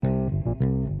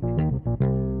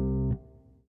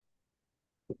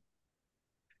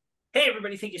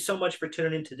everybody. Thank you so much for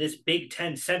tuning into this Big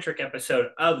Ten centric episode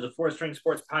of the Four String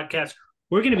Sports Podcast.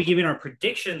 We're going to be giving our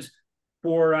predictions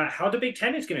for how the Big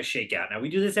Ten is going to shake out. Now, we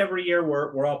do this every year.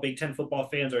 We're all Big Ten football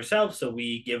fans ourselves, so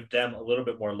we give them a little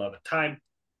bit more love and time.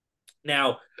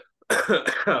 Now,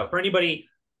 for anybody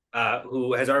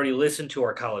who has already listened to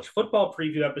our college football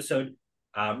preview episode,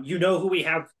 you know who we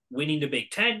have winning the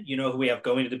Big Ten. You know who we have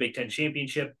going to the Big Ten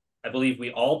championship. I believe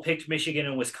we all picked Michigan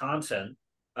and Wisconsin.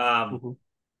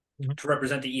 To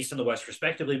represent the East and the West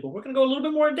respectively, but we're going to go a little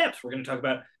bit more in depth. We're going to talk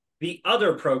about the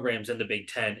other programs in the Big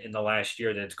Ten in the last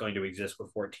year that it's going to exist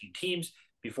with 14 teams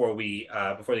before they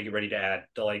get ready to add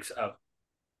the likes of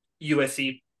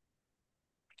USCLA,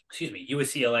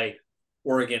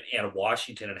 Oregon, and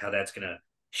Washington, and how that's going to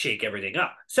shake everything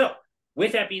up. So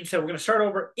with that being said, we're going to start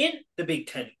over in the Big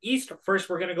Ten East. First,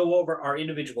 we're going to go over our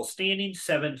individual standings,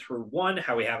 7 through 1,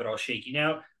 how we have it all shaking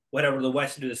out. Whatever the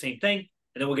West, and do the same thing.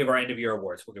 And then we'll give our end of year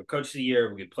awards. We'll give Coach of the Year,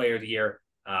 we'll give Player of the Year,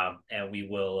 and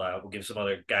we'll give some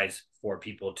other guys for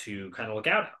people to kind of look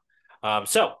out at.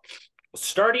 So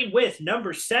starting with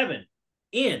number 7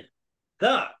 in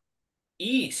the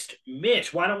East,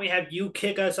 Mitch, why don't we have you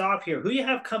kick us off here? Who do you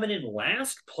have coming in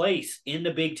last place in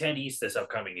the Big Ten East this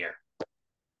upcoming year?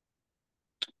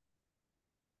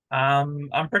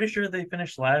 I'm pretty sure they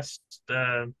finished last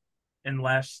year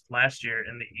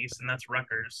in the East, and that's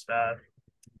Rutgers.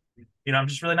 I'm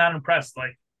just really not impressed.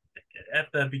 Like at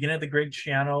the beginning of the Greg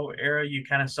Schiano era, you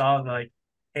kind of saw like,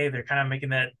 hey, they're kind of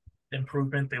making that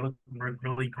improvement. They look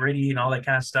really gritty and all that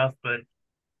kind of stuff, but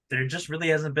there just really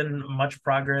hasn't been much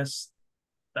progress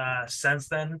since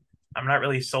then. I'm not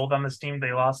really sold on this team.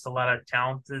 They lost a lot of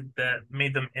talent that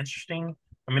made them interesting.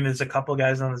 I mean, there's a couple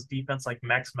guys on this defense like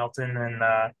Max Melton and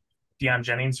Deion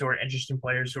Jennings who are interesting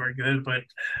players who are good, but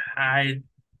I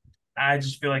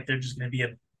just feel like they're just going to be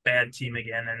a bad team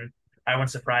again, and I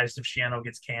wasn't surprised if Schiano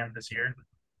gets canned this year.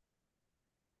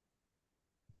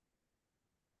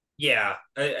 Yeah,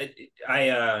 it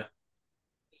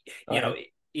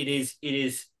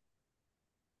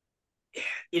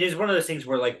is one of those things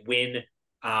where like when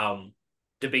the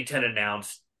Big Ten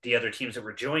announced the other teams that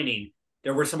were joining,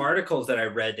 there were some articles that I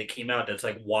read that came out that's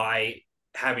like why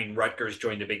having Rutgers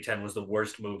join the Big Ten was the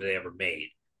worst move they ever made.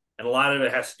 And a lot of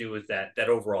it has to do with that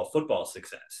overall football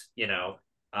success.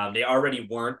 They already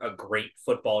weren't a great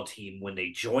football team when they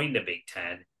joined the Big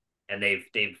Ten, and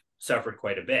they've suffered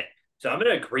quite a bit. So I'm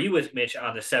going to agree with Mitch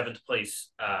on the 7th place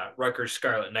Rutgers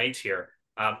Scarlet Knights here.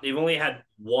 They've only had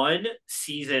one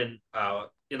season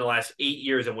in the last 8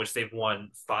 years in which they've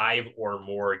won 5 or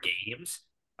more games,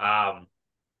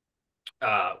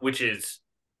 which is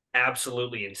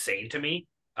absolutely insane to me.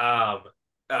 I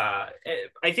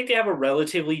think they have a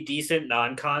relatively decent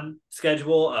non-con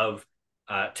schedule of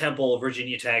Temple,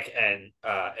 Virginia Tech, and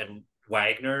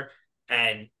Wagner.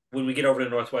 And when we get over to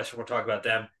Northwestern, we'll talk about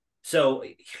them. So,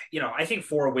 I think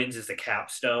 4 wins is the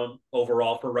capstone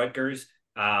overall for Rutgers.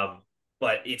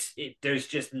 But there's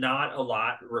just not a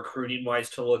lot recruiting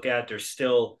wise to look at. They're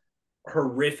still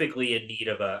horrifically in need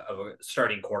of a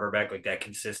starting quarterback, like that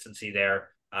consistency there.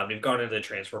 They've gone into the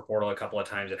transfer portal a couple of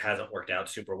times. It hasn't worked out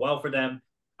super well for them.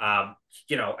 I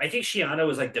think Schiano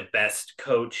is like the best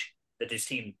coach that this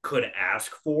team could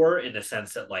ask for, in the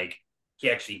sense that like he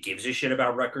actually gives a shit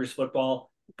about Rutgers football,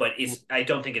 but I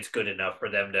don't think it's good enough for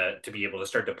them to be able to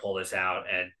start to pull this out.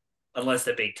 And unless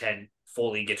the Big Ten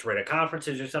fully gets rid of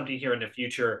conferences or something here in the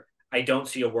future, I don't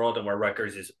see a world in where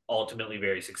Rutgers is ultimately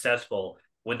very successful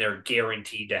when they're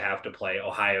guaranteed to have to play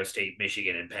Ohio State,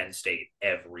 Michigan, and Penn State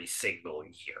every single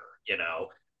year,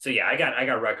 So yeah, I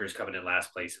got Rutgers coming in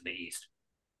last place in the East.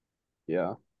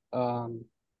 Yeah.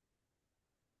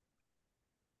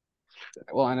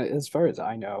 Well, and as far as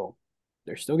I know,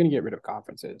 they're still going to get rid of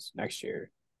conferences next year,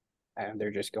 and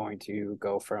they're just going to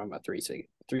go from a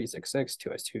 3.66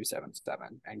 to a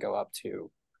 2.77 and go up to,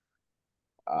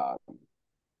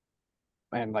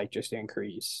 and like just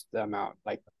increase the amount,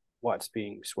 like what's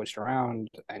being switched around,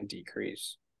 and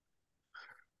decrease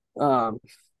the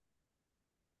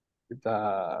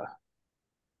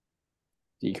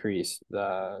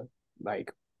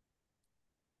like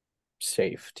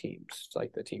safe teams,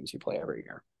 like the teams you play every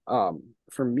year.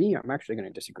 For me, I'm actually going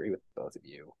to disagree with both of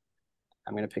you.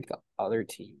 I'm going to pick the other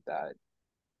team that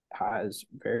has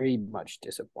very much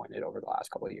disappointed over the last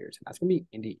couple of years, and that's going to be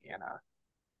Indiana.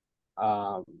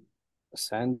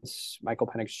 Since Michael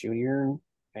Penix Jr.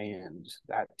 and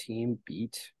that team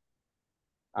beat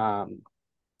Penn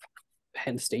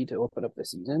State to open up the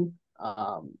season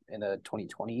in the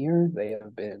 2020 year, they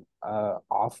have been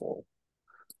awful.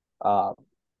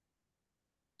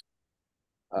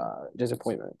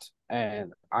 disappointment.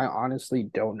 And I honestly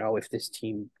don't know if this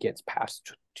team gets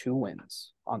past 2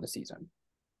 wins on the season.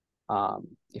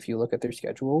 If you look at their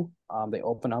schedule, they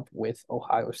open up with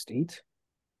Ohio State.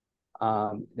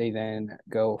 They then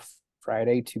go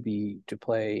Friday to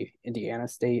play Indiana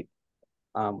State,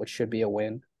 which should be a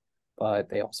win. But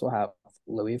they also have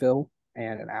Louisville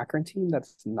and an Akron team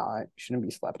that's not shouldn't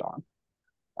be slept on.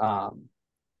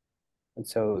 And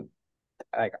so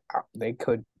like they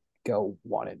could go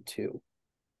 1-2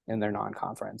 in their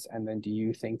non-conference. And then do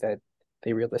you think that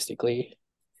they realistically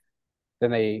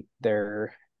then they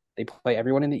play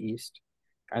everyone in the East,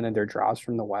 and then their draws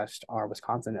from the West are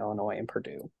Wisconsin, Illinois, and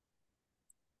Purdue.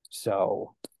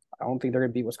 So I don't think they're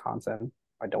going to beat Wisconsin.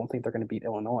 I don't think they're going to beat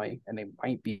Illinois, and they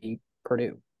might beat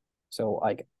Purdue. So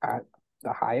like at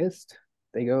the highest,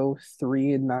 they go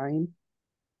 3-9.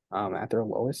 At their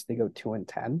lowest, they go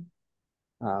 2-10.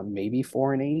 Maybe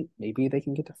 4-8. Maybe they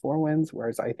can get to 4 wins.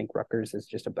 Whereas I think Rutgers is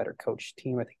just a better coach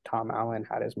team. I think Tom Allen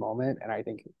had his moment, and I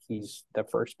think he's the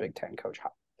first Big Ten coach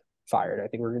fired. I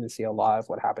think we're going to see a lot of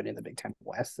what happened in the Big Ten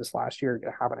West this last year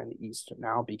going to happen in the East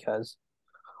now, because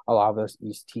a lot of those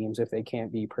East teams, if they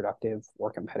can't be productive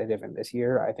or competitive in this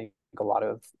year, I think a lot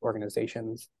of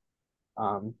organizations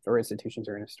or institutions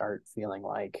are going to start feeling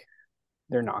like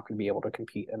they're not going to be able to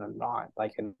compete in a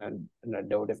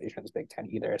no divisions Big Ten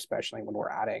either, especially when we're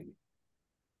adding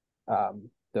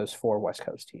those 4 West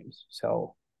Coast teams.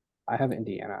 So I have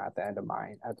Indiana at the end of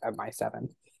at my 7.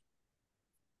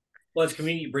 Well, as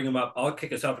community bring them up, I'll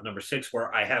kick us off at number 6,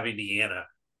 where I have Indiana.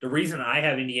 The reason I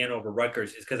have Indiana over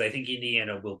Rutgers is because I think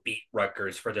Indiana will beat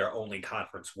Rutgers for their only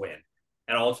conference win.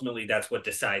 And ultimately, that's what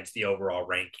decides the overall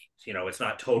rankings. It's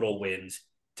not total wins.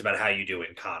 It's about how you do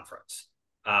in conference.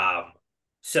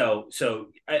 So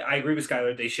I agree with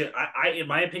Skylar. They should, in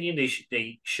my opinion,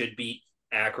 they should beat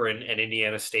Akron and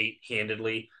Indiana State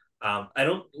handedly.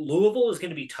 Louisville is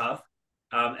going to be tough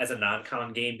as a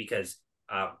non-con game, because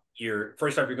you're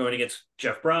going against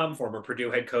Jeff Brom, former Purdue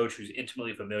head coach, who's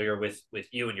intimately familiar with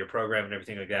you and your program and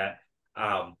everything like that.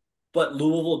 But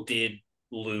Louisville did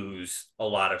lose a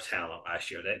lot of talent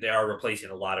last year. They are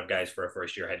replacing a lot of guys for a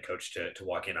first-year head coach to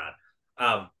walk in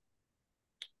on.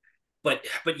 But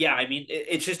yeah, I mean,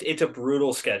 it's a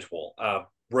brutal schedule.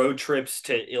 Road trips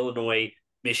to Illinois,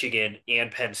 Michigan, and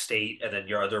Penn State, and then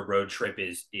your other road trip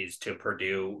is to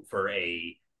Purdue for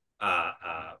a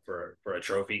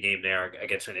trophy game there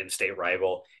against an in-state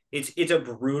rival. It's a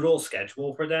brutal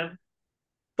schedule for them.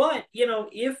 But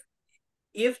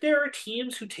if there are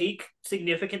teams who take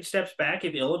significant steps back,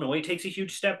 if Illinois takes a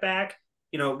huge step back,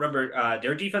 remember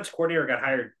their defense coordinator got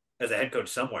hired as a head coach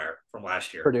somewhere from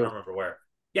last year. Purdue. I don't remember where.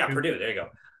 Yeah, Purdue. There you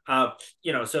go.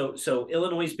 So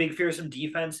Illinois' big fearsome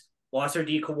defense lost their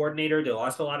D coordinator. They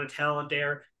lost a lot of talent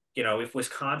there. If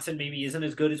Wisconsin maybe isn't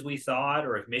as good as we thought,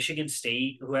 or if Michigan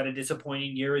State, who had a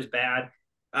disappointing year, is bad,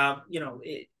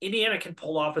 Indiana can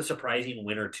pull off a surprising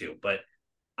win or two. But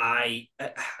I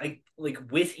like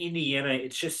with Indiana,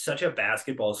 it's just such a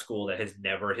basketball school that has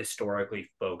never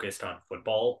historically focused on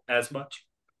football as much,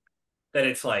 that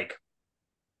it's like,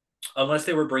 unless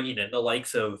they were bringing in the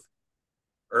likes of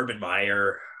Urban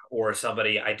Meyer or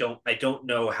somebody, I don't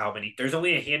know how many. There's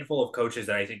only a handful of coaches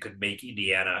that I think could make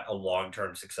Indiana a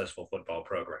long-term successful football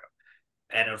program,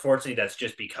 and unfortunately, that's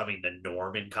just becoming the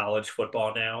norm in college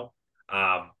football now.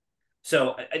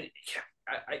 So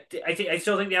I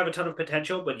still think they have a ton of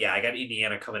potential, but yeah, I got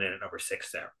Indiana coming in at number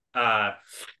 6 there.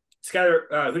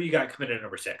 Skyler, who do you got coming in at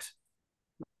number 6?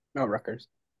 No, Rutgers.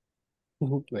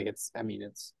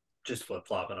 It's just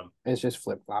flip-flopping them. It's just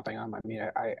flip-flopping them. I mean,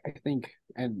 I think,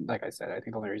 and like I said, I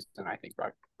think the only reason I think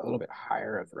a little bit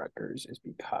higher of Rutgers is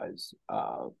because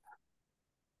of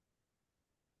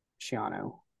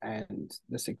Schiano and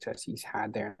the success he's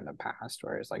had there in the past,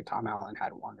 whereas like Tom Allen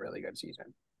had one really good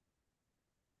season.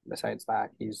 Besides that,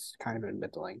 he's kind of been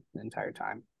middling the entire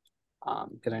time.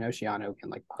 Because I know Schiano can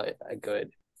like put a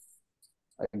good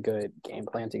game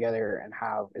plan together and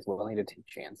is willing to take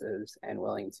chances and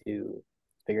willing to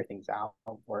figure things out.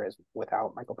 Whereas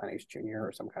without Michael Penix Jr.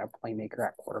 or some kind of playmaker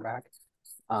at quarterback,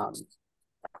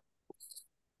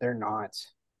 they're not.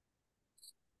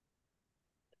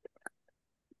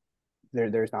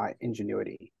 There's not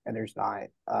ingenuity, and there's not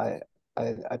a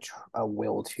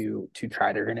will to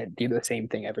try to do the same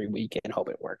thing every week and hope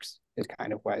it works. Is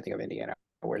kind of what I think of Indiana.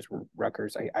 Whereas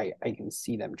Rutgers, I can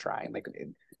see them trying. Like,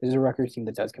 this is a Rutgers team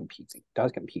that does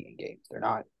compete in games. They're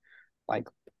not like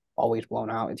always blown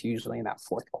out. It's usually in that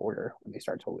fourth quarter when they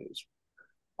start to lose.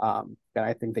 And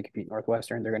I think they can beat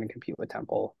Northwestern. They're going to compete with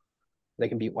Temple. They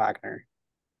can beat Wagner.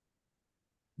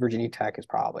 Virginia Tech is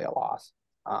probably a loss.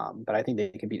 But I think they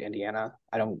could beat Indiana.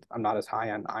 I'm not as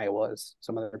high on Iowa as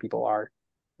some other people are.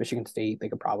 Michigan State, they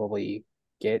could probably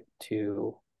get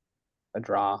to a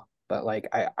draw, but like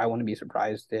I wouldn't be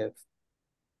surprised if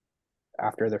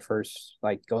after the first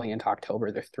like going into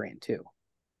October they're 3-2.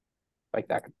 Like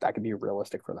that could be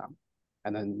realistic for them.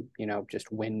 And then,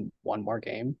 just win one more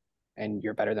game and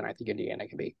you're better than I think Indiana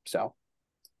can be. So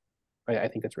I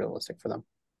think it's realistic for them.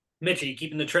 Mitch, are you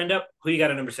keeping the trend up? Who you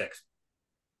got at number 6?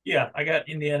 Yeah, I got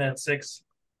Indiana at 6.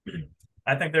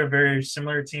 I think they're a very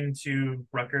similar team to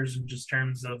Rutgers in just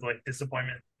terms of like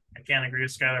disappointment. I can't agree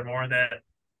with Skylar more that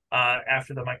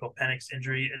after the Michael Penix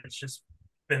injury, it's just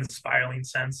been spiraling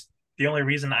since. The only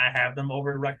reason I have them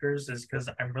over Rutgers is because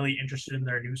I'm really interested in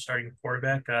their new starting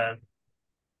quarterback,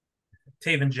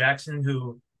 Taven Jackson,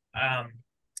 who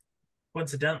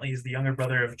coincidentally is the younger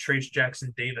brother of Trace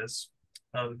Jackson Davis,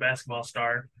 the basketball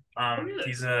star. Really?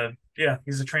 He's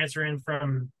a transfer in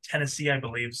from Tennessee, I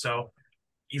believe. So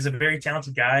he's a very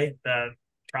talented guy.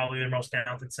 Probably the most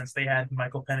talented since they had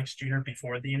Michael Penix Jr.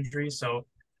 before the injury. So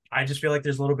I just feel like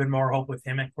there's a little bit more hope with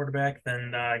him at quarterback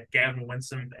than Gavin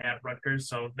Winston at Rutgers.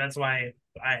 So that's why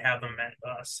I have them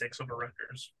at 6 over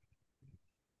Rutgers.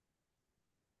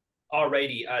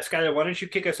 Alrighty, Skylar, why don't you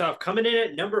kick us off? Coming in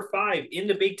at number 5 in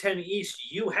the Big Ten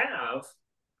East, you have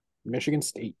Michigan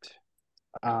State.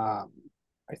 I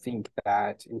think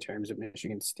that in terms of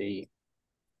Michigan State,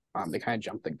 they kind of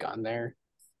jumped the gun there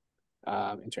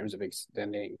in terms of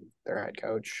extending their head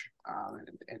coach and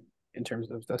in terms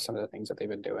of some of the things that they've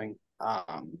been doing.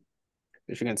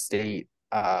 Michigan State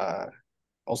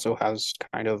also has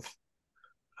kind of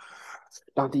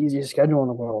not the easiest schedule in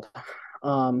the world.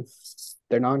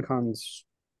 Their non-cons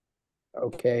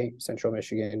okay. Central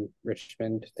Michigan,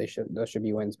 Richmond, those should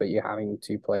be wins, but you having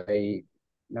to play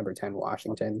number 10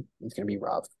 Washington is going to be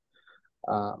rough.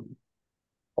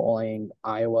 Pulling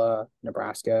Iowa,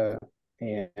 Nebraska,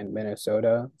 and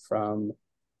Minnesota from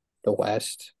the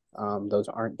West, those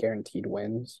aren't guaranteed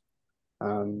wins.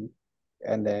 And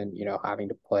then having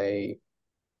to play,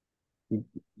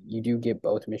 you do get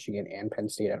both Michigan and Penn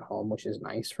State at home, which is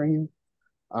nice for you.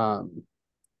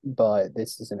 But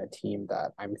this isn't a team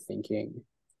that I'm thinking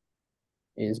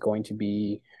is going to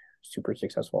be super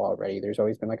successful already. There's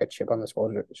always been like a chip on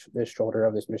the shoulder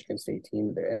of this Michigan State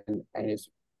team, and it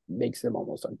makes them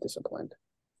almost undisciplined,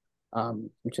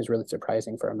 which is really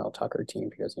surprising for a Mel Tucker team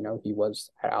because he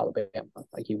was at Alabama,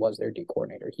 like he was their D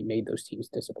coordinator. He made those teams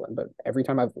disciplined, but every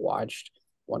time I've watched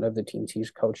one of the teams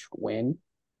he's coached win,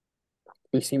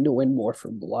 we seem to win more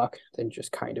from luck than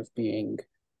just kind of being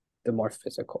the more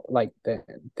physical, like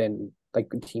than like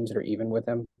teams that are even with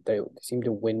them. They seem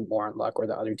to win more on luck or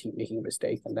the other team making a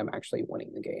mistake than them actually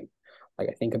winning the game. Like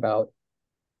I think about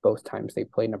both times they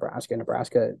played Nebraska.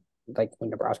 Nebraska, like when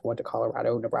Nebraska went to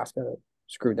Colorado, Nebraska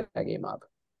screwed that game up.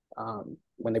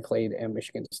 When they played in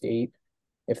Michigan State,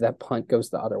 if that punt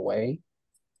goes the other way,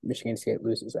 Michigan State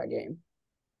loses that game.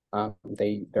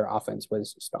 Their offense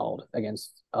was stalled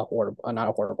against not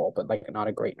a horrible, but like not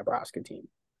a great Nebraska team.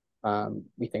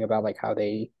 We think about like how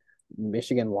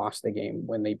Michigan lost the game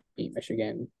when they beat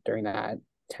Michigan during that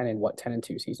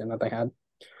 10-2 season that they had,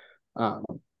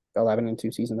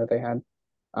 11-2 season that they had,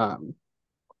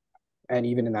 and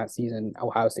even in that season,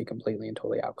 Ohio State completely and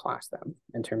totally outclassed them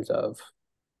in terms of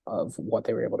what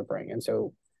they were able to bring, and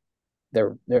so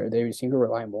they seem to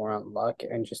rely more on luck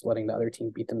and just letting the other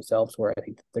team beat themselves. Where I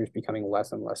think there's becoming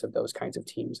less and less of those kinds of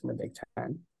teams in the Big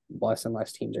Ten. Less and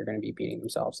less teams are going to be beating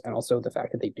themselves. And also the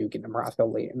fact that they do get Nebraska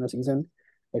late in the season,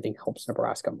 I think helps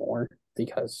Nebraska more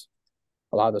because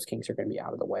a lot of those kinks are going to be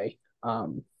out of the way.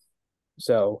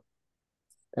 So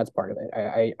that's part of it.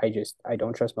 I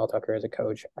don't trust Mel Tucker as a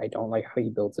coach. I don't like how he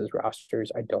builds his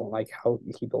rosters. I don't like how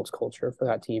he builds culture for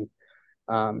that team.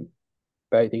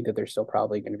 But I think that they're still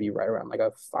probably going to be right around like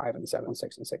a 5-7,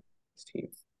 6-6 team.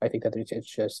 I think that it's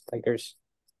just like there's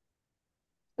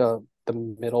the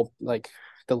middle, like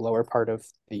the lower part of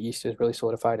the East is really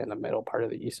solidified, and the middle part of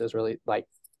the East is really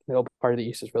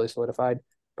solidified.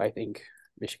 But I think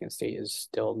Michigan State is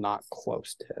still not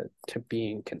close to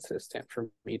being consistent for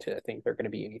me to think they're going to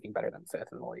be anything better than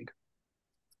 5th in the league.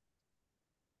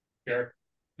 Sure.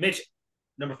 Mitch,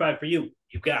 number 5 for you.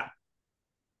 You've got.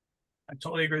 I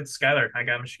totally agree with Skylar. I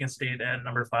got Michigan State at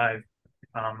number 5.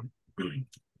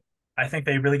 I think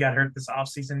they really got hurt this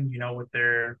offseason, with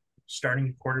their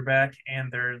starting quarterback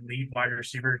and their lead wide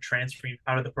receiver transferring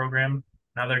out of the program.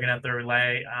 Now they're going to have to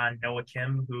rely on Noah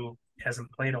Kim, who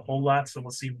hasn't played a whole lot, so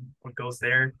we'll see what goes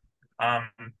there.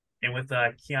 And with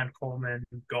Keon Coleman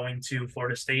going to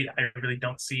Florida State, I really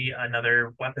don't see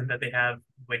another weapon that they have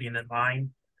waiting in line.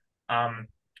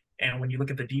 And when you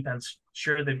look at the defense,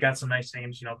 sure, they've got some nice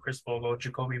names, Chris Vogel,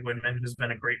 Jacoby Woodman, who's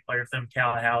been a great player for them,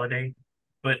 Cal Halliday,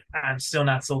 but I'm still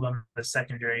not sold on the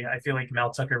secondary. I feel like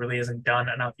Mel Tucker really hasn't done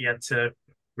enough yet to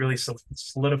really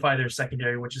solidify their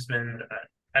secondary, which has been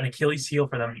an Achilles heel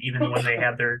for them, even when they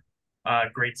had their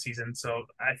great season. So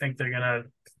I think they're going to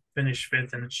finish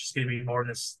fifth, and it's just going to be more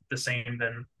of the same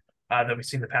than that we've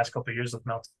seen the past couple of years with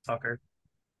Mel Tucker.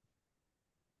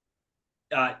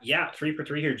 Yeah, 3 for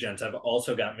 3 here, gents. I've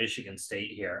also got Michigan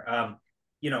State here. On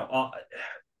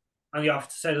the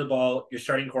offensive side of the ball, your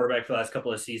starting quarterback for the last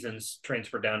couple of seasons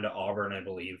transferred down to Auburn, I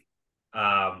believe,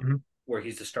 where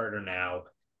he's the starter now.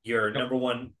 Your number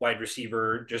one wide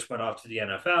receiver just went off to the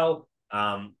NFL.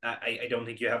 I don't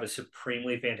think you have a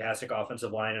supremely fantastic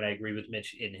offensive line, and I agree with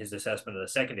Mitch in his assessment of the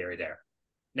secondary there.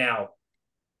 Now,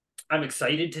 I'm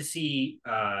excited to see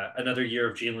another year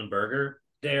of Jalen Berger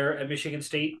there at Michigan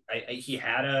State. He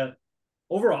had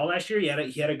overall last year, he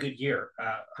had a good year.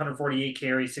 148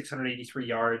 carries, 683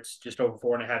 yards, just over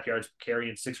 4.5 yards per carry,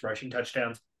 and 6 rushing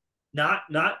touchdowns. Not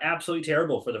absolutely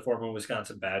terrible for the former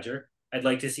Wisconsin Badger. I'd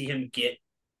like to see him get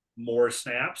more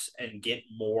snaps and get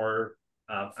more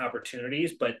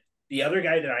opportunities. But the other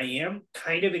guy that I am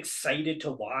kind of excited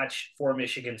to watch for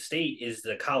Michigan State is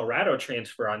the Colorado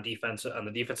transfer on the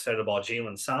defense side of the ball,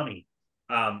 Jalen Sami.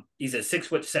 He's a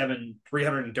 6'7",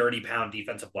 330-pound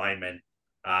defensive lineman.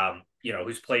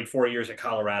 Who's played 4 years at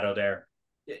Colorado there.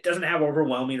 It doesn't have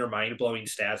overwhelming or mind-blowing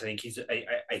stats. I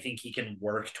think he can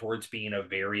work towards being a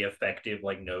very effective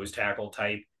like nose tackle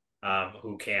type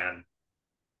who can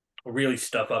really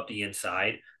stuff up the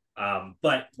inside.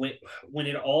 But when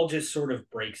it all just sort of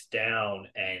breaks down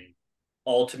and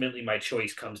ultimately my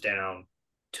choice comes down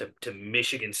to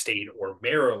Michigan State or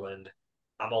Maryland,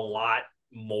 I'm a lot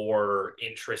more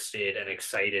interested and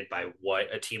excited by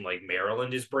what a team like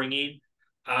Maryland is bringing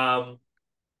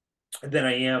than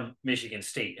I am Michigan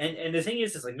State. And the thing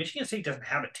is like Michigan State doesn't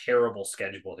have a terrible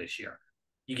schedule this year.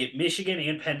 You get Michigan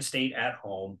and Penn State at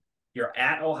home. You're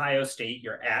at Ohio State.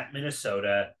 You're at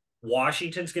Minnesota.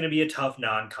 Washington's going to be a tough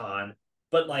non-con.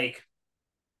 But really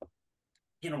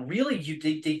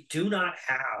they do not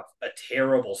have a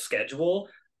terrible schedule.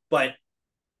 But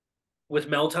with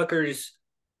Mel Tucker's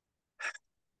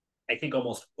I think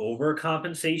almost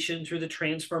overcompensation through the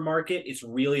transfer market, it's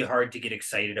really hard to get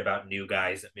excited about new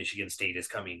guys that Michigan State is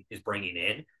bringing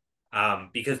in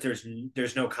because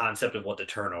there's no concept of what the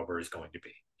turnover is going to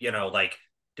be. I don't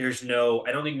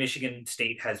think Michigan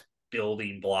State has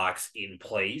building blocks in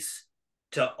place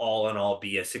to all in all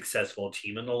be a successful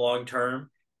team in the long term.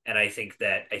 And I think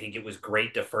it was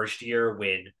great the first year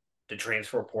when the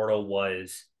transfer portal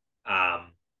was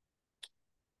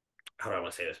how do I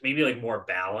want to say this? Maybe like more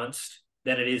balanced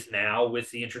than it is now with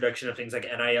the introduction of things like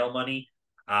NIL money.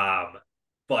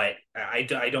 But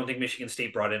I don't think Michigan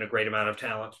State brought in a great amount of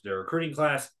talent to their recruiting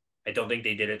class. I don't think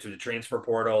they did it through the transfer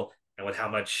portal, and with how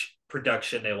much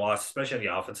production they lost, especially on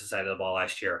the offensive side of the ball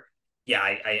last year. Yeah,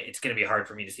 it's going to be hard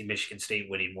for me to see Michigan State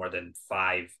winning more than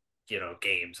 5,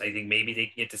 games. I think maybe they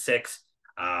can get to 6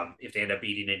 if they end up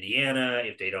beating Indiana.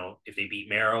 If they beat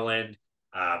Maryland.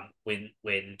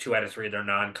 When 2 out of 3 of their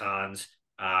non-cons,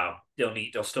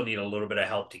 they'll still need a little bit of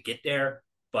help to get there.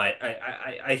 But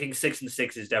I think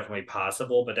 6-6 is definitely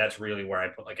possible, but that's really where I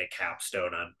put like a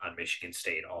capstone on Michigan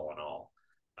State all in all.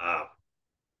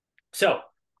 So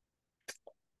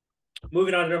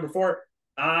moving on to number 4,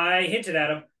 I hinted at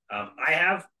them. I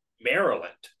have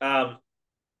Maryland.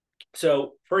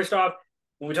 So first off,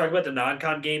 when we talk about the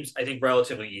non-con games, I think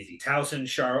relatively easy. Towson,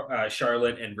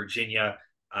 Charlotte, and Virginia.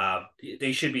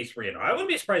 They should be 3-0. I wouldn't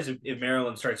be surprised if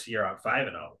Maryland starts the year out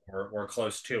 5-0 or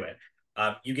close to it.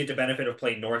 You get the benefit of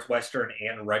playing Northwestern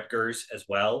and Rutgers as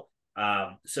well.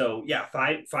 So yeah,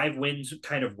 five wins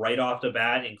kind of right off the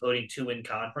bat, including 2 in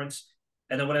conference.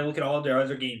 And then when I look at all of their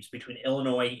other games between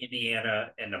Illinois,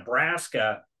 Indiana, and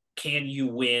Nebraska, can you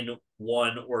win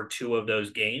 1 or 2 of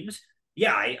those games?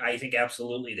 Yeah, I think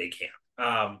absolutely they can.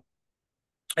 I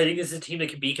think this is a team that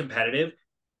can be competitive.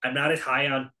 I'm not as high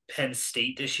on Penn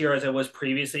State this year as I was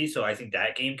previously, so I think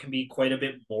that game can be quite a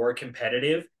bit more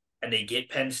competitive, and they get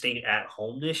Penn State at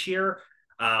home this year.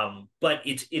 But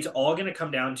it's all going to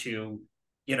come down to,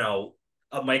 a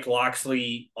Mike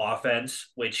Locksley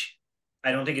offense, which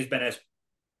I don't think has been as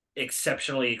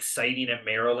exceptionally exciting at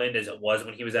Maryland as it was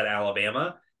when he was at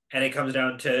Alabama. And it comes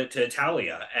down to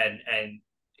Talia and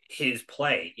his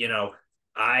play.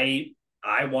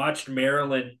 I watched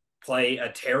Maryland play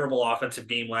a terrible offensive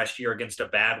game last year against a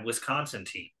bad Wisconsin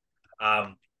team.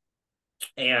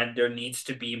 And there needs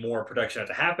to be more production at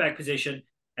the halfback position.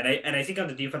 And I think on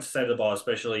the defensive side of the ball,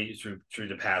 especially through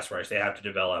the pass rush, they have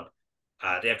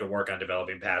to work on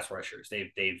developing pass rushers.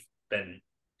 They've been,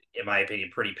 in my opinion,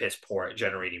 pretty piss poor at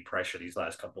generating pressure these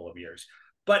last couple of years.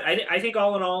 But I think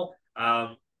all in all,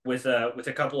 with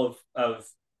a couple of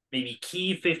maybe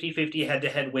key 50-50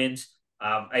 head-to-head wins,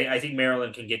 I think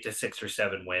Maryland can get to 6 or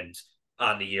 7 wins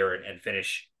on the year and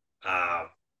finish.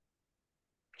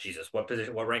 Jesus, what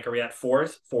position? What rank are we at?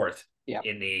 Fourth. Yeah.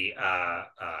 In the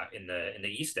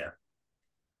East there.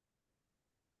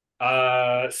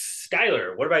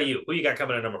 Skylar, what about you? Who you got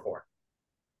coming in number 4?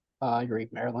 I agree,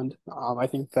 Maryland. I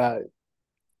think that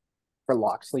for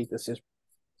Locksley, this is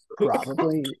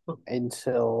probably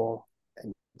until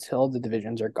the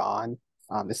divisions are gone.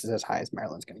 This is as high as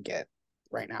Maryland's going to get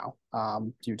right now,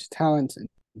 due to talent and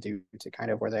due to kind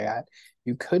of where they're at.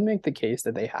 You could make the case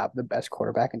that they have the best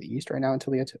quarterback in the East right now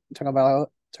until Tagovailoa.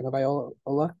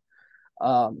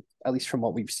 At least from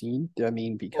what we've seen. I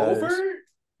mean, because over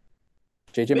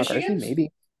JJ McCarthy,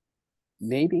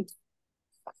 maybe.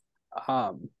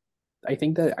 I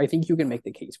think you can make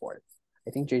the case for it.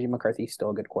 I think JJ McCarthy is still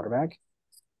a good quarterback.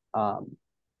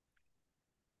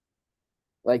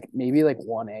 Like maybe like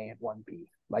 1A and 1B,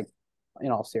 like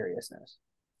in all seriousness.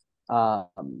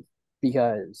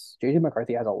 Because JJ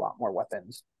McCarthy has a lot more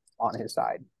weapons on his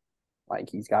side. Like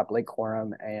he's got Blake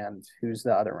Corum and who's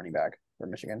the other running back for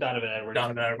Michigan? Donovan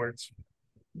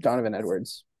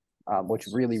Edwards. Which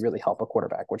really, really help a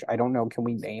quarterback, which I don't know, can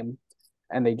we name?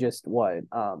 And they just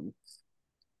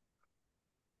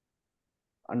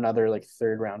another like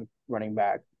 3rd round running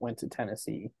back went to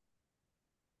Tennessee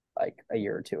like a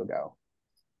year or 2 ago.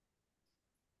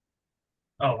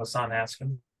 Oh, Hassan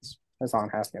Haskins,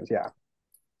 yeah.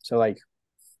 So like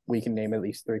we can name at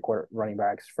least 3 running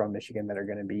backs from Michigan that are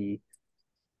going to be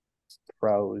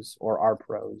pros or are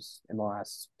pros in the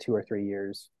last 2 or 3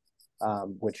 years,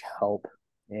 which help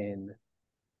in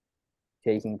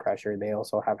taking pressure. They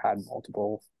also have had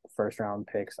multiple 1st round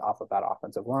picks off of that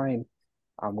offensive line,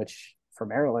 which for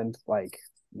Maryland, like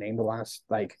name the last,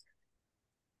 like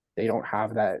they don't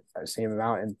have that same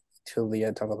amount, and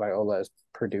Taulia Tagovailoa is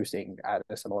producing at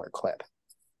a similar clip.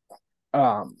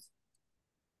 And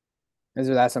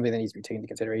so that's something that needs to be taken into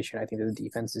consideration. I think that the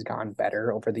defense has gone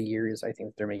better over the years. I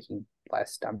think they're making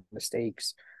less dumb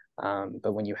mistakes.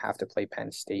 But when you have to play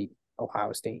Penn State,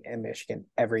 Ohio State, and Michigan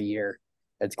every year,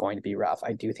 it's going to be rough.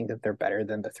 I do think that they're better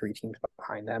than the 3 teams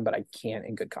behind them, but I can't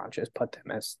in good conscience put them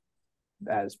as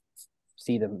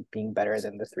see them being better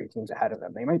than the 3 teams ahead of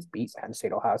them. They might beat Penn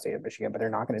State, Ohio State, and Michigan, but they're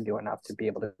not going to do enough to be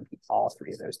able to beat all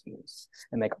 3 of those teams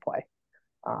and make a play.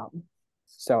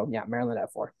 So yeah, Maryland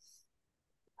at 4.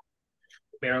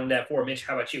 Maryland at 4. Mitch,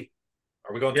 how about you?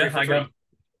 Are we going 3 for 3?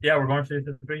 We're going 3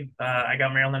 for 3. I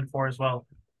got Maryland 4 as well.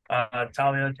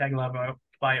 Taulia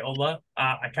Tagovailoa.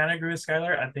 I kind of agree with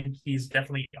Skylar. I think he's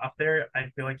definitely up there. I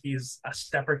feel like he's a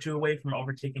step or 2 away from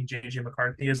overtaking JJ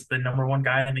McCarthy as the number 1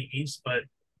 guy in the East, but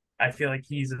I feel like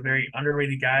he's a very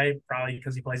underrated guy, probably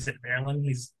because he plays at Maryland.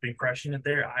 He's been crushing it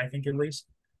there, I think, at least.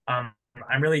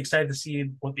 I'm really excited to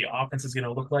see what the offense is going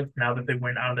to look like now that they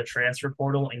went out of the transfer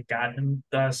portal and got him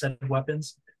the set of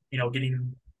weapons. You know,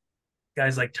 getting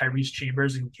guys like Tyrese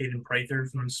Chambers and Caden Prather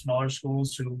from smaller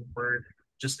schools who were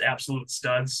just absolute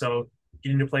studs. So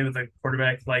getting to play with a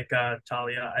quarterback like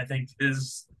Taulia, I think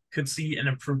could see an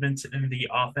improvement in the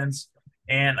offense.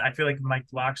 And I feel like Mike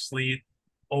Locksley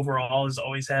overall has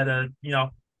always had a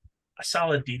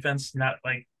solid defense, not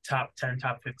like top 10,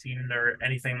 top 15 or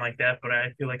anything like that, but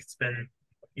I feel like it's been,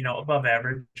 above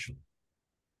average.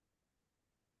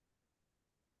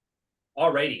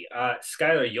 Alrighty.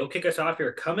 Skylar, you'll kick us off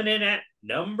here. Coming in at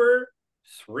number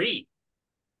 3,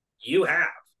 you have.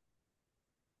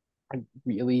 I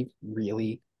really,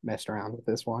 really messed around with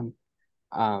this one.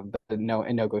 But in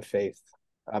no good faith,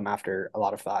 after a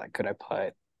lot of thought, could I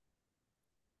put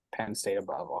Penn State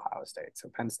above Ohio State?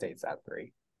 So Penn State's at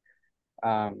 3.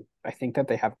 I think that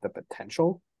they have the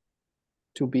potential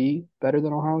to be better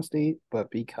than Ohio State,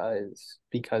 but because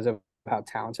of how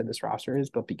talented this roster is,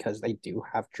 but because they do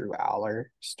have Drew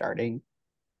Aller starting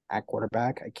at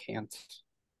quarterback, I can't.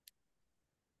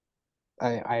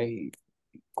 I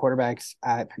quarterbacks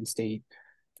at Penn State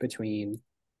between,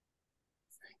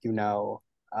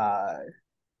 trying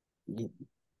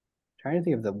to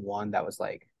think of the one that was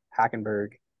like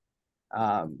Hackenberg,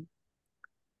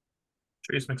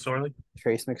 Trace McSorley.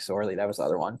 That was the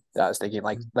other one that I was thinking.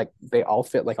 Like they all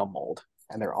fit like a mold,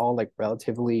 and they're all like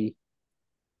relatively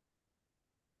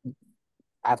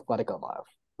athletic enough.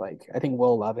 Like I think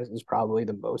Will Levis is probably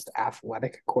the most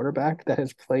athletic quarterback that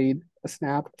has played a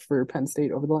snap for Penn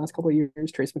State over the last couple of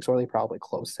years. Trace McSorley probably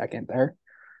close second there.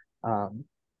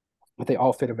 But they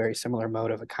all fit a very similar mode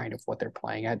of a kind of what they're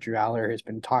playing at. Drew Aller has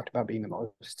been talked about being the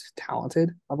most talented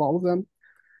of all of them.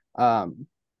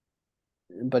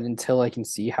 but until I can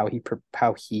see how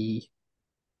he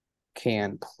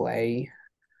can play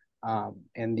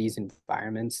in these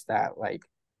environments that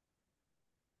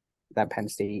Penn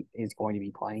State is going to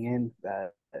be playing in,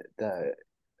 the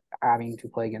having to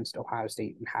play against Ohio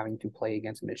State and having to play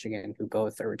against Michigan, who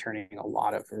both are returning a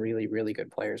lot of really, really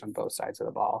good players on both sides of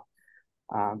the ball.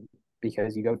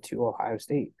 Because you go to Ohio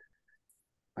State,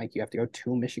 like you have to go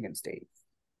to Michigan State.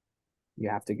 You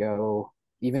have to go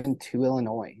even to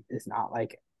Illinois is not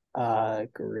like a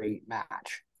great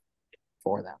match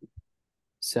for them.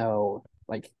 So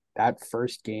like that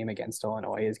first game against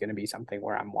Illinois is going to be something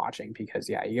where I'm watching because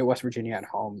you get West Virginia at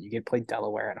home, you get played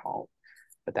Delaware at home,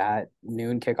 but that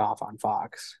noon kickoff on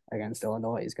Fox against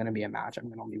Illinois is going to be a match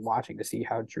I'm going to be watching to see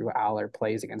how Drew Aller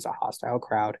plays against a hostile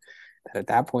crowd. That at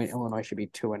that point Illinois should be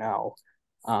 2-0.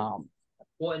 Well,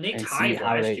 and they tied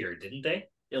last year, didn't they?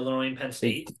 Illinois and Penn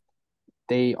State.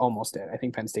 They almost did. I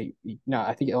think Penn State. No,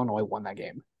 I think Illinois won that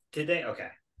game. Did they? Okay.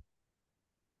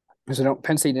 So no,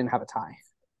 Penn State didn't have a tie.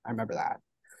 I remember that.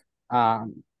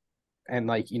 And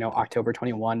like October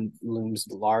 21 looms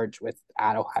large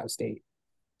at Ohio State.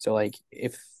 So like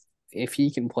if he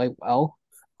can play well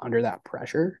under that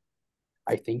pressure,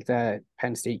 I think that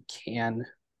Penn State can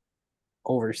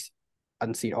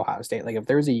unseat Ohio State. Like if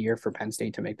there's a year for Penn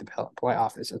State to make the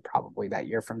playoff, this is probably that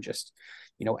year from just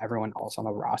everyone else on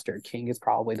the roster. King is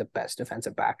probably the best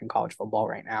defensive back in college football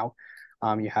right now.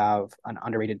 You have an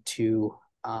underrated two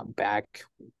back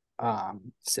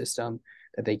system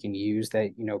that they can use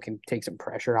that can take some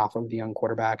pressure off of the young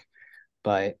quarterback.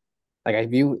 But like I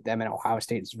view them and Ohio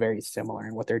State is very similar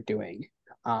in what they're doing.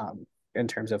 In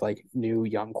terms of like new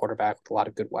young quarterback with a lot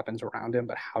of good weapons around him,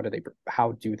 but how do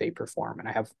they perform? And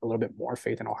I have a little bit more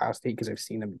faith in Ohio State because I've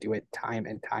seen them do it time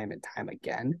and time and time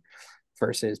again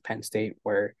versus Penn State,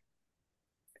 where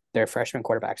their freshman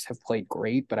quarterbacks have played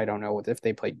great, but I don't know if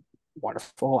they played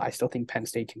wonderful. I still think Penn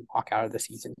State can walk out of the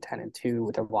season 10-2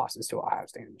 with their losses to Ohio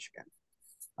State and Michigan,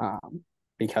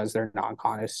 because their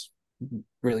non-con is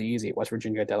really easy. West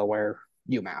Virginia, Delaware,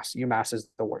 UMass. UMass is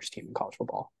the worst team in college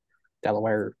football.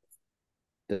 Delaware,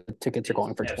 the tickets are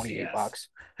going for $28.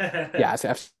 Yeah, it's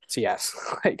FCS.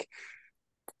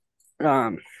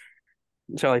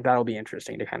 So like that'll be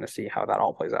interesting to kind of see how that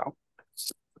all plays out.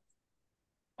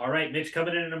 All right, Mitch,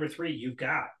 coming in at number 3, you've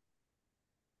got.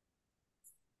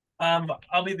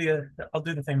 I'll do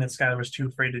the thing that Skylar was too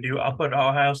afraid to do. I'll put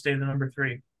Ohio State at number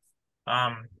 3.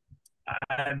 I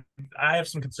have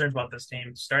some concerns about this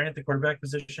team. Starting at the quarterback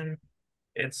position,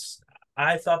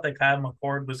 I thought that Kyle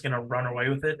McCord was going to run away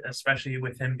with it, especially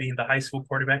with him being the high school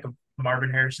quarterback of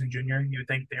Marvin Harrison Jr. You would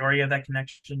think they already have that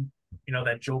connection,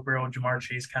 that Joe Burrow, Jamar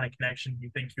Chase kind of connection. You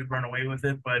think he would run away with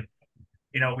it, but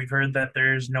we've heard that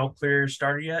there's no clear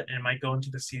starter yet, and it might go into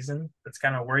the season. That's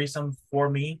kind of worrisome for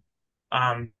me,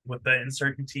 with the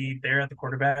uncertainty there at the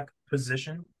quarterback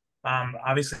position.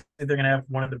 Obviously, they're going to have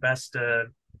one of the best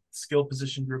skill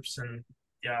position groups in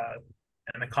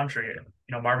the country.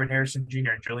 Marvin Harrison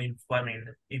Jr., Julian Fleming,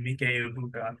 Emike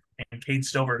Ibuka, and Cade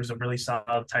Stover, who's a really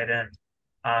solid tight end.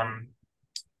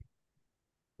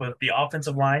 But the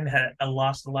offensive line had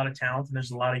lost a lot of talent, and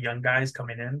there's a lot of young guys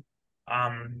coming in.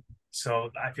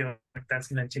 So I feel like that's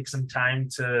going to take some time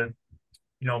to,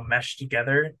 mesh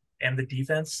together. And the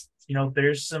defense,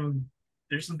 there's some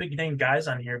big name guys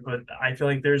on here, but I feel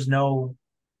like there's no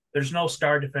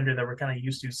star defender that we're kind of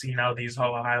used to seeing out of these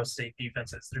Ohio State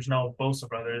defenses. There's no Bosa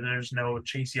brother. There's no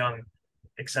Chase Young,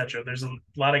 etc. There's a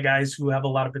lot of guys who have a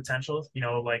lot of potential,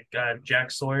 like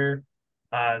Jack Sawyer,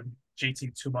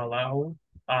 JT Tuimoloau.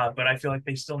 But I feel like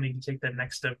they still need to take that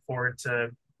next step forward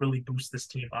to really boost this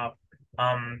team up.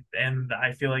 And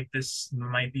I feel like this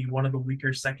might be one of the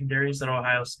weaker secondaries that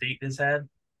Ohio State has had.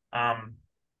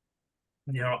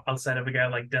 Outside of a guy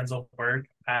like Denzel Burke,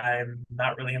 I'm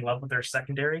not really in love with their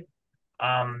secondary.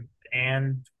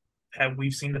 And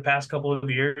we've seen the past couple of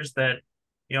years that,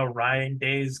 Ryan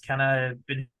Day's kind of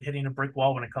been hitting a brick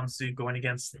wall when it comes to going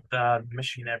against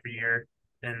Michigan every year.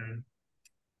 And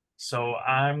so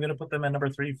I'm going to put them at number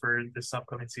 3 for this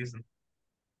upcoming season.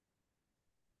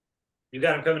 You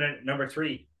got him coming in at number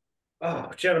 3.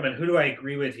 Oh, gentlemen, who do I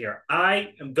agree with here?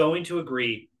 I am going to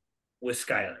agree with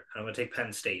Skylar. I'm going to take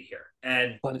Penn State here.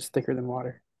 And blood is thicker than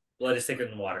water. Blood is thicker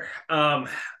than water.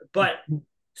 But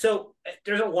so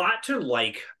there's a lot to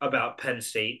like about Penn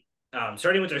State.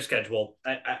 Starting with their schedule,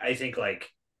 I think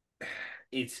like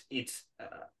it's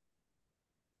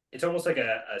almost like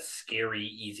a scary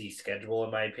easy schedule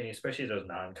in my opinion, especially those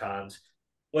non-cons.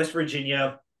 West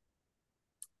Virginia,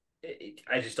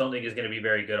 I just don't think is going to be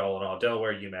very good all in all.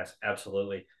 Delaware, UMass,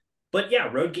 absolutely. But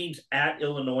yeah, road games at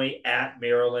Illinois, at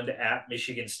Maryland, at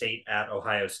Michigan State, at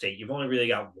Ohio State. You've only really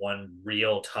got one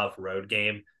real tough road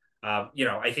game.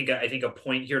 I think a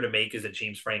point here to make is that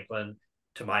James Franklin,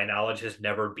 to my knowledge, has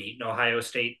never beaten Ohio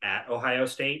State at Ohio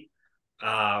State.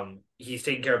 He's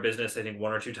taken care of business, I think,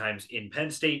 one or two times in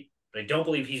Penn State, but I don't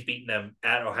believe he's beaten them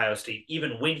at Ohio State,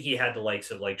 even when he had the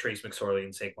likes of like Trace McSorley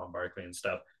and Saquon Barkley and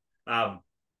stuff. Um,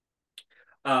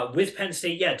 with Penn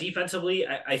State, yeah, defensively,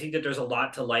 I think that there's a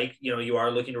lot to like. You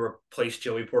are looking to replace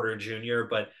Joey Porter Jr.,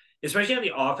 but especially on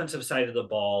the offensive side of the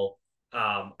ball,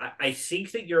 I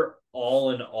think that you're all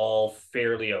in all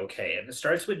fairly okay. And it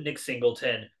starts with Nick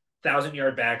Singleton,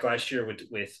 1,000-yard back last year with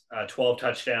 12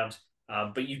 touchdowns.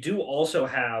 But you do also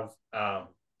have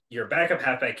your backup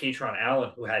halfback, Katron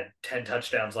Allen, who had 10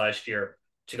 touchdowns last year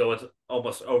to go with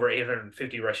almost over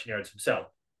 850 rushing yards himself.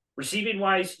 Receiving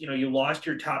wise, you lost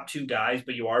your top two guys,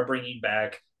 but you are bringing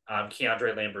back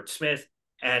Keandre Lambert-Smith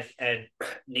and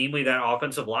namely that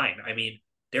offensive line. I mean,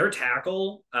 their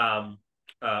tackle, Olu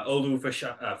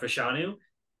Fashanu,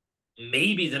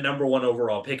 may be the number one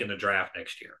overall pick in the draft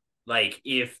next year. Like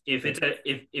if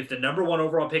the number one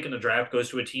overall pick in the draft goes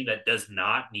to a team that does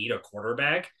not need a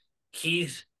quarterback,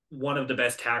 he's one of the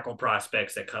best tackle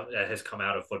prospects that has come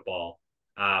out of football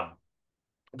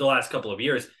the last couple of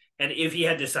years. And if he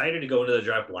had decided to go into the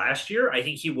draft last year, I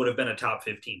think he would have been a top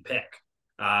 15 pick.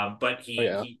 But he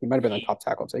might have been the top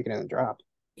tackle taken in the draft.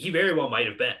 He very well might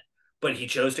have been, but he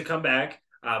chose to come back.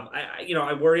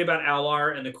 I worry about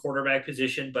Alar and the quarterback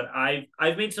position, but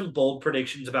I've made some bold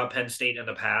predictions about Penn State in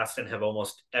the past and have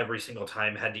almost every single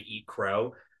time had to eat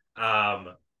crow. And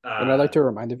I'd like to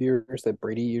remind the viewers that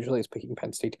Brady usually is picking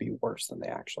Penn State to be worse than they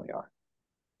actually are.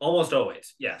 Almost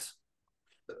always, yes.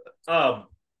 But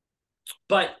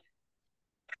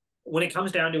when it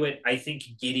comes down to it, I think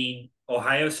getting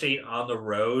Ohio State on the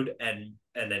road and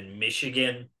then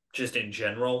Michigan just in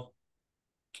general,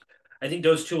 I think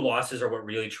those two losses are what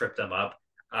really tripped them up.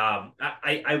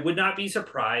 I would not be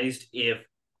surprised if,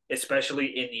 especially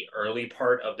in the early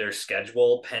part of their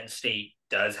schedule, Penn State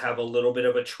does have a little bit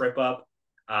of a trip up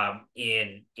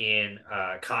in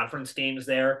conference games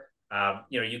there.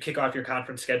 You kick off your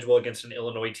conference schedule against an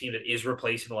Illinois team that is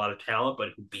replacing a lot of talent, but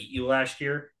who beat you last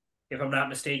year, if I'm not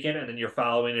mistaken, and then you're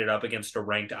following it up against a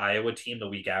ranked Iowa team the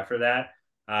week after that.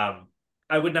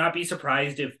 I would not be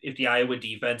surprised if the Iowa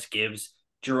defense gives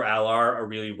Drew Allar a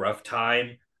really rough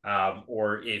time,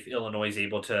 or if Illinois is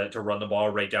able to run the ball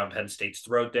right down Penn State's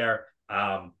throat there,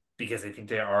 because I think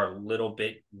they are a little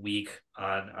bit weak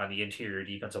on the interior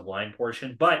defensive line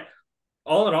portion. But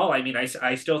all in all, I mean,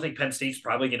 I still think Penn State's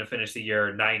probably going to finish the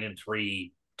year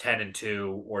 9-3,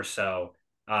 10-2 or so,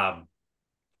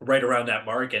 right around that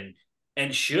mark,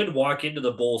 and should walk into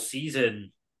the bowl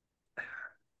season,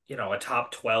 a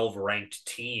top 12 ranked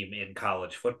team in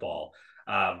college football.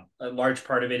 A large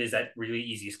part of it is that really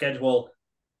easy schedule,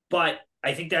 but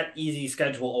I think that easy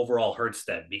schedule overall hurts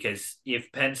them, because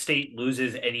if Penn State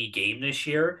loses any game this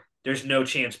year, there's no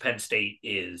chance Penn State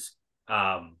is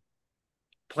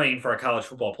playing for a college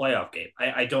football playoff game.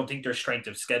 I don't think their strength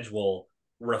of schedule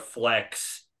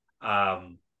reflects a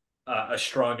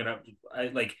strong enough,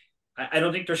 I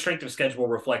don't think their strength of schedule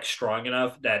reflects strong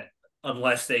enough that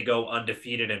unless they go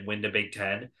undefeated and win the Big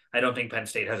Ten, I don't think Penn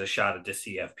State has a shot at the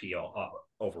CFP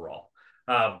overall.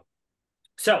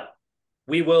 So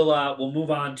we will we'll move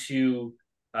on to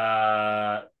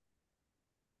number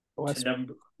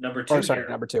two.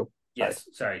 Number two. Yes,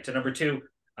 sorry, to number two.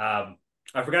 I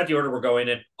forgot the order we're going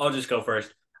in. I'll just go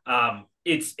first.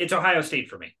 It's Ohio State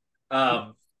for me.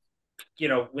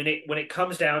 When it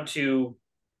comes down to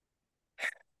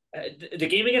the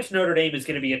game against Notre Dame is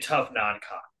going to be a tough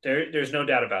non-con. There's no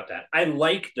doubt about that. I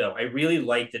really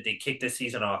like that they kicked this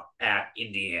season off at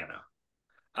Indiana.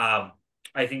 I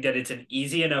think that it's an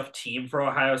easy enough team for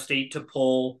Ohio State to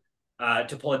pull a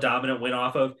dominant win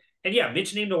off of. And yeah,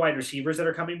 Mitch named the wide receivers that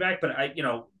are coming back, but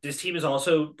this team is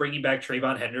also bringing back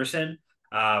Trayvon Henderson,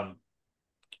 a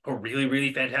really,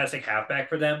 really fantastic halfback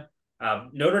for them.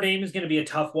 Notre Dame is going to be a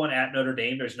tough one at Notre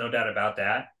Dame. There's no doubt about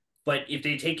that. But if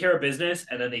they take care of business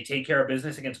and then they take care of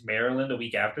business against Maryland the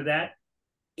week after that,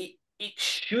 it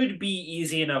should be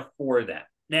easy enough for them.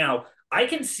 Now, I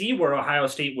can see where Ohio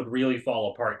State would really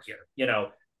fall apart here.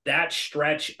 That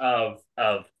stretch of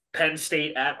Penn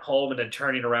State at home and then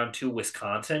turning around to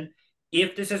Wisconsin.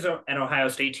 If this is an Ohio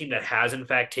State team that has in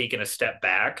fact taken a step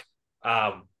back,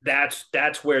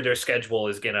 that's where their schedule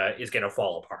is gonna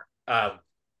fall apart.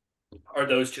 Are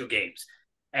those two games.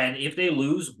 And if they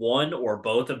lose one or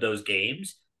both of those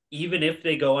games, even if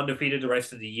they go undefeated the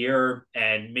rest of the year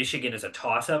and Michigan is a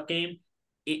toss-up game,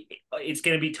 it's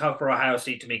going to be tough for Ohio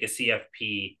State to make a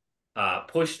CFP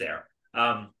push there.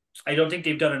 I don't think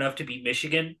they've done enough to beat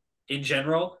Michigan in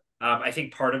general. I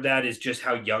think part of that is just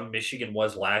how young Michigan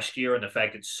was last year and the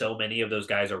fact that so many of those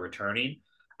guys are returning.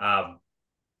 Um,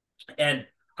 and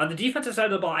on the defensive side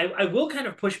of the ball, I will kind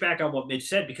of push back on what Mitch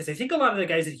said because I think a lot of the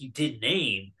guys that he did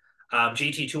name,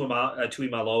 JT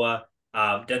Tuimaloa,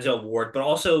 Denzel Ward, but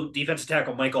also defensive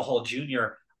tackle Michael Hall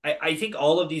Jr., I think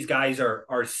all of these guys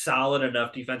are solid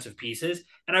enough defensive pieces.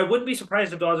 And I wouldn't be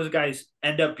surprised if all those guys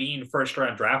end up being first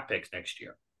round draft picks next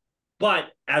year.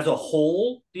 But as a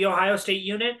whole, the Ohio State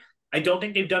unit, I don't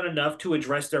think they've done enough to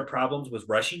address their problems with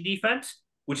rushing defense,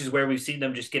 which is where we've seen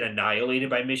them just get annihilated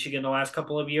by Michigan the last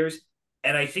couple of years.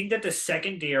 And I think that the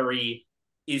secondary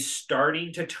is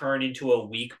starting to turn into a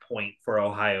weak point for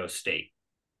Ohio State.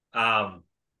 I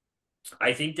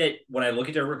think that when I look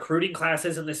at their recruiting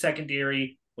classes in the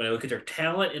secondary, when I look at their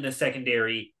talent in the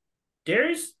secondary,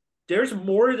 there's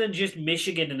more than just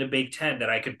Michigan in the Big Ten that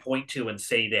I could point to and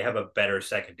say they have a better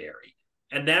secondary.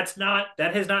 And that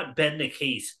has not been the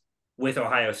case with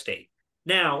Ohio State.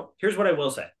 Now, here's what I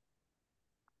will say.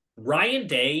 Ryan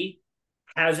Day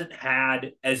hasn't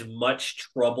had as much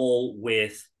trouble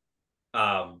with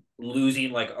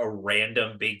losing like a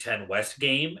random Big Ten West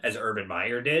game as Urban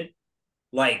Meyer did.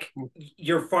 Like,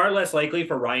 you're far less likely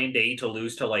for Ryan Day to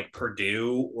lose to like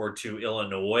Purdue or to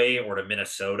Illinois or to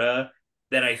Minnesota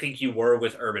than I think you were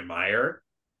with Urban Meyer.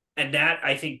 And that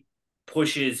I think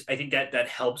that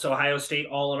helps Ohio State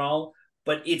all in all.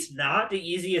 But it's not the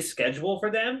easiest schedule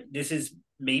for them. This is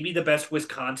maybe the best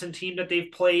Wisconsin team that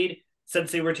they've played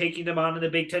since they were taking them on in the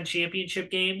Big Ten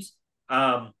championship games.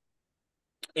 And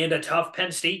a tough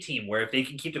Penn State team where if they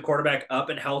can keep the quarterback up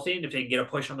and healthy and if they can get a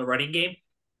push on the running game,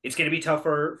 it's going to be tough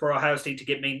for Ohio State to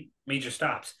get major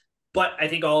stops. But I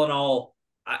think all in all,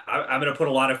 I'm going to put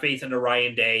a lot of faith into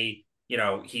Ryan Day. You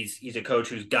know, he's a coach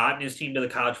who's gotten his team to the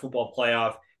college football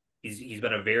playoff. He's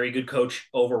been a very good coach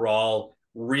overall.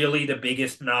 Really, the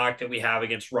biggest knock that we have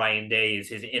against Ryan Day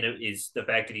is the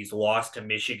fact that he's lost to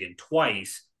Michigan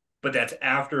twice, but that's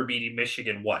after beating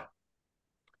Michigan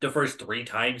the first 3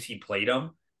 times he played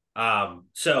them.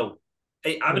 So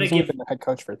I'm going to give been the head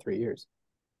coach for 3 years.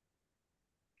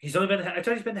 He's only been. I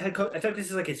thought he's been the head coach. I thought this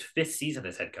is like his 5th season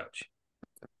as head coach.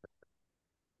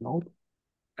 No,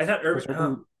 I thought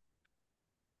Urban.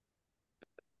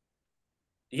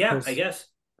 Yeah, I guess.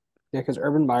 Yeah, because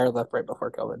Urban Meyer left right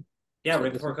before COVID. Yeah,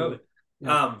 right before COVID.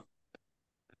 Yeah.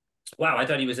 Wow, I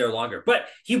thought he was there longer, but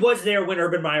he was there when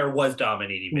Urban Meyer was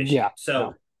dominating Michigan. Yeah.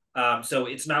 So, so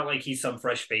it's not like he's some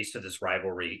fresh face to this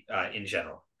rivalry in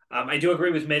general. I do agree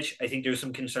with Mitch. I think there's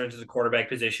some concerns at the quarterback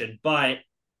position, but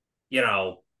you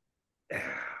know,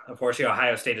 unfortunately,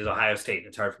 Ohio State is Ohio State, and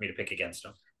it's hard for me to pick against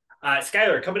them.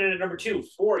 Skylar, coming in at number 2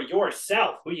 for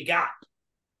yourself. Who you got?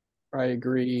 I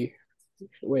agree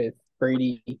with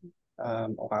Brady,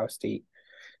 Ohio State.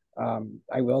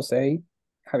 I will say,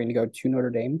 having to go to Notre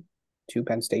Dame, to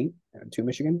Penn State, and to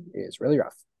Michigan is really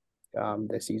rough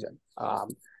this season.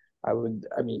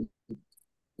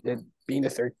 Being the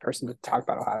third person to talk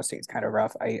about Ohio State is kind of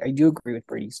rough. I do agree with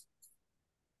Brady's.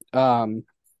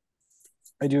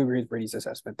 I do agree with Brady's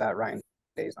assessment that Ryan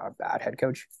Day is not a bad head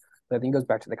coach. But I think it goes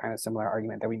back to the kind of similar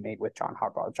argument that we made with John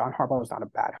Harbaugh. John Harbaugh was not a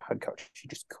bad head coach. He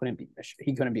just couldn't beat Michigan.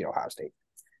 He couldn't beat Ohio State.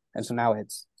 And so now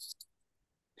it's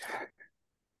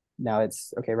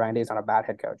okay, Ryan Day is not a bad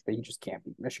head coach, but he just can't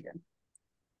beat Michigan.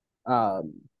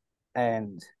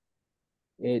 And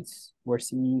we're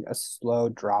seeing a slow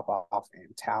drop off in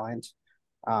talent.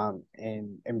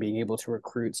 And being able to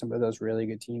recruit some of those really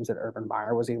good teams that Urban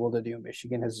Meyer was able to do.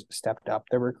 Michigan has stepped up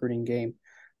their recruiting game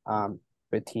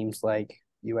with teams like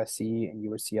USC and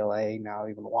UCLA, now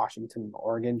even Washington and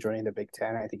Oregon joining the Big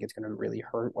Ten. I think it's going to really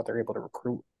hurt what they're able to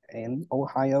recruit in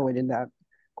Ohio and in that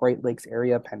Great Lakes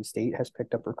area. Penn State has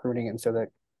picked up recruiting, and so that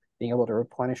being able to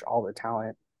replenish all the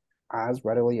talent as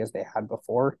readily as they had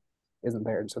before isn't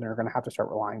there. And so they're going to have to start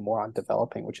relying more on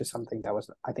developing, which is something that was,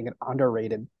 I think, an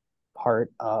underrated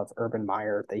part of Urban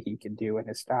Meyer that he could do and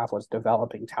his staff was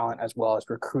developing talent as well as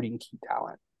recruiting key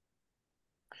talent.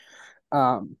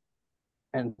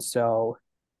 And so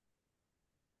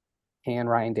can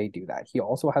Ryan Day do that? He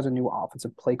also has a new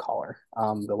offensive play caller.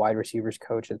 The wide receivers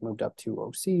coach has moved up to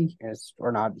OC. He's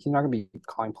not going to be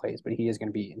calling plays, but he is going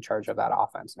to be in charge of that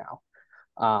offense now.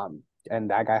 And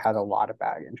that guy has a lot of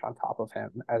baggage on top of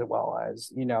him, as well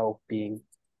as, being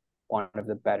one of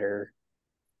the better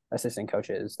assistant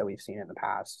coaches that we've seen in the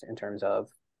past in terms of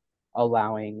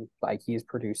allowing, he's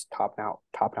produced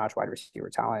top-notch wide receiver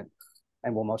talent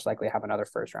and will most likely have another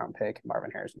first-round pick,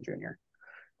 Marvin Harrison Jr.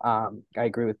 I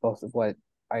agree with both of what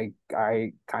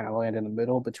I kind of land in the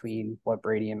middle between what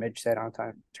Brady and Mitch said on time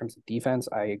in terms of defense.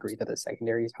 I agree that the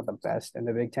secondary is not the best in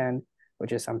the Big Ten,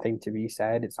 which is something to be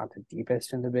said. It's not the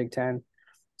deepest in the Big Ten.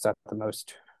 It's not the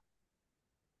most.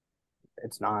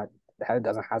 It's not. It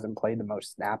doesn't hasn't played the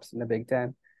most snaps in the Big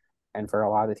Ten, and for a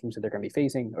lot of the teams that they're going to be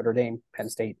facing, Notre Dame, Penn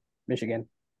State, Michigan,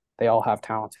 they all have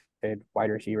talented wide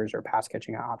receivers or pass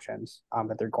catching options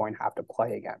that they're going to have to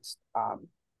play against.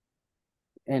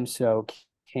 And so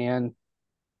can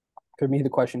for me the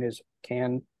question is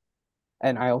can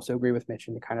and I also agree with Mitch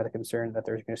in the kind of the concern that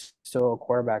there's going to still a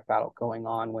quarterback battle going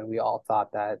on when we all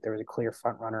thought that there was a clear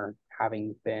front runner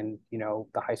having been, the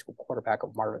high school quarterback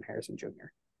of Marvin Harrison Jr.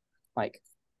 Like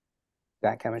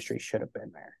that chemistry should have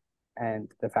been there.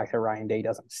 And the fact that Ryan Day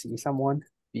doesn't see someone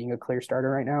being a clear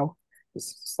starter right now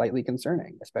is slightly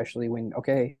concerning, especially when,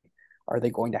 okay, are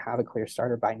they going to have a clear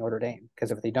starter by Notre Dame?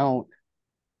 Because if they don't,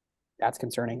 that's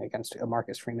concerning against a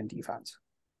Marcus Freeman defense.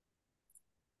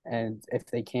 And if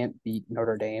they can't beat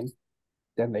Notre Dame,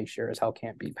 then they sure as hell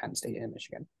can't beat Penn State and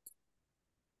Michigan.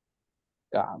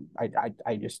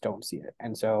 I just don't see it.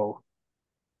 And so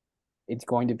it's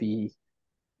going to be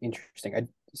interesting.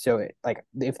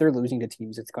 If they're losing to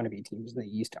teams, it's going to be teams in the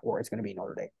East or it's going to be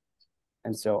Notre Dame.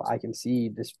 And so I can see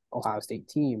this Ohio State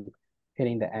team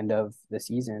hitting the end of the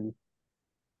season,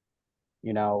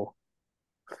 9-3,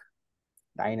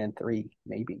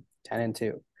 maybe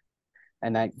 10-2.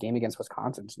 And that game against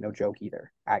Wisconsin's no joke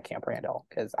either at Camp Randall,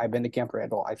 because I've been to Camp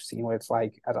Randall. I've seen what it's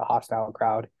like as a hostile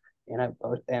crowd in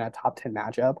a top 10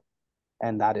 matchup.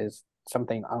 And that is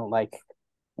something unlike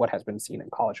what has been seen in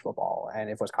college football.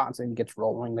 And if Wisconsin gets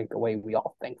rolling like the way we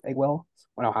all think they will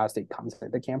when Ohio State comes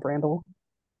into Camp Randall,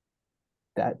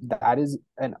 that is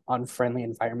an unfriendly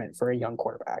environment for a young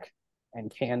quarterback.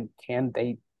 And can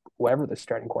they, whoever the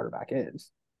starting quarterback is,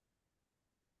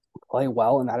 play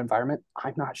well in that environment?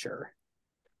 I'm not sure.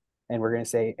 And we're gonna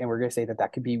say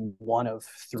that could be one of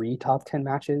 3 top 10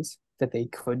 matches that they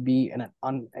could be in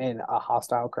a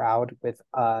hostile crowd with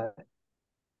a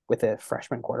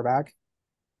freshman quarterback.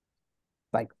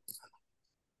 Like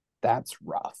that's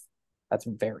rough. That's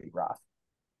very rough.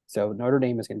 So Notre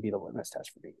Dame is going to be the litmus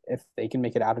test for me. If they can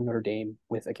make it out of Notre Dame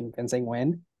with a convincing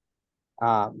win,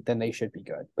 then they should be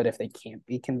good. But if they can't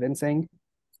be convincing,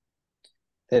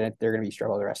 then they're going to be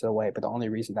struggling the rest of the way. But the only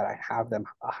reason that I have them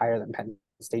higher than Penn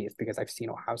State is because I've seen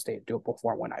Ohio State do it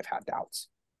before when I've had doubts.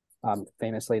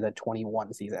 Famously, the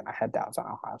 21 season, I had doubts on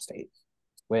Ohio State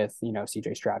with,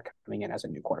 CJ Stroud coming in as a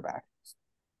new quarterback.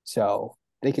 So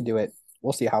they could do it.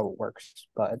 We'll see how it works.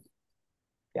 But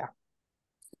yeah.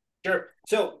 Sure.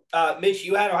 So, Mitch,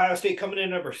 you had Ohio State coming in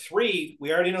number 3.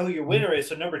 We already know who your winner is.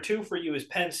 So number 2 for you is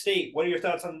Penn State. What are your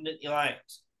thoughts on the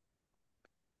Lions?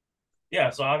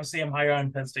 Yeah, so obviously I'm higher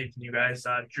on Penn State than you guys.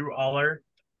 Drew Aller,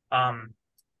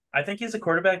 I think he's a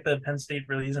quarterback that Penn State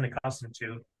really isn't accustomed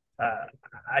to.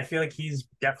 I feel like he's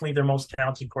definitely their most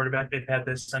talented quarterback they've had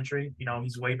this century.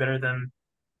 He's way better than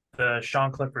the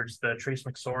Sean Cliffords, the Trace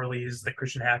McSorleys, the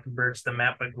Christian Hackenbergs, the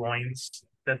Matt McGloins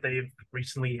that they've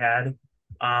recently had.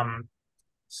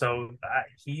 So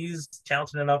he's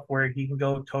talented enough where he can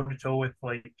go toe to toe with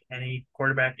like any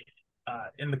quarterback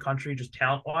in the country, just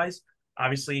talent wise.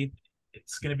 Obviously,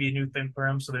 it's going to be a new thing for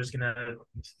him, so he's going to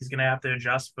have to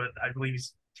adjust. But I believe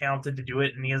he's talented to do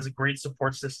it, and he has a great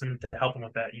support system to help him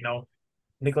with that.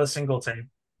 Nicholas Singleton,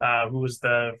 who was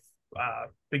the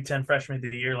Big Ten Freshman of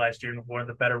the Year last year and one of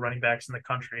the better running backs in the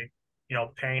country.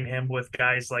 Pairing him with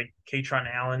guys like Katron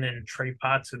Allen and Trey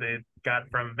Potts, who they got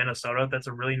from Minnesota. That's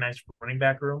a really nice running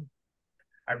back room.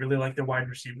 I really like their wide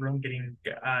receiver room, getting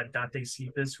Dante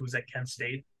Cephas, who's at Kent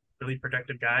State, really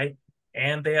productive guy.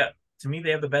 And they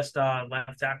have the best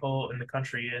left tackle in the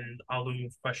country in Alu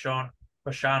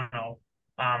Fashano.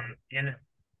 And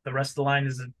the rest of the line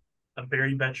is a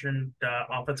very veteran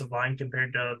offensive line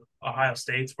compared to Ohio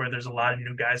State's, where there's a lot of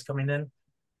new guys coming in.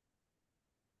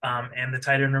 And the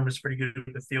tight end room is pretty good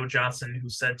with Theo Johnson,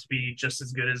 who's said to be just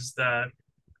as good as the,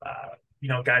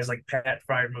 guys like Pat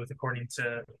Freiermuth, according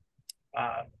to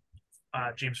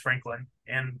James Franklin.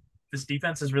 And this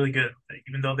defense is really good.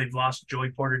 Even though they've lost Joey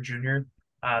Porter Jr.,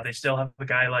 they still have a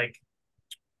guy like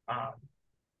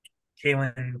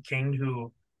Kalen King,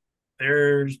 who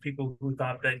there's people who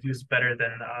thought that he was better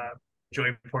than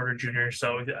Joey Porter Jr.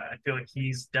 So I feel like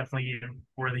he's definitely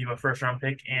worthy of a first-round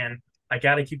pick. And I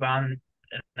got to keep on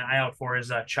an eye out for is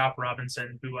Chop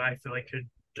Robinson, who I feel like could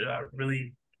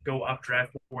really go up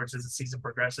draft boards as the season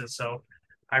progresses. So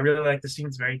I really like this team.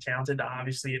 It's very talented.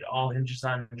 Obviously, it all hinges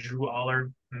on Drew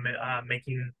Aller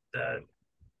making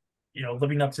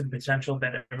living up to the potential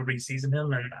that everybody sees in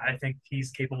him, and I think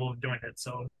he's capable of doing it.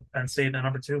 So Penn State at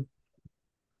number 2.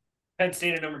 Penn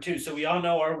State at number 2. So we all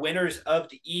know our winners of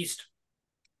the East,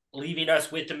 leaving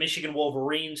us with the Michigan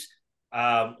Wolverines,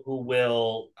 who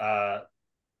will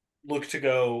look to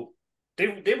go.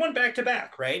 They won back to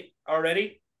back, right?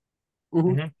 Already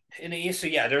Mm-hmm. in the East. So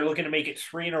yeah, they're looking to make it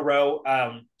 3 in a row.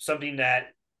 Something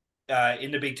that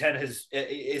in the Big Ten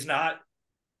is not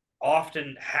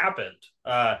often happened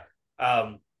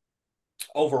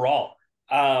overall.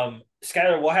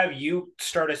 Skylar, we'll have you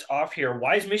start us off here.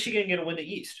 Why is Michigan going to win the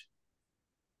East?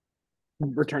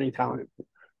 Returning talent,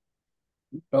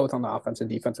 both on the offensive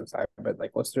and defensive side. But like,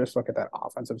 let's just look at that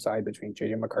offensive side between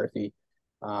JJ McCarthy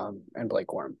and Blake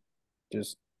Corum.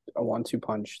 Just a 1-2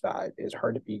 punch that is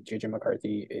hard to beat. JJ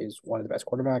McCarthy is one of the best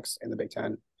quarterbacks in the Big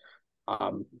Ten.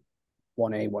 1A,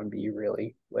 1B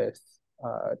really with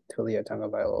Taulia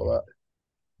Tagovailoa.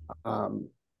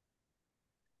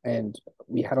 And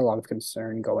we had a lot of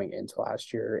concern going into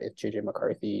last year if JJ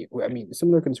McCarthy, I mean,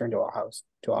 similar concern to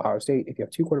Ohio State. If you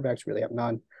have 2 quarterbacks, really have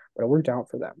none, but it worked out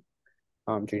for them.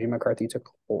 JJ McCarthy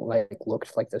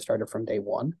looked like the starter from day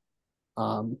one.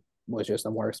 Was just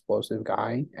a more explosive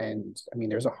guy. And I mean,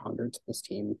 there's a hundred to this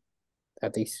team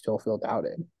that they still feel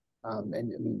doubted. And I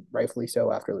mean, rightfully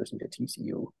so after losing to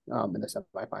TCU in the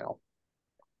semifinal.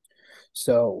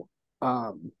 So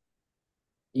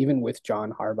even with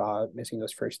John Harbaugh missing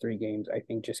those first 3 games, I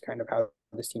think just kind of how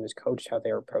this team is coached, how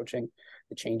they're approaching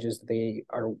the changes they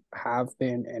have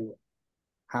been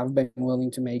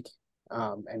willing to make,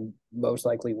 and most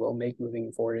likely will make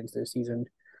moving forward into the season,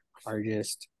 are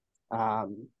just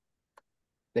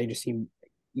they just seem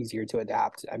easier to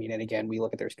adapt. I mean, and again, we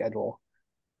look at their schedule,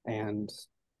 and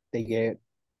they get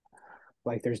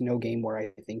there's no game where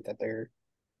I think that they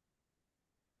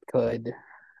could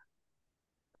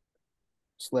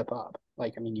slip up. I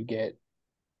mean, you get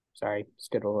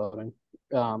schedule loading.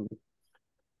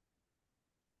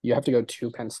 You have to go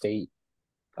to Penn State.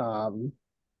 That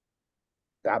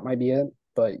might be it,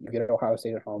 but you get Ohio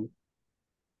State at home.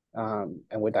 And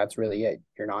that's really it.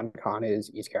 Your non-con is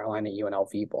East Carolina,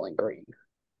 UNLV, Bowling Green,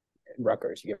 and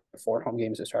Rutgers. You get 4 home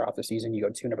games to start off the season. You go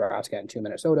to Nebraska and to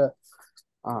Minnesota,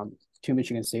 to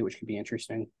Michigan State, which could be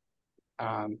interesting.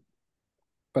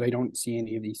 But I don't see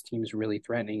any of these teams really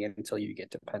threatening it until you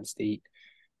get to Penn State,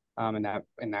 in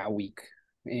that week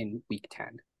in week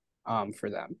 10, for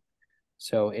them.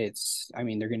 So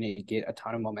they're going to get a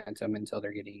ton of momentum until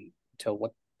they get to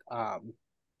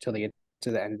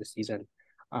the end of the season.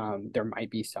 There might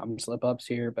be some slip ups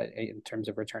here, but in terms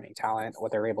of returning talent,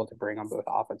 what they're able to bring on both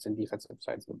offense and defensive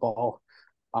sides of the ball,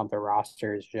 the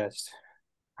roster is just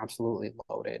absolutely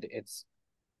loaded.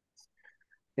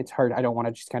 It's hard. I don't want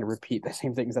to just kind of repeat the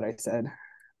same things that I said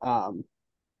when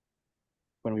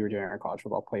we were doing our college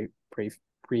football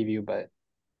preview, but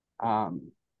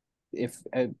if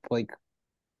Blake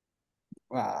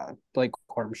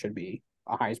Corum should be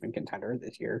a Heisman contender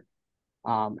this year,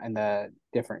 and the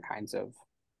different kinds of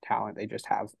talent they just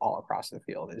have all across the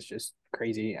field is just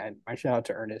crazy. And my shout out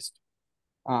to Ernest,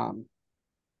 Hausman,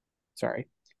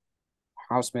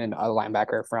 a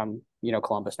linebacker from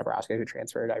Columbus, Nebraska, who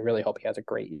transferred. I really hope he has a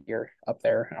great year up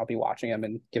there, and I'll be watching him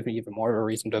and give me even more of a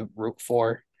reason to root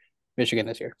for Michigan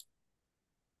this year.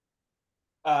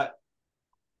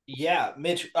 Yeah,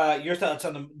 Mitch, your thoughts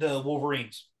on the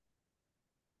Wolverines?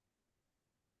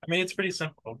 I mean, it's pretty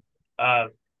simple.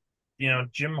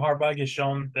 Jim Harbaugh has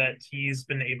shown that he's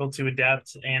been able to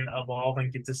adapt and evolve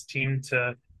and get this team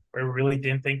to where we really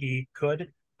didn't think he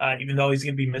could, even though he's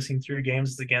going to be missing 3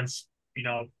 games against,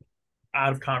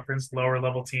 out of conference, lower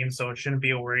level teams. So it shouldn't be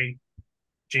a worry.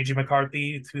 JJ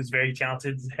McCarthy, who's very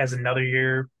talented, has another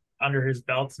year under his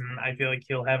belt, and I feel like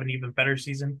he'll have an even better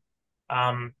season.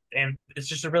 And it's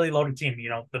just a really loaded team.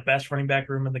 The best running back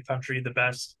room in the country, the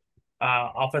best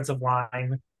offensive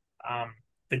line.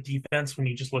 The defense, when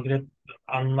you just look at it,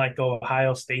 unlike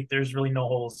Ohio State, there's really no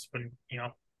holes. When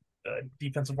the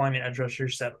defensive line and edge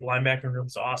rushers set, the linebacker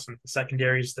room's awesome. The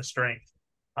secondary is the strength.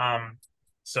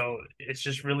 So it's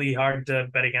just really hard to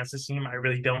bet against this team. I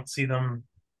really don't see them.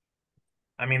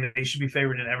 I mean, they should be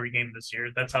favored in every game this year.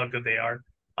 That's how good they are.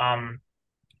 And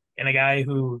a guy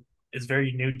who is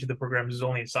very new to the program, who's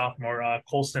only a sophomore,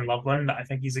 Colston Loveland, I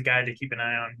think he's a guy to keep an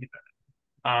eye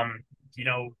on.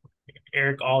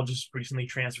 Eric All just recently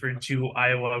transferred to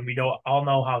Iowa, and we all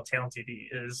know how talented he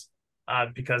is,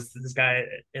 because this guy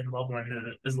in Loveland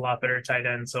is a lot better tight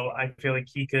end. So I feel like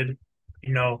he could,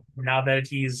 now that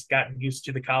he's gotten used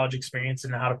to the college experience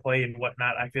and how to play and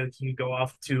whatnot, I feel like he could go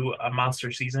off to a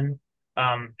monster season,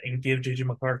 and give JJ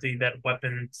McCarthy that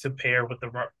weapon to pair with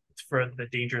for the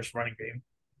dangerous running game.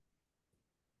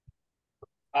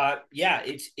 Yeah,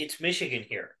 it's Michigan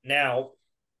here now.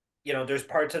 there's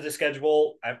parts of the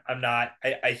schedule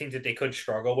I think that they could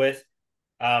struggle with.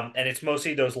 And it's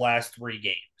mostly those last three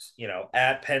games,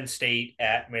 at Penn State,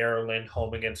 at Maryland,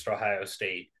 home against Ohio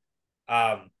State.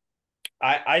 Um,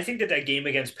 I think that game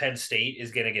against Penn State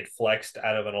is going to get flexed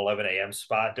out of an 11 a.m.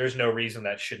 spot. There's no reason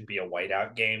that shouldn't be a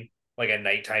whiteout game, like a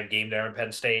nighttime game there in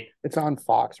Penn State. It's on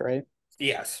Fox, right?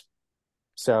 Yes.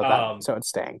 So it's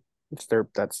staying.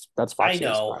 That's Fox's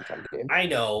primetime game. I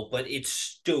know, but it's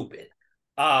stupid.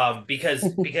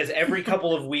 Because every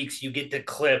couple of weeks you get the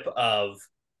clip of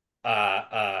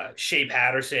Shea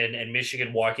Patterson and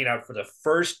Michigan walking out for the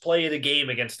first play of the game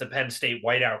against the Penn State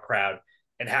whiteout crowd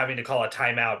and having to call a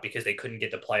timeout because they couldn't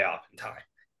get the playoff in time.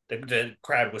 The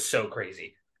crowd was so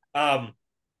crazy. And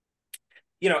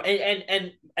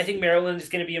I think Maryland is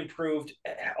going to be improved.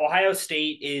 Ohio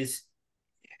State is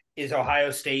Ohio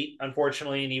State,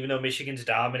 unfortunately, and even though Michigan's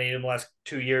dominated in the last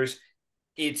 2 years,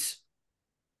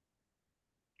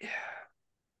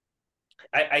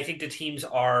 I think the teams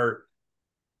are.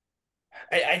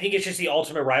 I think it's just the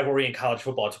ultimate rivalry in college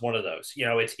football. It's one of those.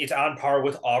 It's on par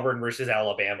with Auburn versus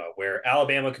Alabama, where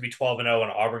Alabama could be 12-0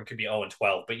 and Auburn could be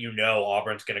 0-12, but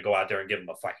Auburn's going to go out there and give them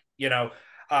a fight.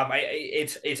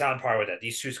 It's on par with that.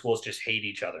 These two schools just hate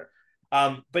each other.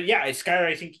 But yeah, Skyler,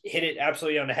 I think, hit it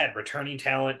absolutely on the head. Returning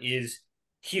talent is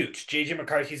huge. JJ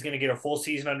McCarthy's going to get a full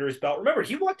season under his belt. Remember,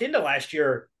 he walked into last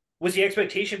year with the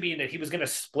expectation being that he was going to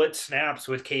split snaps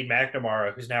with Cade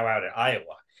McNamara, who's now out at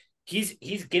Iowa.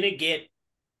 He's going to get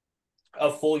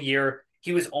a full year.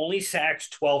 He was only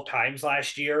sacked 12 times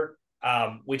last year,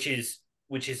 which is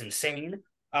insane.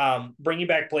 Bringing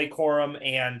back Blake Corum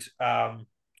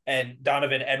and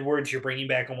Donovan Edwards, you're bringing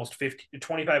back almost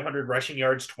 2,500 rushing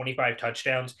yards, 25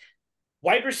 touchdowns.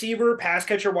 Wide receiver, pass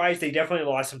catcher wise, they definitely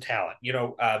lost some talent.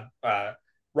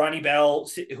 Ronnie Bell,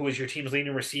 who was your team's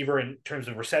leading receiver in terms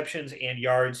of receptions and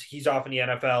yards, he's off in the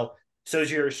NFL. So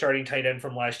is your starting tight end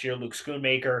from last year, Luke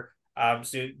Schoonmaker.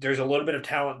 So there's a little bit of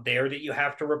talent there that you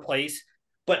have to replace.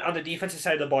 But on the defensive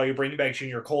side of the ball, you're bringing back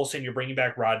Junior Colson, you're bringing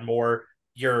back Rod Moore,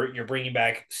 you're bringing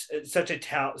back such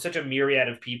a myriad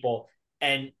of people.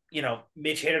 And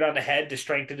Mitch hit it on the head. The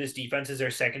strength of this defense is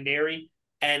their secondary.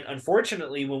 And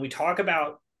unfortunately, when we talk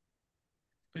about,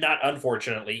 not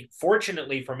unfortunately,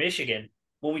 fortunately for Michigan,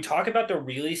 when we talk about the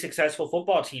really successful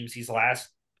football teams these last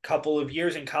couple of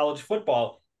years in college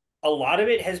football, a lot of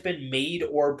it has been made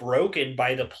or broken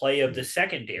by the play of the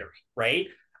secondary, right?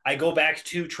 I go back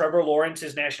to Trevor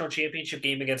Lawrence's national championship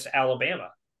game against Alabama.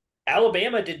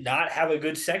 Alabama did not have a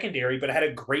good secondary, but had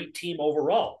a great team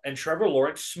overall, and Trevor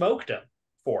Lawrence smoked them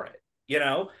for it.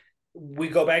 We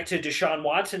go back to Deshaun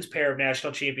Watson's pair of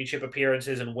national championship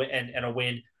appearances and a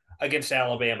win against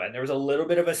Alabama. And there was a little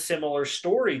bit of a similar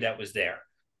story that was there.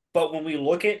 But when we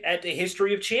look at the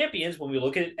history of champions, when we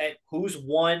look at who's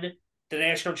won the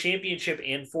national championship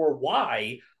and for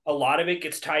why, a lot of it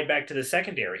gets tied back to the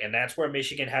secondary, and that's where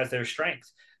Michigan has their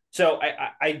strengths. So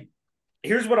I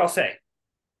here's what I'll say.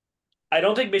 I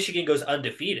don't think Michigan goes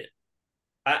undefeated.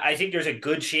 I think there's a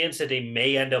good chance that they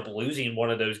may end up losing one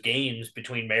of those games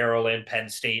between Maryland, Penn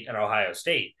State, and Ohio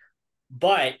State.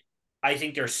 But I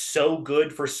think they're so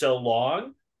good for so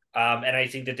long, and I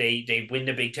think that they win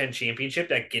the Big Ten championship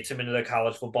that gets them into the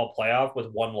college football playoff with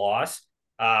one loss.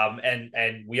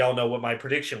 And we all know what my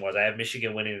prediction was. I have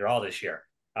Michigan winning it all this year.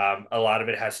 A lot of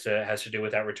it has to do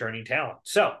with that returning talent.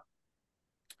 So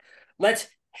let's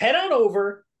head on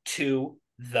over to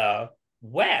the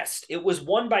West. It was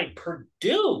won by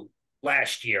Purdue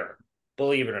last year,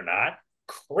 believe it or not.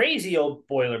 Crazy old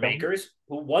Boilermakers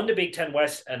who won the Big Ten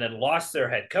West and then lost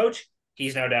their head coach.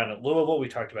 He's now down at Louisville. We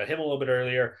talked about him a little bit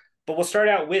earlier. But we'll start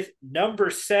out with number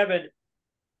 7.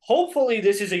 Hopefully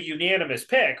this is a unanimous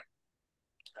pick.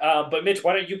 But Mitch,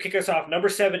 why don't you kick us off? Number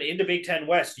 7 in the Big Ten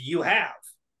West, you have.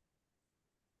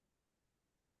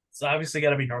 It's obviously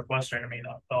got to be Northwestern. I mean,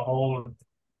 the whole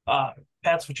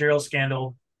Pat Fitzgerald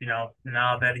scandal,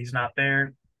 now that he's not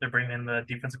there, they're bringing in the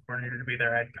defensive coordinator to be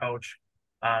their head coach.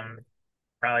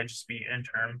 Probably just be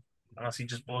interim unless he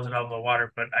just blows it out of the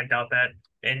water, but I doubt that.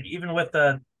 And even with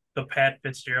the Pat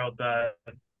Fitzgerald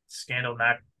scandal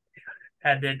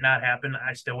had it not happened,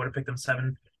 I still would have picked them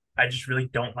 7. I just really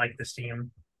don't like this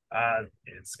team.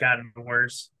 It's gotten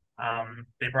worse.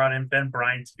 They brought in Ben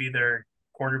Bryant to be their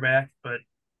quarterback, but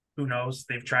who knows?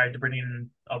 They've tried to bring in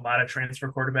a lot of transfer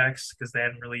quarterbacks because they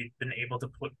haven't really been able to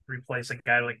replace a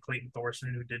guy like Clayton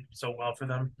Thorson who did so well for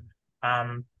them.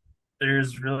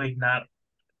 There's really not.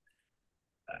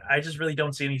 I just really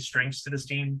don't see any strengths to this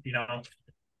team.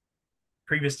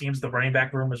 Previous teams, the running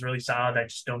back room was really solid. I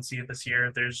just don't see it this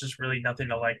year. There's just really nothing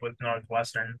to like with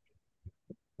Northwestern.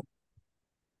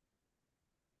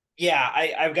 Yeah,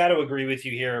 I've got to agree with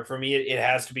you here. For me, it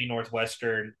has to be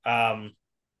Northwestern.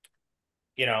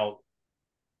 You know,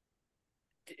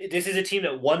 this is a team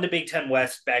that won the Big Ten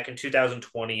West back in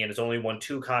 2020 and has only won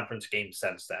 2 conference games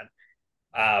since then.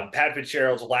 Pat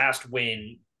Fitzgerald's last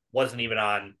win wasn't even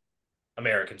on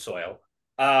American soil.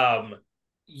 Um,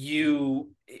 you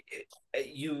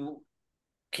you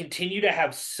continue to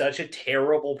have such a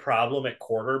terrible problem at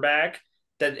quarterback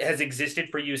that has existed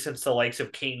for you since the likes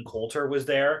of Kane Coulter was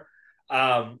there.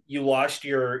 You lost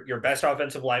your best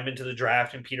offensive lineman to the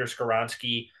draft in Peter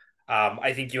Skoronsky.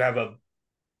 I think you have a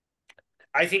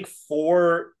I think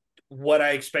for what I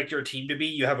expect your team to be,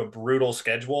 you have a brutal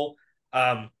schedule.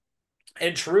 Um,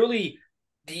 and truly,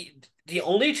 the the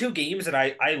only 2 games that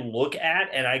I look at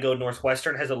and I go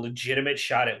Northwestern has a legitimate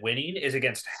shot at winning is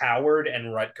against Howard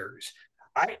and Rutgers.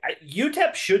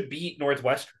 UTEP should beat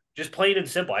Northwestern, just plain and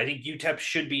simple. I think UTEP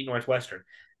should beat Northwestern.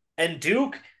 And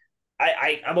Duke,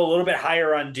 I'm a little bit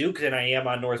higher on Duke than I am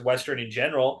on Northwestern in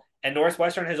general. And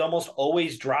Northwestern has almost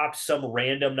always dropped some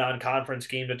random non-conference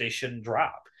game that they shouldn't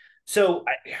drop. So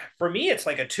for me, it's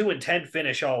like a 2-10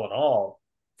 finish all in all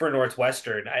for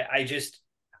Northwestern. I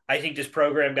think this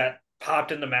program got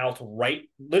popped in the mouth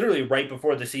literally right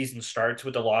before the season starts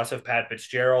with the loss of Pat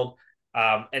Fitzgerald.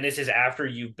 And this is after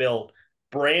you built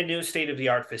brand new state of the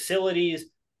art facilities,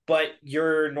 but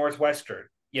you're Northwestern.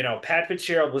 Pat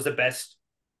Fitzgerald was the best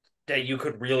that you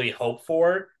could really hope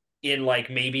for in like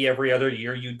maybe every other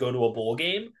year you'd go to a bowl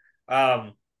game.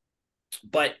 But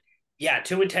yeah,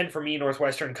 2-10 for me.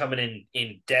 Northwestern coming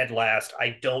in dead last.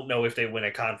 I don't know if they win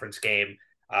a conference game.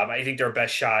 I think their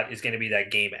best shot is going to be that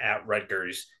game at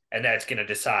Rutgers, and that's going to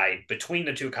decide between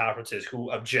the 2 conferences who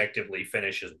objectively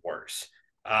finishes worse.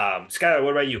 Skylar,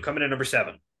 what about you? Coming in number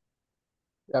 7.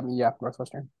 I mean, yeah,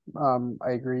 Northwestern.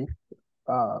 I agree.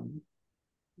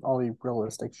 Only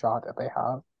realistic shot that they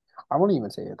have. I wouldn't even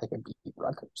say that they could beat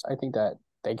Rutgers. I think that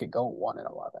they could go 1-11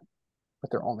 with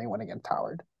their only win against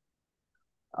Howard.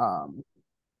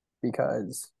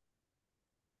 Because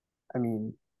I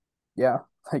mean, yeah,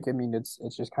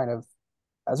 it's just kind of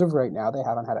as of right now they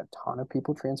haven't had a ton of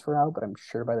people transfer out, but I'm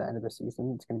sure by the end of the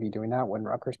season it's going to be doing that when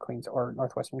Rutgers cleans or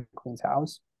Northwestern cleans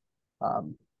house.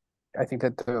 Um, I think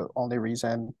that the only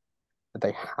reason that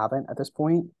they haven't at this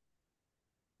point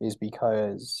is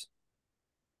because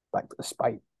like the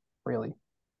spite, really.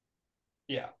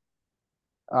 Yeah.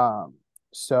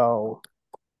 So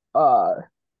uh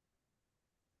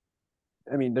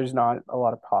I mean, there's not a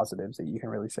lot of positives that you can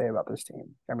really say about this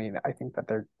team. I mean, I think that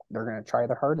they're going to try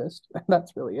their hardest, and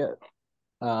that's really it.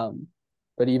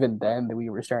 But even then, we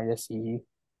were starting to see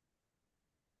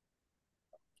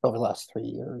over the last 3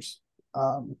 years,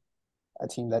 a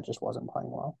team that just wasn't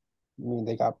playing well. I mean,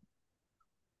 they got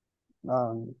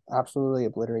absolutely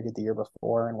obliterated the year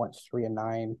before and went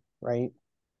 3-9, right?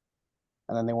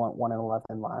 And then they went 1-11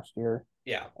 last year.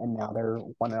 Yeah. And now they're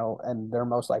 1-0, and they're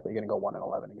most likely going to go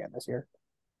 1-11 again this year.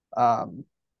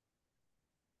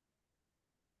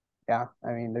 Yeah,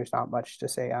 I mean, there's not much to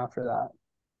say after that.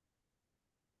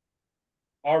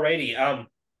 Alrighty.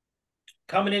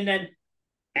 Coming in then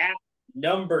at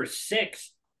number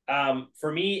 6.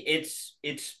 For me, it's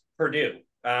Purdue.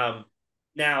 Now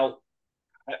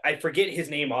I forget his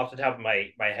name off the top of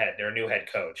my head. Their new head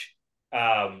coach.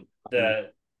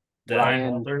 The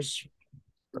Ryan Walters.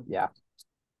 Yeah.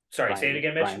 Sorry, say it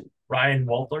again, Mitch. Ryan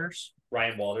Walters.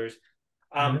 Ryan Walters.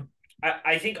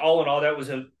 I think all in all that was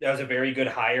a very good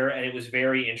hire, and it was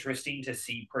very interesting to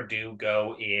see Purdue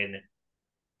go in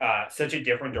such a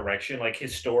different direction. Like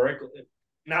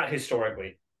not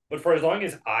historically, but for as long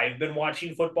as I've been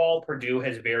watching football, Purdue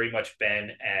has very much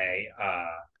been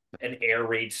an air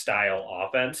raid style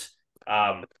offense.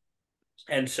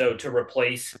 And so to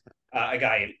replace a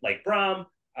guy like Brom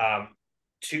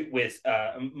with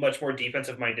a much more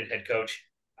defensive minded head coach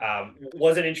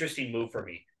was an interesting move for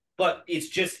me. But it's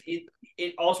just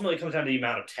it ultimately comes down to the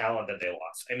amount of talent that they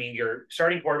lost. I mean, your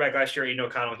starting quarterback last year, Aiden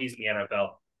O'Connell, he's in the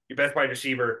NFL. Your best wide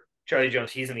receiver, Charlie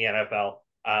Jones, he's in the NFL.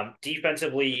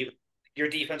 Defensively, your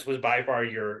defense was by far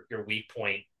your weak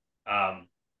point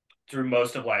through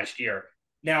most of last year.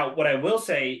 Now, what I will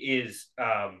say is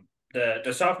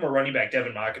the sophomore running back,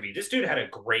 Devin Mockabee, this dude had a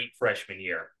great freshman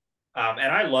year. And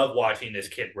I love watching this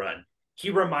kid run.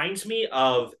 He reminds me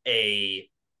of a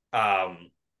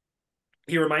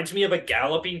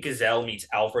galloping gazelle meets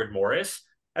Alfred Morris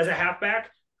as a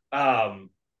halfback.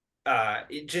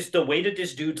 Just the way that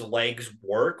this dude's legs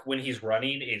work when he's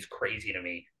running is crazy to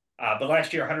me. But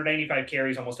last year, 195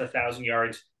 carries, almost 1,000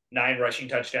 yards, 9 rushing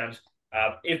touchdowns.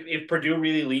 If Purdue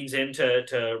really leans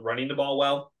into running the ball,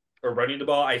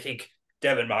 I think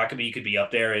Devin Mockabee could be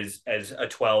up there as a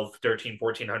 12, 13,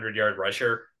 1,400 yard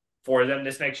rusher. for them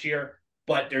this next year.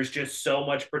 But there's just so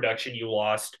much production you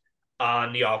lost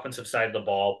on the offensive side of the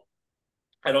ball.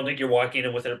 I don't think you're walking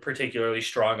in with a particularly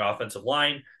strong offensive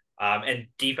line, and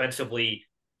defensively,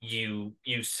 you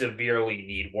severely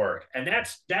need work, and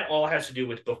that all has to do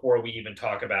with before we even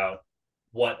talk about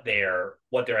what their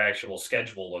actual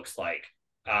schedule looks like,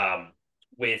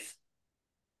 with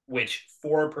which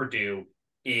for Purdue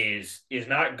is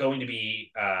not going to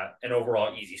be an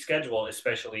overall easy schedule,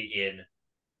 especially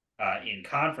in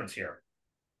conference here.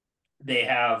 They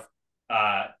have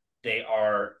they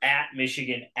are at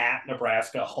Michigan, at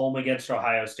Nebraska, home against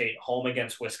Ohio State, home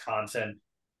against Wisconsin.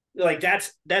 Like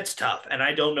that's tough, and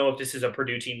I don't know if this is a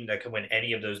Purdue team that can win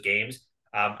any of those games.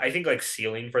 I think like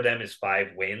ceiling for them is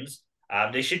 5 wins.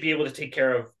 They should be able to take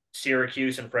care of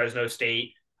Syracuse and Fresno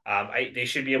State. They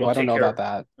should be able Well, I to don't take know care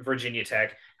about of that. Virginia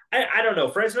Tech. I don't know.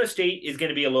 Fresno State is going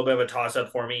to be a little bit of a toss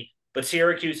up for me, but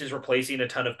Syracuse is replacing a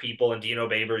ton of people, and Dino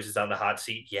Babers is on the hot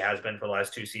seat. He has been for the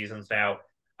last 2 seasons now.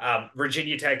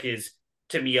 Virginia Tech is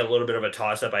to me a little bit of a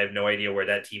toss up. I have no idea where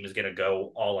that team is going to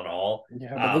go all in all.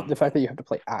 Yeah, but the fact that you have to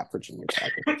play at Virginia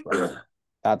Tech,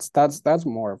 that's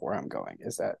more of where I'm going.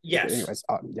 Is that yes? Anyways,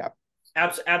 yeah,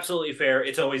 absolutely fair.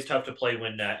 It's always tough to play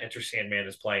when Enter Sandman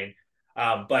is playing,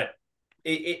 but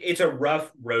it's a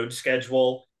rough road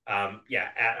schedule. Yeah,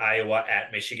 at Iowa,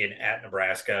 at Michigan, at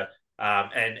Nebraska,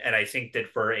 and I think that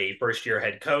for a first year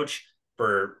head coach,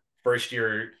 for first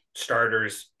year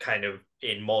starters, kind of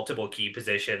in multiple key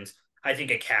positions, I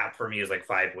think a cap for me is like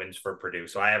 5 wins for Purdue.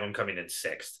 So I have them coming in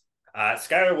sixth.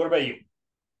 Skylar, what about you?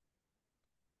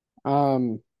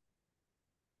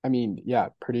 I mean, yeah,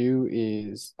 Purdue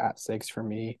is at 6 for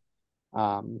me.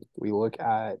 We look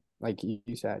at, like you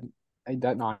said,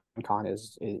 that non-con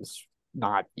is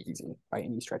not easy by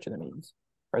any stretch of the means.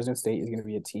 Fresno State is going to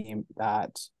be a team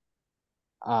that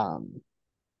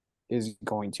is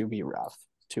going to be rough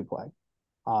to play.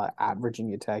 At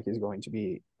Virginia Tech is going to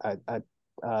be a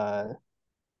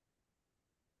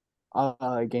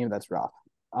game that's rough.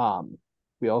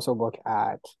 We also look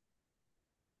at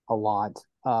a lot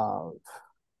of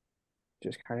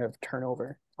just kind of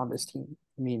turnover on this team.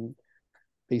 I mean,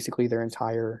 basically their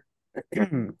entire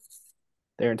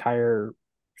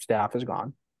staff is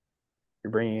gone.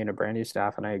 You're bringing in a brand new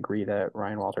staff, and I agree that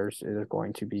Ryan Walters is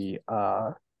going to be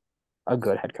a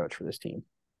good head coach for this team.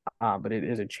 But it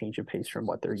is a change of pace from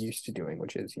what they're used to doing,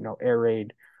 which is, air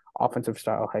raid, offensive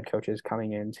style head coaches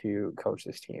coming in to coach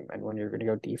this team. And when you're going to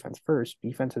go defense first,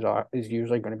 defense is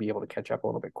usually going to be able to catch up a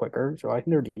little bit quicker. So I think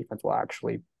their defense will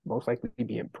actually most likely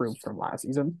be improved from last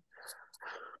season.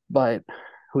 But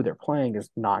who they're playing is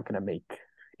not going to make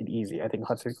it easy. I think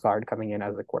Hudson Card coming in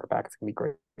as a quarterback is going to be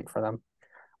great for them.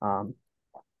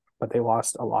 But they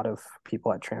lost a lot of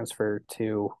people at transfer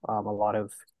to a lot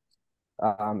of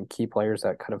key players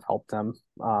that could have helped them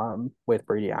with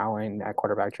Brady Allen at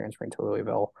quarterback transferring to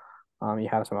Louisville. You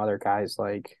have some other guys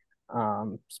like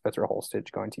Spencer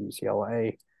Holstitch going to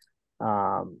UCLA,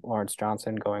 Lawrence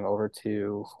Johnson going over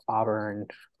to Auburn,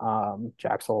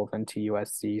 Jack Sullivan to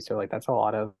USC. So like that's a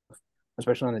lot of,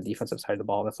 especially on the defensive side of the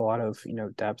ball, that's a lot of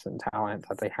depth and talent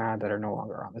that they had that are no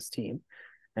longer on this team.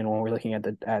 And when we're looking at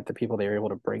the people they were able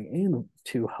to bring in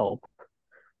to help,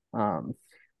 I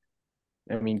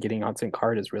mean, getting Hudson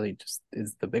Card is really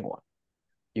is the big one.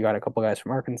 You got a couple guys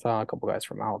from Arkansas, a couple guys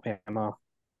from Alabama,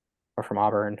 or from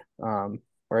Auburn.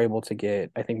 We're able to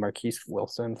get, I think Marquise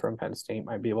Wilson from Penn State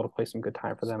might be able to play some good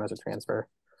time for them as a transfer.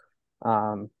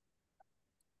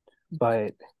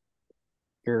 But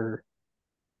you're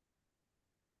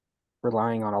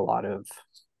relying on a lot of,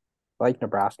 like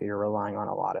Nebraska, you're relying on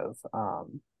a lot of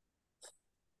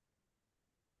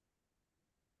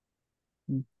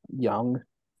young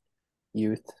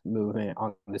youth movement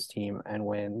on this team. And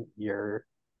when your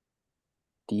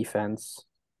defense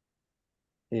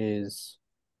is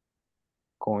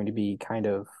going to be kind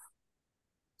of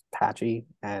patchy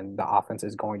and the offense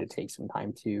is going to take some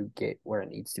time to get where it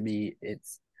needs to be,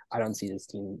 I don't see this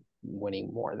team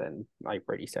winning more than, like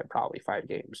Brady said, probably 5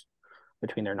 games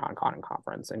between their non-con and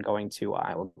conference, and going to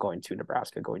Iowa, going to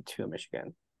Nebraska, going to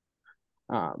Michigan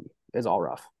is all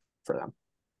rough for them.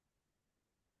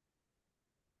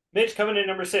 Mitch, coming in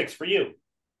number 6 for you.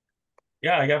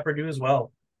 Yeah, I got Purdue as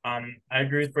well. I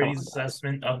agree with Brady's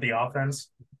assessment of the offense.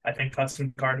 I think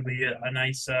Hudson Card would be a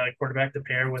nice quarterback to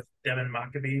pair with Devin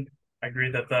Mockabee. I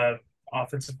agree that the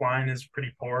offensive line is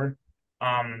pretty poor.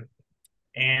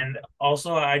 And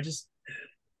also I just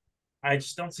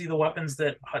don't see the weapons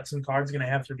that Hudson Card's going to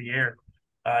have through the air.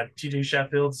 TJ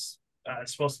Sheffield's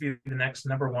supposed to be the next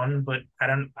number 1, but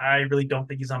I really don't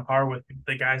think he's on par with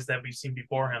the guys that we've seen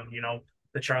before him,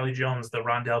 the Charlie Jones, the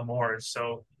Rondell Moores.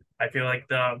 So I feel like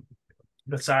the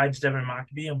besides Devin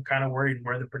Mockbee, I'm kind of worried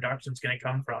where the production's going to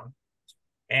come from.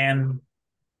 And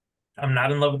I'm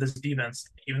not in love with this defense.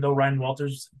 Even though Ryan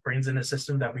Walters brings in a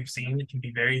system that we've seen can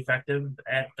be very effective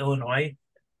at Illinois,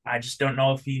 I just don't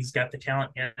know if he's got the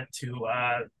talent yet to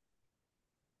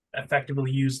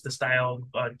effectively use the style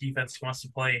of defense he wants to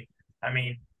play. I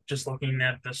mean, just looking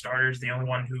at the starters, the only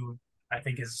one who I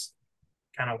think is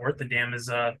kind of worth the damn is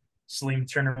Salim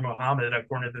Turner Muhammad, a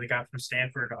corner that they got from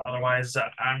Stanford. Otherwise,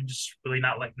 I'm just really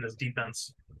not liking this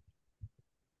defense.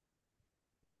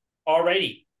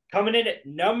 Alrighty, coming in at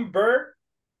number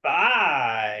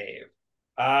 5.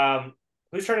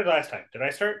 Who started last time? Did I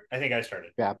start? I think I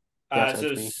started. Yeah.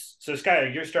 So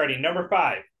Skylar, you're starting number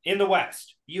 5 in the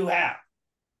West. You have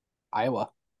Iowa.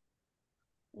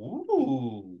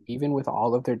 Ooh. Even with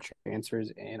all of their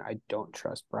transfers in, I don't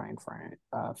trust Brian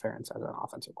Ferentz as an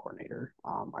offensive coordinator.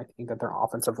 I think that their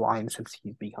offensive line, since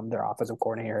he's become their offensive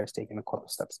coordinator, has taken a couple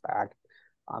steps back,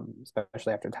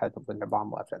 especially after Ted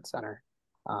Linderbaum left at center.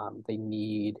 They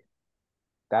need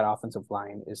that offensive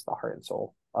line is the heart and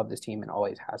soul of this team and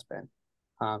always has been.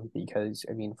 Because,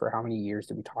 I mean, for how many years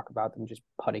did we talk about them just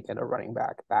putting in a running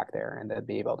back there and they'd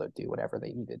be able to do whatever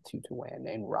they needed to win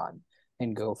and run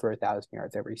and go for 1,000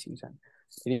 yards every season?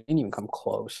 They didn't even come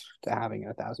close to having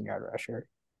a 1,000-yard rusher.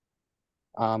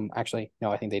 Actually, no,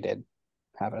 I think they did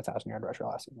have a 1,000-yard rusher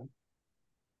last season.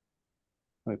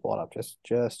 Let me pull it up just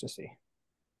to see.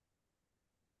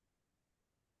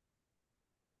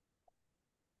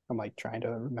 I'm like trying to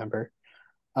remember.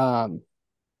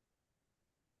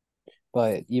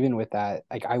 But even with that,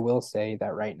 like I will say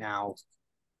that right now,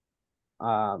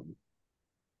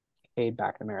 Cade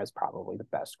McNamara is probably the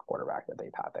best quarterback that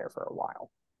they've had there for a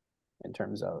while in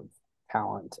terms of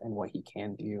talent and what he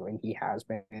can do. And he has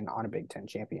been on a Big Ten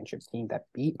championship team that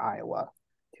beat Iowa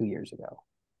 2 years ago,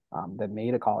 that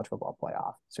made a college football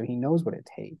playoff. So he knows what it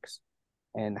takes.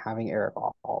 And having Eric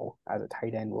All as a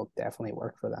tight end will definitely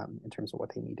work for them in terms of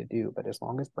what they need to do. But as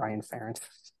long as Brian Ferentz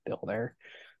is still there,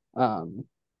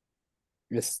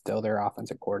 is still their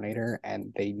offensive coordinator,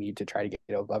 and they need to try to get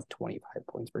above 25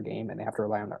 points per game, and they have to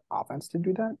rely on their offense to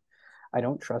do that. I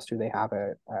don't trust who they have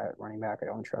at running back. I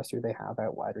don't trust who they have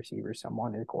at wide receiver.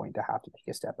 Someone is going to have to take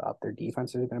a step up. Their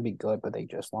defense is going to be good, but they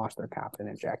just lost their captain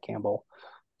and Jack Campbell,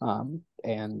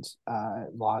 and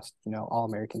lost,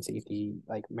 All-American safety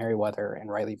like Merriweather and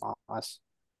Riley Moss,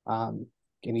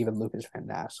 and even Lucas Van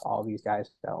Ness. All these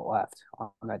guys that left on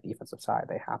that defensive side,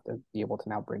 they have to be able to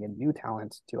now bring in new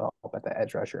talents to help at the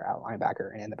edge rusher, out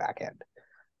linebacker, and in the back end.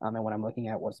 And when I'm looking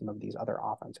at what some of these other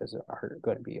offenses are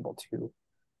going to be able to,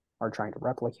 are trying to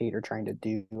replicate or trying to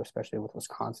do, especially with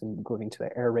Wisconsin moving to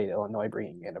the air raid, Illinois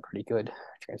bringing in a pretty good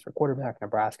transfer quarterback,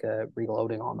 Nebraska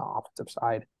reloading on the offensive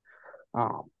side.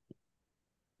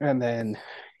 And then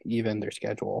even their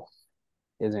schedule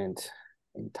isn't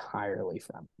entirely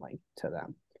friendly to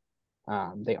them.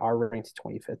 They are ranked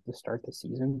 25th to start the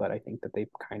season, but I think that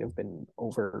they've kind of been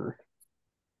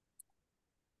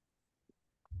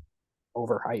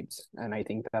overhyped, and I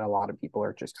think that a lot of people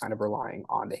are just kind of relying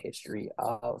on the history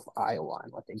of Iowa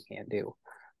and what they can do.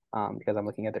 Because I'm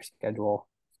looking at their schedule.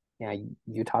 Yeah,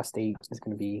 Utah State is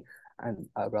going to be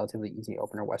a relatively easy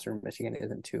opener. Western Michigan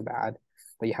isn't too bad,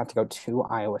 but you have to go to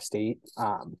Iowa State.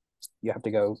 You have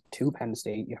to go to Penn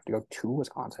State. You have to go to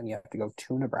Wisconsin. You have to go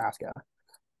to Nebraska.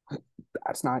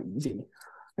 That's not easy.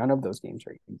 None of those games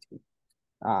are easy.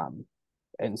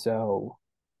 And so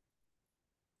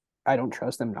I don't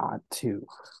trust them not to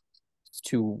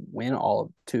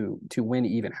win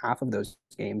even half of those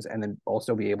games, and then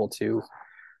also be able to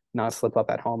not slip up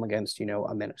at home against,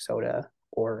 a Minnesota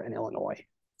or an Illinois.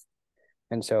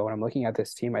 And so when I'm looking at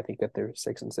this team, I think that they're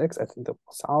 6-6. I think they're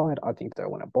solid. I think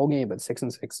they'll win a bowl game, but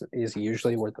 6-6 is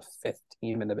usually where the 5th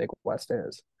team in the Big West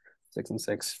is.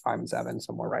 6-6, 5-7,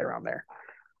 somewhere right around there.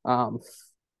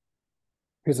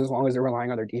 Because as long as they're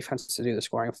relying on their defense to do the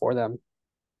scoring for them,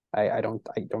 I don't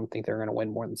think they're going to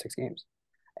win more than 6 games.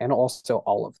 And also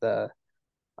all of the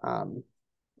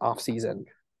off-season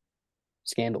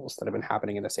scandals that have been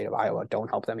happening in the state of Iowa don't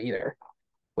help them either,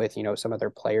 with some of their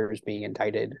players being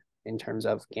indicted in terms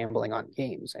of gambling on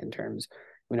games, in terms,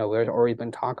 there's already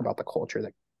been talk about the culture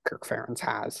that Kirk Ferentz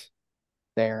has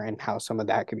there and how some of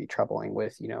that could be troubling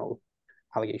with,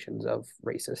 allegations of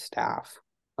racist staff.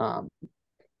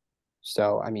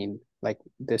 So, I mean, like,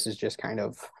 this is just kind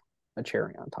of a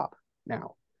cherry on top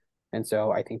now. And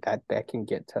so I think that can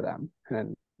get to them,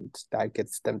 and that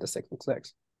gets them to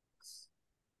 6-6.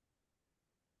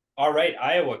 All right,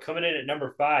 Iowa coming in at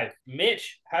number 5.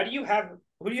 Mitch, who do you have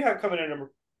coming in at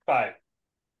number 5?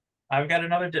 I've got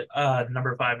another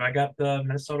number 5. I got the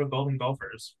Minnesota Golden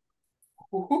Gophers.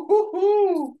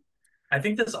 I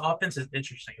think this offense is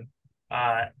interesting.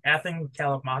 Athan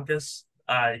Kalimakis,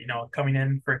 coming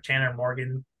in for Tanner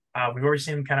Morgan. We've already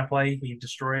seen him kind of play. He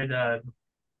destroyed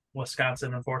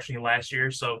Wisconsin, unfortunately, last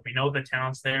year. So we know the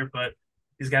talent's there, but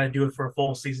he's got to do it for a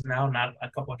full season now, not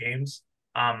a couple of games.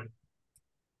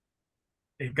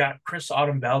 They've got Chris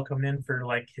Autumn Bell coming in for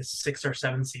like his 6th or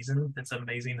 7th season. It's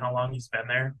amazing how long he's been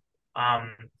there.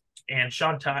 And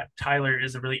Sean Tyler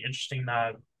is a really interesting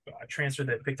transfer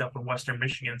that picked up from Western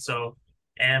Michigan. So,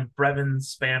 and Brevin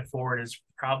Spanford is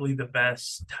probably the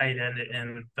best tight end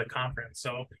in the conference.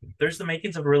 So there's the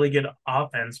makings of a really good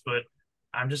offense, but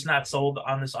I'm just not sold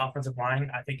on this offensive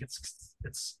line. I think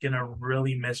it's gonna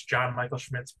really miss John Michael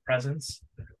Schmidt's presence.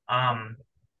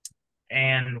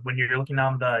 And when you're looking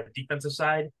on the defensive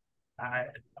side, I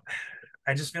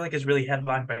just feel like it's really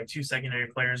headlined by 2 secondary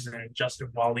players in Justin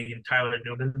Wally and Tyler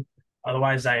Newman.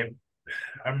 Otherwise, I'm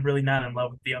really not in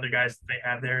love with the other guys that they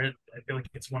have there. I feel like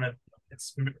it's one of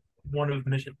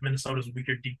Minnesota's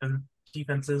weaker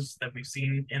defenses that we've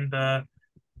seen in the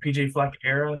PJ Fleck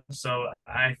era. So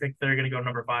I think they're going to go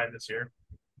number 5 this year.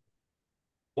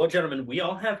 Well, gentlemen, we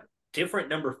all have different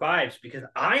number 5s because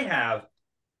I have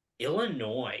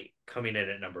Illinois coming in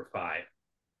at number 5.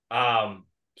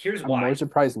 Here's why. I'm more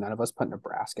surprised none of us put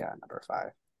Nebraska at number 5.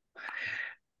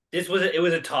 It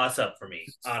was a toss up for me,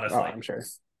 honestly. Oh, I'm sure.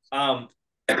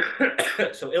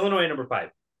 So Illinois number 5.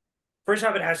 First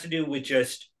off, it has to do with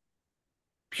just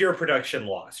pure production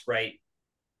loss, right?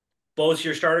 Both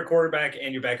your starter quarterback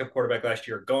and your backup quarterback last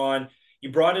year are gone.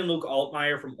 You brought in Luke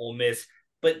Altmaier from Ole Miss,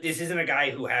 but this isn't a guy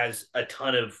who has a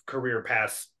ton of career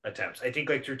pass attempts. I think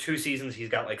like through 2 seasons, he's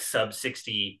got like sub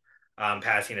 60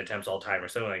 passing attempts all time or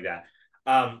something like that.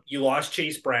 You lost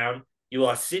Chase Brown. You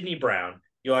lost Sidney Brown.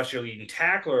 You lost your leading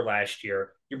tackler last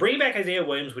year. You're bringing back Isaiah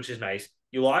Williams, which is nice.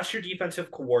 You lost your defensive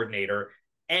coordinator.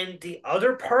 And the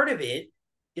other part of it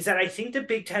is that I think the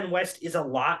Big Ten West is a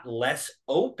lot less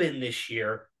open this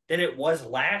year than it was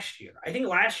last year. I think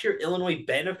last year, Illinois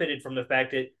benefited from the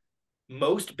fact that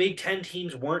most Big Ten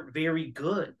teams weren't very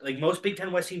good. Like most Big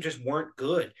Ten West teams just weren't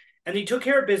good. And they took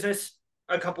care of business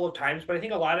a couple of times, but I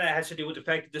think a lot of that has to do with the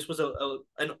fact that this was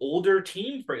an older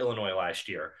team for Illinois last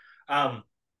year.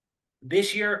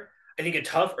 This year, I think a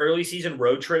tough early season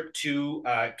road trip to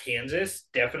Kansas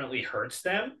definitely hurts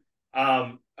them.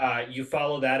 You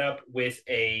follow that up with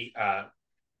a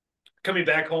coming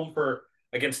back home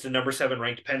against the number 7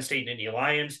 ranked Penn State and Nittany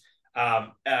Lions.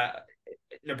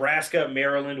 Nebraska,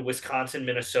 Maryland, Wisconsin,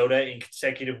 Minnesota in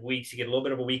consecutive weeks. You get a little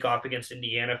bit of a week off against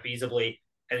Indiana feasibly,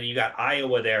 and then you got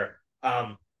Iowa there.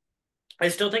 I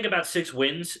still think about 6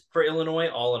 wins for Illinois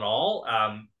all in all,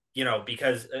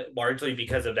 because largely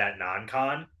because of that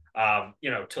non-con,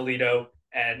 Toledo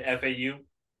and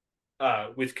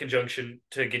FAU with conjunction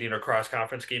to getting a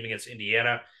cross-conference game against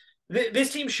Indiana.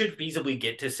 This team should feasibly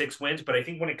get to 6 wins, but I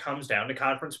think when it comes down to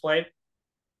conference play,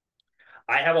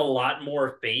 I have a lot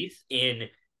more faith in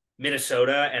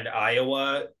Minnesota and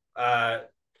Iowa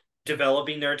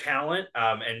developing their talent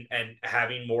and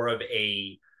having more of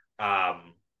a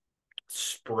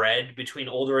spread between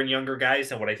older and younger guys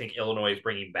than what I think Illinois is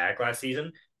bringing back last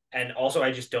season. And also,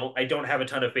 I don't have a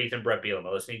ton of faith in Brett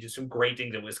Bielema. Listen, he did some great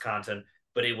things at Wisconsin,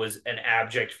 but it was an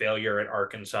abject failure at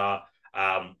Arkansas.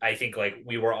 I think like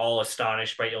we were all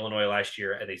astonished by Illinois last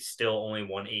year, and they still only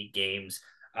won 8 games.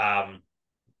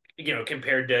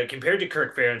 Compared to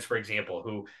Kirk Ferentz, for example,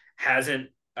 who hasn't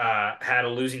had a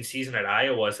losing season at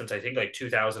Iowa since I think like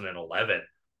 2011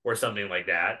 or something like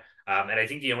that. And I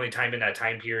think the only time in that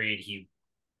time period he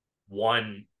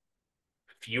won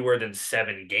fewer than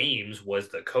 7 games was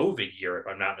the COVID year, if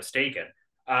I'm not mistaken.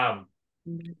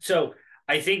 So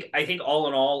I think all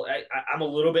in all, I'm a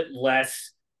little bit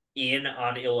less in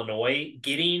on Illinois.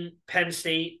 Getting Penn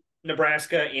State,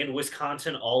 Nebraska, and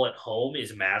Wisconsin all at home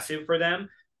is massive for them.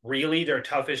 Really, their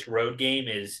toughest road game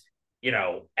is,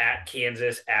 at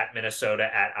Kansas, at Minnesota,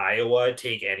 at Iowa.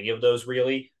 Take any of those,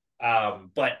 really.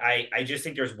 But I just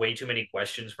think there's way too many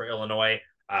questions for Illinois.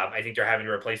 I think they're having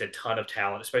to replace a ton of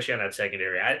talent, especially on that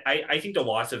secondary. I think the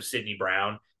loss of Sidney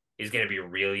Brown is going to be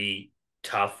really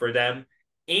tough for them.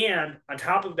 And on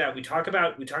top of that, we talk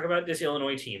about this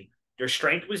Illinois team. Their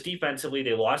strength was defensively.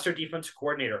 They lost their defensive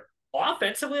coordinator.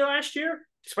 Offensively last year,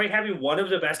 despite having one of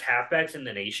the best halfbacks in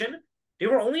the nation, they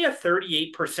were only a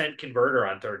 38% converter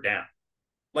on third down.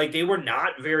 Like, they were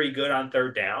not very good on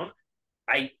third down.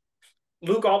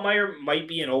 Luke Altmaier might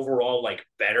be an overall like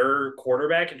better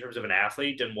quarterback in terms of an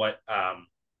athlete than what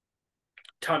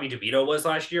Tommy DeVito was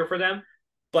last year for them.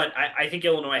 But I think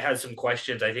Illinois has some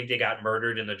questions. I think they got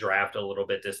murdered in the draft a little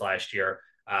bit this last year.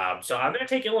 So I'm going to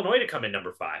take Illinois to come in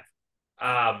number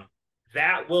 5.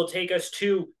 That will take us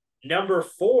to number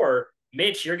 4.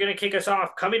 Mitch, you're going to kick us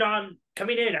off. Coming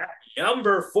in at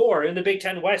number 4 in the Big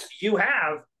Ten West, you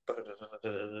have.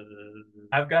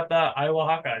 I've got the Iowa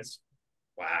Hawkeyes.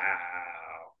 Wow.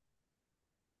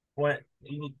 What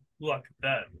look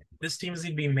that this team is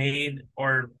going to be made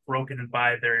or broken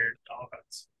by their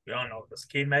offense. We all know this.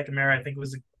 Cade McNamara, I think,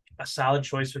 was a solid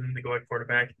choice for them to go at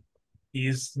quarterback.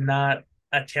 He's not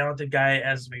a talented guy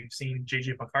as we've seen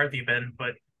JJ McCarthy been,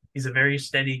 but he's a very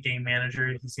steady game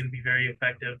manager. He's going to be very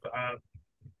effective.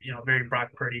 Very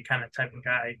Brock Purdy kind of type of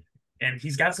guy, and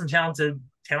he's got some talents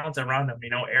around him.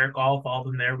 Eric All followed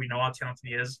him there. We know how talented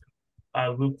he is.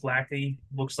 Luke Lackley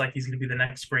looks like he's going to be the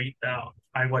next great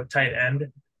Iowa tight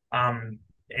end.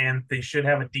 And they should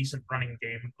have a decent running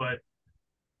game, but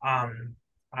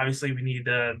obviously we need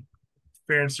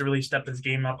Ferentz to really step his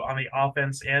game up on the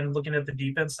offense. And looking at the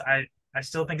defense, I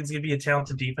still think it's going to be a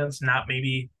talented defense, not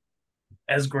maybe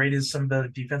as great as some of the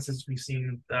defenses we've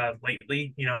seen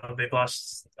lately. They've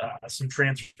lost some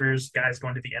transfers, guys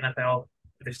going to the NFL,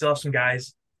 but they still have some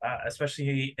guys,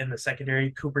 especially in the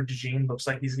secondary. Cooper DeJean looks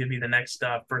like he's going to be the next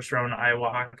first-round Iowa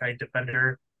Hawkeye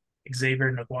defender.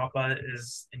 Xavier Naguapa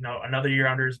is, another year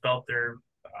under his belt. They're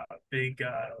big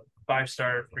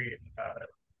 5-star free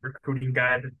recruiting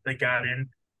guy that they got in.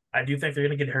 I do think they're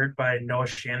going to get hurt by Noah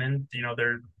Shannon,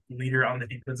 their leader on the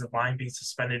defensive line, being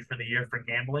suspended for the year for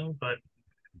gambling, but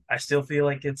I still feel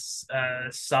like it's a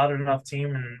solid enough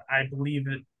team, and I believe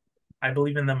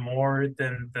in them more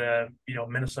than the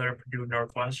Minnesota, Purdue,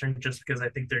 Northwestern, just because I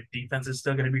think their defense is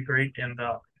still going to be great, and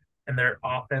their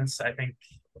offense I think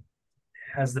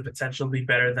has the potential to be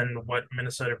better than what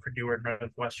Minnesota, Purdue, or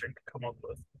Northwestern can come up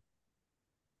with.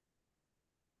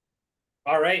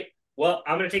 All right. Well,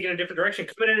 I'm going to take it in a different direction.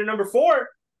 Coming in at number 4,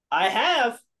 I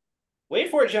have.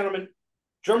 Wait for it, gentlemen.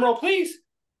 Drum roll, please.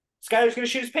 Skyler's going to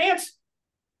shoot his pants.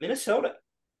 Minnesota.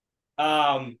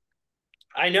 I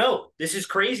know this is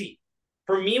crazy.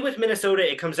 For me, with Minnesota,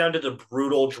 it comes down to the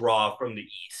brutal draw from the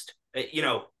East.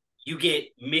 You get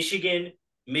Michigan,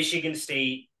 Michigan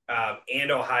State,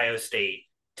 and Ohio State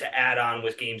to add on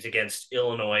with games against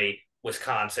Illinois,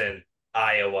 Wisconsin,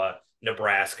 Iowa,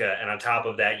 Nebraska, and on top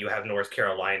of that, you have North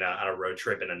Carolina on a road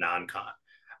trip in a non-con.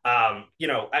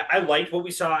 I liked what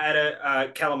we saw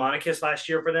at Kalamanikis last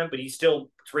year for them, but he's still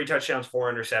 3 touchdowns,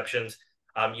 4 interceptions.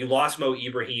 You lost Mo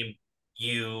Ibrahim.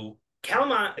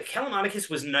 Kalamanikis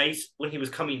was nice when he was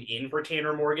coming in for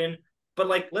Tanner Morgan, but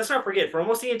let's not forget, for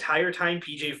almost the entire time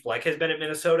PJ Fleck has been at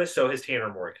Minnesota, so has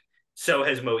Tanner Morgan, so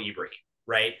has Mo Ibrahim,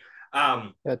 right?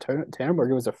 Tanner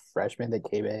Morgan was a freshman that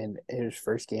came in his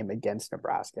first game against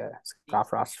Nebraska. Scott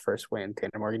Frost's first win.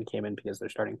 Tanner Morgan came in because their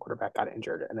starting quarterback got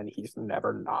injured, and then he's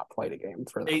never not played a game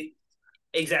for them.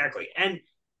 Exactly. And,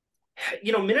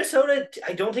 Minnesota,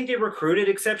 I don't think they recruited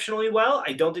exceptionally well.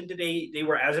 I don't think that they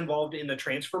were as involved in the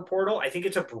transfer portal. I think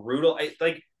it's a brutal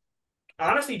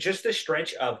honestly, just the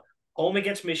stretch of home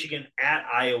against Michigan, at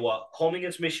Iowa, home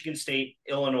against Michigan State,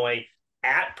 Illinois,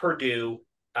 at Purdue,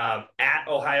 at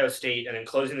Ohio State, and then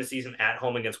closing the season at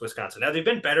home against Wisconsin. Now, they've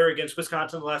been better against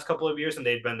Wisconsin the last couple of years than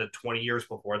they've been the 20 years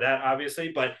before that,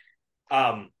 obviously. But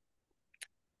a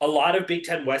lot of Big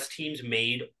Ten West teams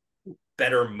made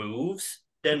better moves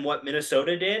than what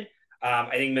Minnesota did.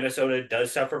 I think Minnesota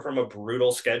does suffer from a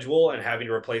brutal schedule and having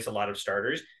to replace a lot of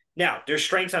starters. Now, there's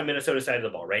strengths on Minnesota's side of the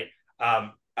ball, right?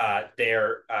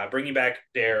 They're bringing back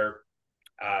their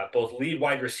both lead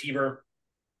wide receiver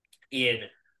in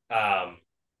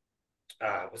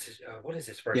what is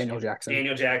his first Daniel name? Jackson.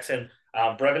 Daniel Jackson.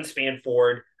 Brevin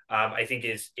Spanford, I think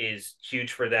is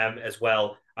huge for them as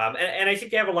well. And I think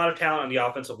they have a lot of talent on the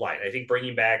offensive line. I think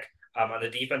bringing back on the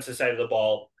defensive side of the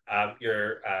ball,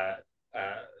 you're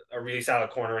a really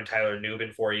solid corner in Tyler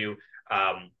Nubin for you.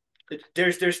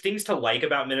 There's things to like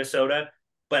about Minnesota,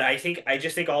 but I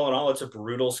just think all in all, it's a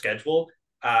brutal schedule.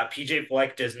 PJ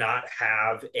Fleck does not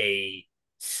have a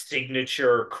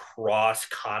signature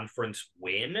cross-conference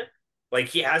win.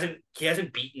 He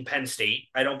hasn't beaten Penn State,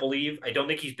 I don't believe. I don't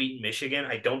think he's beaten Michigan.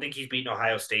 I don't think he's beaten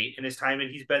Ohio State in his time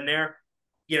that he's been there.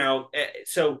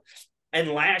 And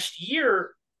last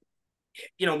year,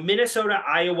 Minnesota,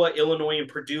 Iowa, Illinois, and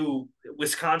Purdue,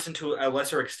 Wisconsin to a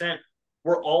lesser extent,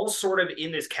 were all sort of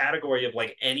in this category of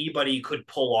anybody could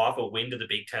pull off a win to the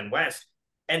Big Ten West.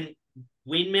 And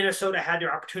when Minnesota had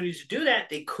their opportunities to do that,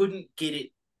 they couldn't get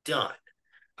it done.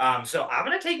 So I'm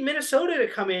going to take Minnesota to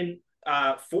come in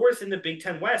 4th in the Big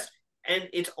Ten West, and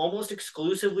it's almost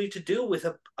exclusively to do with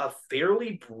a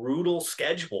fairly brutal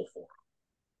schedule for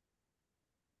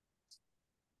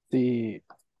them.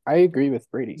 I agree with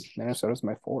Brady. Minnesota's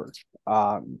my 4.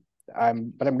 But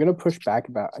I'm going to push back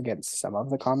against some of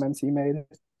the comments he made.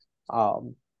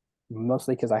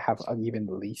 mostly because I have an even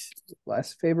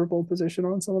less favorable position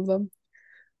on some of them.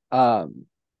 Um,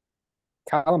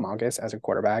 Kyle Mongus as a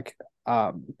quarterback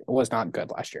was not good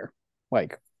last year.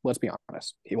 Like, let's be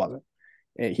honest, he wasn't.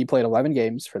 He played 11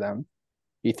 games for them.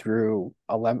 He threw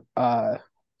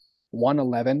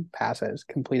 111 passes,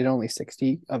 completed only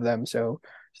 60 of them. So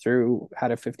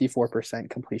had a 54%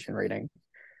 completion rating,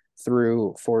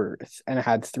 threw for and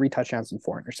had 3 touchdowns and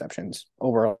 4 interceptions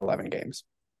over 11 games.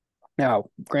 Now,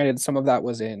 granted, some of that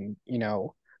was in,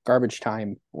 garbage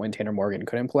time when Tanner Morgan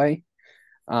couldn't play.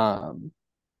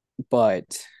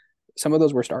 But some of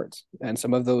those were starts, and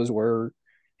some of those were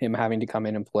him having to come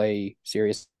in and play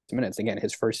serious minutes. Again,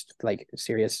 his first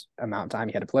serious amount of time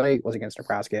he had to play was against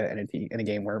Nebraska in a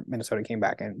game where Minnesota came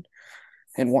back and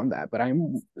won that. But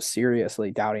I'm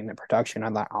seriously doubting the production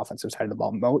on that offensive side of the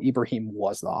ball. Mo Ibrahim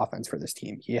was the offense for this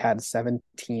team. He had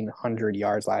 1,700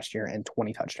 yards last year and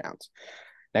 20 touchdowns.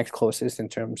 Next closest in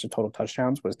terms of total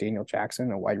touchdowns was Daniel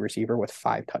Jackson, a wide receiver with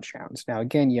 5 touchdowns. Now,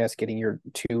 again, yes, getting your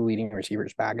 2 leading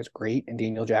receivers back is great, and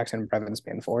Daniel Jackson and Brevin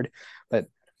Spanford, but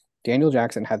Daniel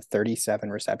Jackson had 37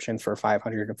 receptions for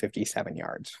 557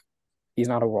 yards. He's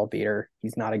not a world beater.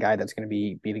 He's not a guy that's going to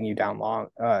be beating you down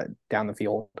the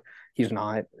field. He's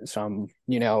not some,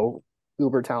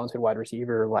 uber talented wide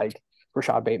receiver like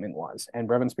Rashad Bateman was. And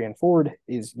Brevin Spanford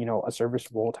is, a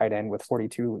serviceable tight end with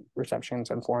 42 receptions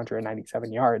and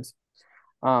 497 yards.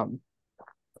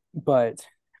 But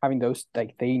having those,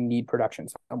 they need production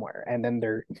somewhere. And then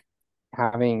their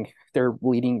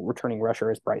leading returning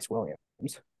rusher is Bryce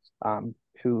Williams,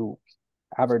 who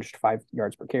averaged 5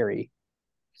 yards per carry,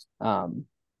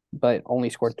 but only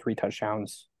scored 3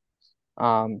 touchdowns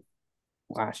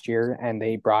last year. And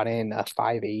they brought in a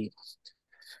 5'8"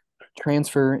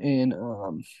 transfer in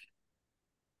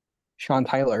Sean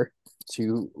Tyler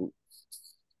to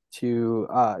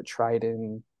try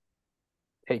and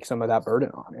take some of that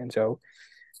burden on. And so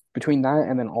between that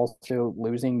and then also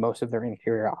losing most of their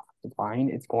interior offensive line,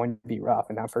 it's going to be rough.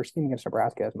 And that first game against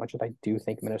Nebraska, as much as I do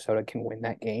think Minnesota can win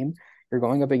that game, you're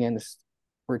going up against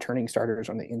returning starters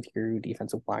on the interior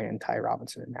defensive line and Ty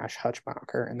Robinson and Nash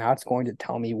Hutchmacher. And that's going to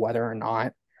tell me whether or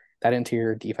not that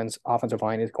interior offensive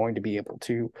line is going to be able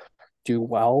to do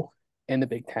well in the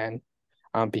Big Ten,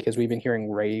 because we've been hearing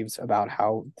raves about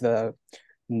how the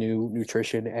new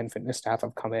nutrition and fitness staff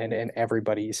have come in and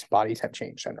everybody's bodies have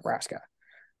changed in Nebraska.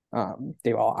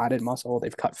 They've all added muscle,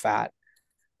 they've cut fat,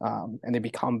 and they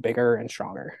become bigger and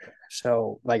stronger.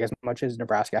 So, as much as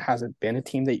Nebraska hasn't been a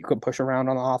team that you could push around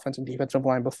on the offensive and defensive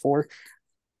line before,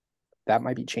 that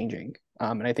might be changing.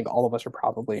 And I think all of us are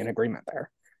probably in agreement there.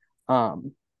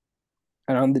 And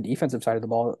on the defensive side of the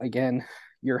ball, again,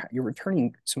 you're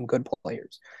returning some good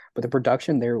players, but the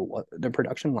production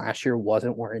last year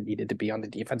wasn't where it needed to be on the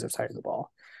defensive side of the ball.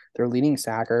 Their leading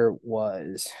sacker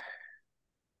was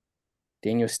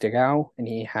Daniel Stigau, and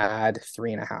he had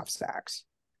 3.5 sacks.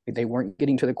 They weren't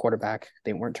getting to the quarterback.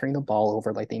 They weren't turning the ball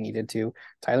over like they needed to.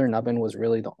 Tyler Nubbin was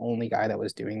really the only guy that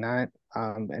was doing that.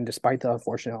 And despite the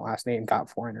unfortunate last name, got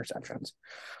 4 interceptions.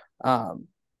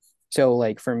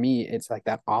 So for me, it's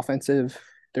that offensive.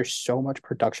 There's so much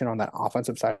production on that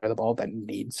offensive side of the ball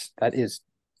that is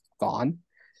gone,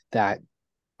 that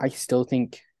I still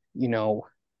think,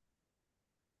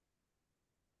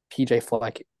 PJ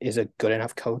Fleck is a good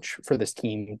enough coach for this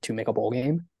team to make a bowl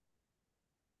game,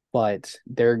 but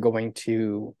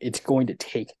it's going to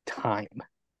take time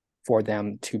for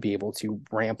them to be able to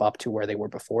ramp up to where they were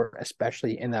before,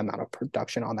 especially in the amount of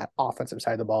production on that offensive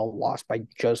side of the ball lost by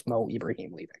just Mo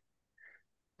Ibrahim leaving.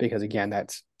 Because again,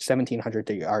 that's 1,700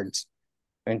 yards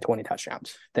and 20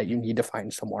 touchdowns that you need to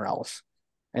find somewhere else.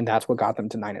 And that's what got them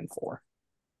to 9-4.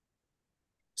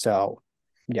 So,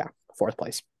 yeah, 4th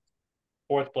place.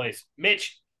 4th place.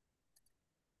 Mitch,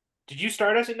 did you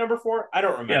start us at number 4? I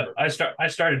don't remember. Yeah, I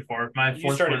started 4. My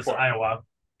 4th was 4. Iowa.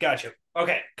 Gotcha.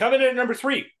 Okay, coming in at number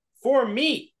 3. For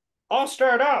me, I'll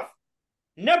start off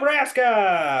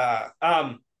Nebraska.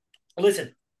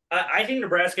 Listen, I think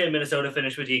Nebraska and Minnesota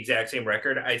finished with the exact same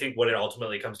record. I think what it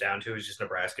ultimately comes down to is just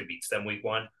Nebraska beats them week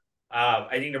 1. I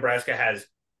think Nebraska has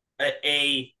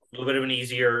a little bit of an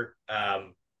easier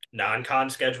non-con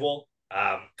schedule.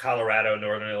 Colorado,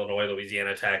 Northern Illinois,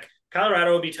 Louisiana Tech.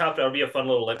 Colorado will be tough. That'll be a fun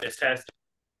little litmus test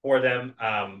for them.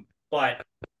 But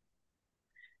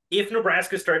if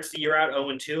Nebraska starts the year out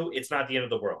 0-2, it's not the end of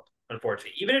the world,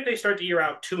 unfortunately. Even if they start the year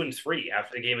out 2-3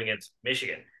 after the game against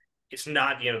Michigan, it's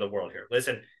not the end of the world here.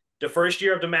 Listen, the first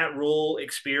year of the Matt Rule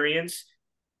experience,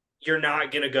 you're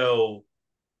not going to go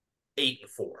 8-4,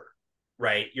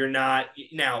 right? You're not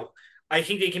 – now, I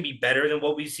think they can be better than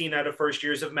what we've seen out of first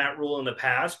years of Matt Rule in the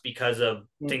past because of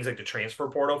things like the transfer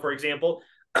portal, for example.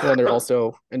 Well, they're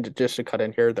also, and just to cut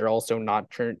in here, they're also not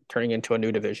turning into a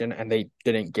new division, and they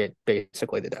didn't get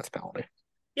basically the death penalty.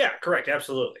 Yeah, correct.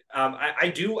 Absolutely.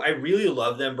 I really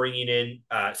love them bringing in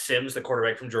Sims, the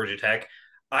quarterback from Georgia Tech.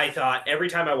 I thought every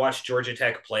time I watched Georgia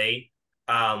Tech play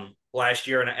last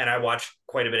year, and I watched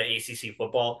quite a bit of ACC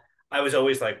football, I was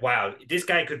always like, wow, this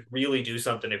guy could really do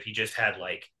something if he just had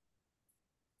like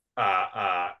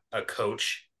a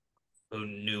coach who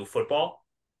knew football,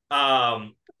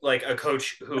 like a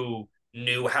coach who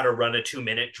knew how to run a 2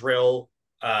 minute drill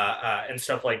and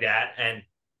stuff like that. And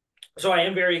so I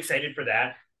am very excited for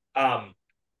that. Um,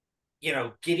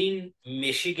 getting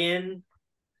Michigan,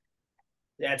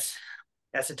 that's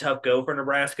that's a tough go for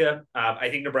Nebraska. I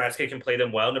think Nebraska can play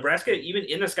them well. Nebraska, even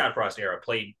in the Scott Frost era,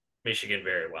 played Michigan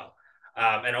very well,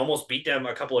 and almost beat them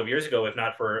a couple of years ago, if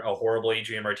not for a horrible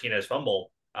Adrian Martinez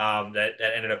fumble that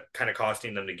ended up kind of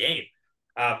costing them the game.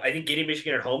 I think getting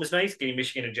Michigan at home is nice. Getting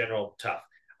Michigan in general, tough.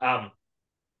 Um,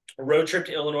 Road trip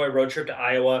to Illinois, road trip to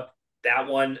Iowa. That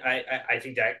one, I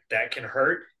think that can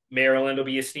hurt. Maryland will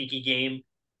be a sneaky game,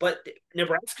 but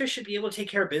Nebraska should be able to take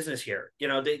care of business here.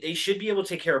 They should be able to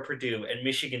take care of Purdue and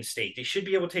Michigan State. They should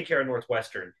be able to take care of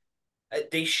Northwestern.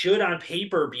 They should, on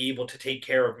paper, be able to take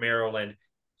care of Maryland.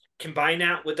 Combine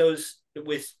that with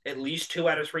at least 2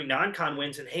 out of 3 non-con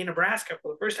wins, and hey, Nebraska,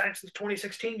 for the first time since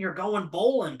 2016, you're going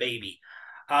bowling, baby.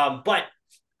 But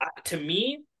to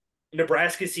me,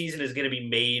 Nebraska's season is going to be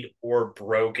made or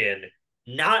broken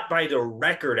not by the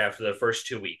record after the first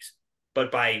 2 weeks,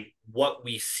 but by what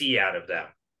we see out of them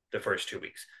the first 2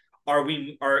 weeks.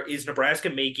 Is Nebraska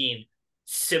making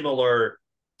similar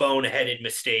boneheaded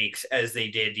mistakes as they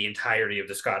did the entirety of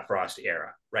the Scott Frost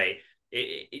era, right?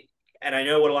 And I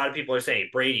know what a lot of people are saying.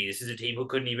 Brady, this is a team who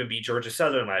couldn't even beat Georgia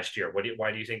Southern last year.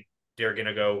 Why do you think they're going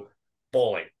to go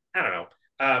bowling? I don't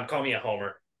know. Call me a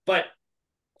homer. But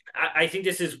I think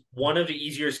this is one of the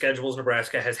easier schedules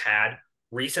Nebraska has had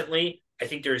recently. I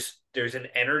think there's an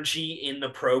energy in the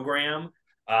program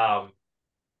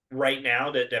right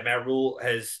now that Matt Rhule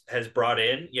has brought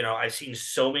in. I've seen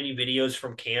so many videos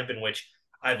from camp in which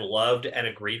I've loved and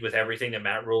agreed with everything that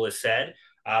Matt Rhule has said.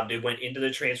 They went into the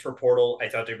transfer portal. I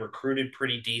thought they recruited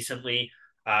pretty decently.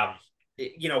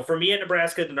 For me at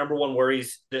Nebraska, the number one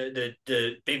worries, the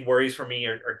big worries for me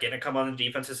are going to come on the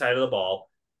defensive side of the ball.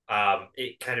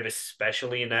 It kind of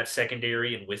especially in that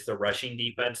secondary and with the rushing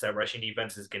defense. That rushing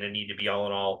defense is going to need to be all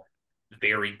in all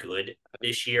very good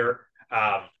this year.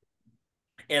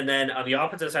 And then on the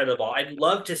offensive side of the ball, I'd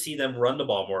love to see them run the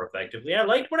ball more effectively. I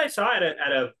liked what I saw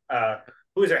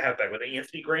who was their halfback with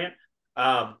Anthony Grant.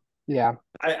 Yeah,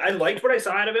 I liked what I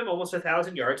saw out of him, almost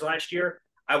 1,000 yards last year.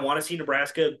 I want to see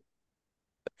Nebraska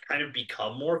kind of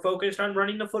become more focused on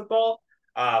running the football.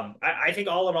 I think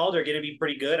all in all, they're going to be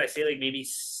pretty good. I say like maybe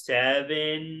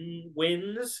 7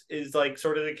 wins is like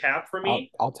sort of the cap for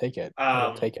me. I'll take it.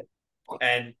 I'll take it.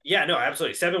 And yeah, no,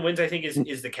 absolutely. 7 wins, I think,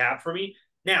 is the cap for me.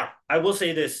 Now, I will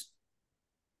say this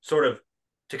sort of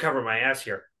to cover my ass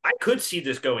here. I could see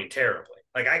this going terribly.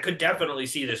 Like, I could definitely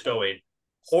see this going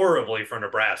horribly for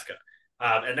Nebraska.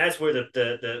 And that's where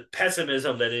the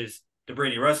pessimism that is the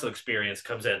Brady Russell experience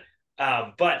comes in.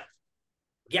 But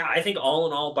yeah, I think all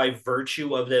in all, by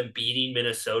virtue of them beating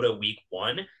Minnesota week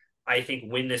 1, I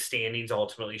think when the standings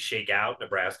ultimately shake out,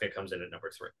 Nebraska comes in at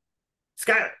number 3.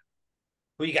 Skyler,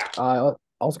 who you got? I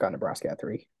also got Nebraska at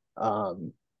 3.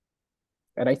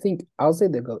 And I think I'll say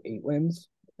they'll go 8 wins,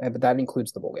 but that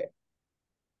includes the bowl game.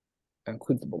 That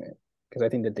includes the bowl game because I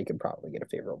think that they could probably get a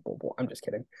favorable bowl. I'm just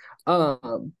kidding.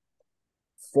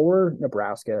 For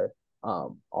Nebraska,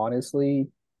 honestly,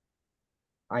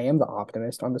 I am the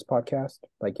optimist on this podcast.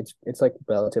 Like it's like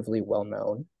relatively well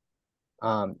known.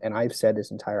 And I've said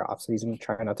this entire offseason,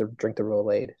 try not to drink the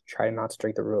Roll-Aid, try not to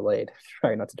drink the Roll-Aid,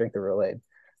 try not to drink the Roll-Aid.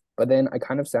 But then I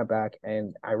kind of sat back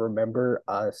and I remember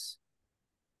us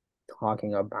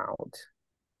talking about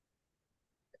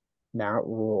Matt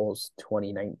Rhule's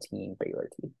 2019 Baylor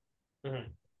team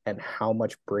and how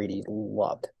much Brady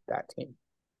loved that team.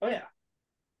 Oh yeah.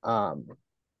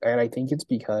 And I think it's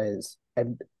because,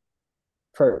 and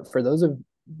for those of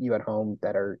you at home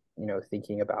that are,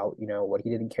 thinking about, what he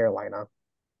did in Carolina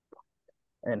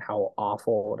and how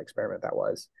awful an experiment that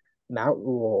was, Matt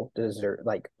Rhule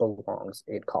belongs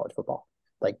in college football.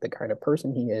 Like the kind of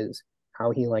person he is,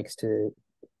 how he likes to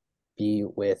be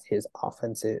with his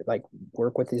offensive, like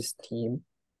work with his team,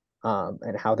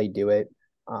 and how they do it,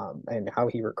 and how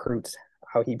he recruits,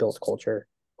 how he builds culture,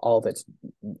 all of it's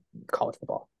college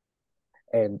football.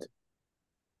 And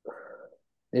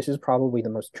this is probably the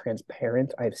most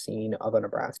transparent I've seen of a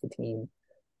Nebraska team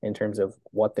in terms of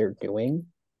what they're doing,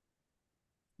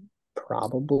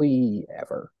 probably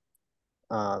ever.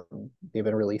 They've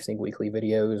been releasing weekly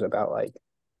videos about like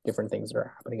different things that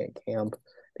are happening at camp.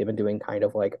 They've been doing kind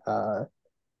of like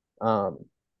um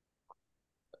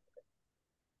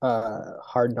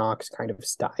hard knocks kind of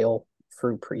style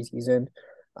for preseason.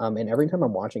 And every time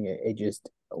I'm watching it, it just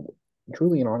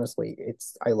truly and honestly,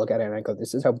 I look at it and I go,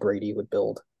 this is how Brady would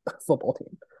build a football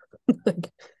team.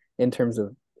 Like in terms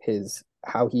of his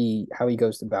how he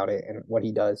goes about it and what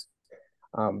he does.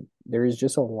 There is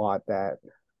just a lot that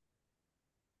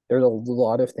there's a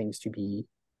lot of things to be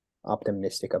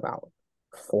optimistic about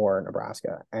for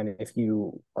Nebraska. And if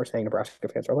you are saying Nebraska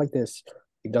fans are like this,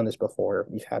 you've done this before,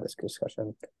 you've had this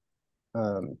discussion,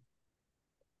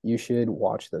 you should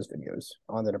watch those videos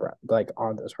on the Nebraska, like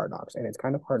on those Hard Knocks. And it's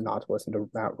kind of hard not to listen to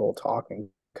Matt Rhule talk and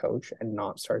coach and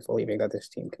not start believing that this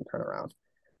team can turn around.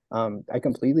 I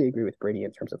completely agree with Brady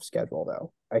in terms of schedule,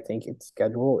 though. I think it's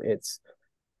schedule.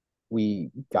 We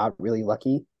got really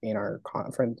lucky in our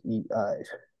conference,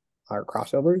 our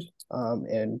crossovers,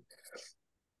 in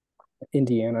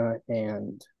Indiana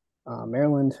and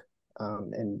Maryland,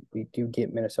 and we do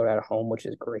get Minnesota at home, which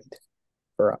is great.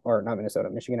 Or not Minnesota,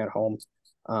 Michigan at home.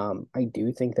 I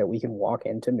do think that we can walk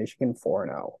into Michigan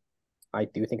 4-0. I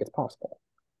do think it's possible.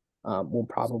 We'll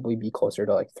probably be closer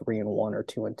to like 3-1 or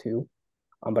 2-2.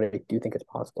 But I do think it's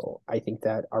possible. I think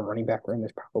that our running back room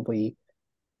is probably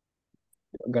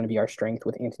going to be our strength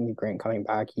with Anthony Grant coming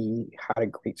back. He had a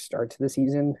great start to the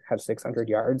season, had 600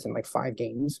 yards in like 5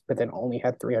 games, but then only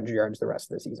had 300 yards the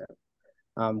rest of the season,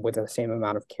 with the same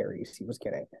amount of carries he was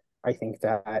getting. I think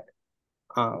that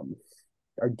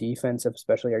our defense,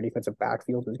 especially our defensive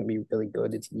backfield, is going to be really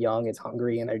good. It's young, it's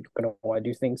hungry, and they're going to want to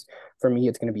do things. For me,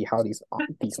 it's going to be how these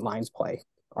lines play.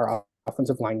 Our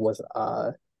offensive line was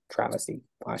travesty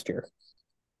last year.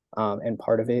 And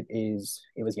part of it is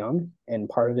it was young, and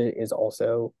part of it is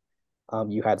also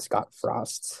you had Scott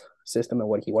Frost's system and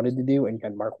what he wanted to do, and you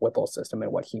had Mark Whipple's system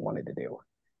and what he wanted to do,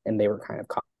 and they were kind of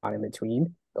caught in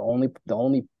between. The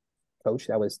only coach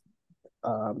that was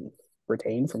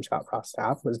retained from Scott Frost's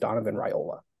staff was Donovan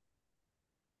Raiola,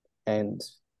 and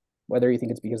whether you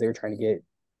think it's because they were trying to get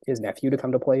his nephew to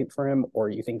come to play for him, or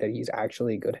you think that he's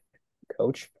actually a good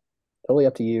coach, totally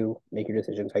up to you. Make your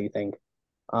decisions how you think.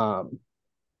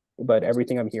 But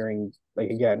everything I'm hearing, like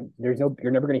again, you're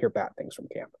never going to hear bad things from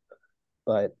camp.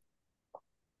 But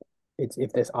it's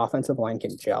if this offensive line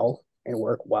can gel and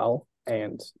work well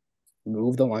and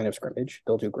move the line of scrimmage,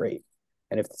 they'll do great.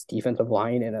 And if this defensive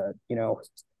line in a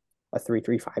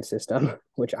 3-3-5 system,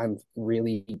 which I'm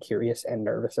really curious and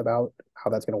nervous about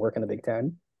how that's going to work in the Big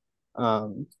Ten.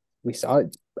 We saw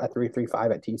it at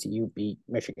 3-3-5 at TCU beat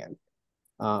Michigan.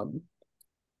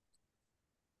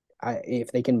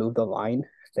 If they can move the line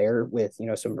there with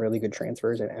some really good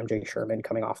transfers and MJ Sherman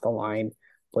coming off the line,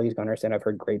 Blaise Gunnerson, I've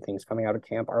heard great things coming out of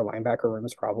camp. Our linebacker room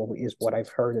is what I've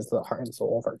heard is the heart and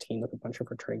soul of our team with a bunch of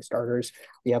returning starters.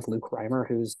 We have Luke Reimer,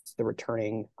 who's the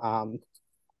returning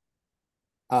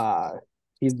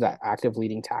he's the active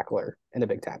leading tackler in the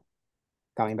Big Ten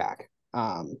coming back,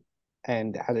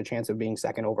 and has a chance of being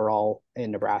second overall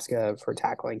in Nebraska for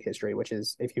tackling history, which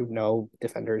is, if you know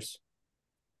defenders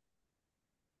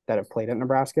that have played at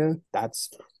Nebraska, that's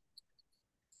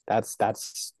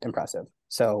impressive.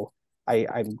 So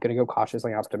I'm gonna go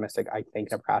cautiously optimistic. I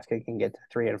think Nebraska can get to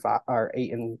 3-5 or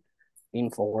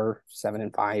 8-4,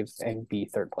 7-5, and be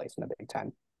third place in the Big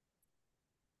Ten.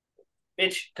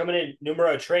 Mitch, coming in,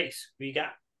 numero tres. Who you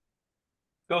got?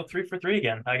 Go 3 for 3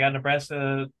 again. I got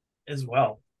Nebraska as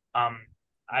well.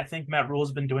 I think Matt Rhule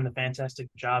has been doing a fantastic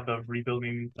job of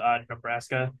rebuilding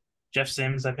Nebraska. Jeff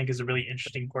Sims, I think, is a really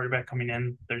interesting quarterback coming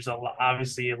in. There's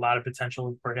obviously a lot of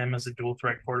potential for him as a dual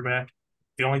threat quarterback.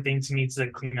 The only things he needs to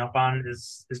clean up on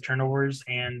is his turnovers,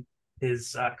 and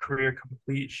his career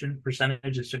completion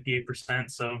percentage is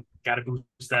 58%. So got to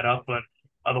boost that up. But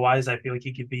otherwise, I feel like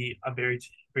he could be a very,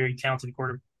 very talented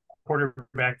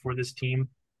quarterback for this team.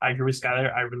 I agree with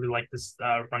Skyler. I really like this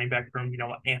running back room.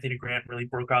 Anthony Grant really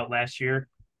broke out last year,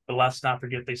 but let's not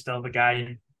forget they still have a guy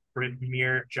in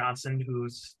Brimir Johnson,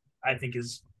 who's I think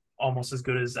is almost as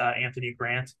good as Anthony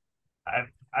Grant.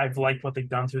 I've liked what they've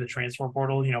done through the transfer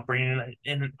portal. Bringing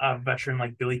in a veteran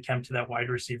like Billy Kemp to that wide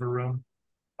receiver room.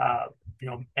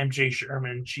 MJ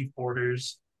Sherman, Chief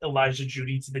Borders, Elijah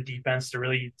Judy to the defense to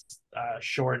really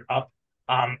shore it up.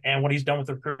 And what he's done with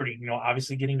recruiting,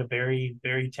 obviously getting a very,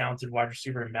 very talented wide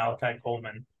receiver in Malachi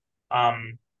Coleman.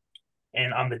 And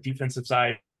on the defensive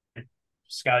side,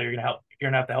 Scott, you're gonna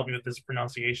have to help me with this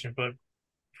pronunciation, but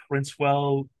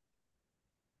Princewell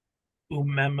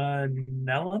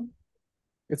Umemanelum?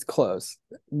 It's close.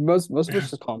 Most of us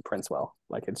just call him Princewell.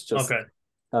 Like it's just okay.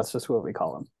 That's just what we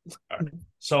call him. All right.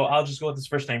 So I'll just go with his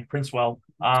first name, Princewell.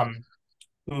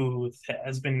 who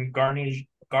has been garnering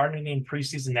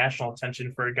preseason national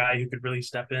attention for a guy who could really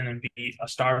step in and be a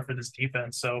star for this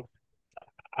defense. So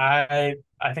I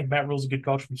think Matt Rule's a good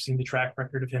coach. We've seen the track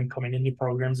record of him coming into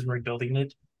programs and rebuilding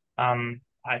it.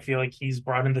 I feel like he's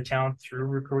brought in the talent through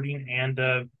recruiting and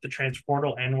the transfer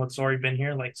portal and what's already been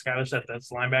here. Like Skylar said,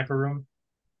 that's linebacker room.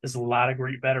 There's a lot of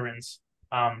great veterans.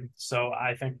 So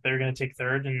I think they're going to take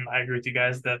third, and I agree with you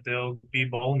guys that they'll be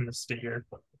bowling this year.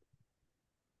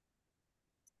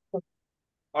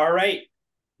 All right.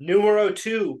 Numero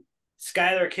 2.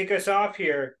 Skylar, kick us off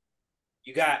here.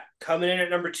 You got coming in at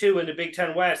number 2 in the Big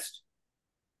Ten West.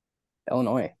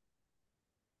 Illinois.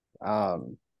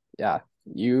 Yeah,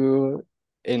 you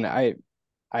and I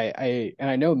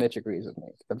know Mitch agrees with me.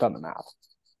 I've done the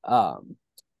math.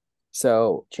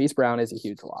 So Chase Brown is a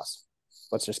huge loss.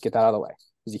 Let's just get that out of the way.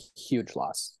 He's a huge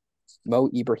loss. Mo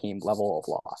Ibrahim level of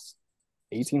loss.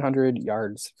 1,800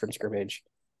 yards from scrimmage,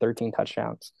 13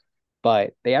 touchdowns.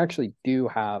 But they actually do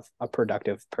have a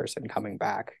productive person coming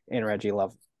back in Reggie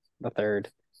Love III,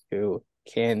 who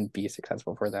can be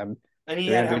successful for them. And he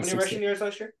had how many rushing yards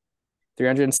last year?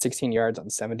 316 yards on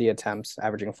 70 attempts,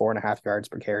 averaging 4.5 yards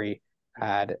per carry.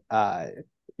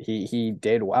 He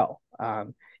did well.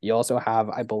 You also have,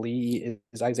 I believe,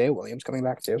 is Isaiah Williams coming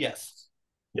back too? Yes.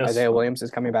 Isaiah Williams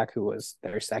is coming back, who was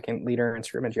their second leader in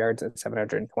scrimmage yards at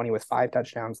 720 with 5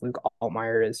 touchdowns. Luke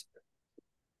Altmyer is.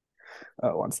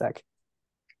 Oh, one sec.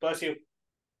 Bless you.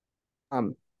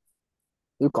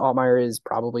 Luke Altmyer is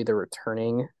probably the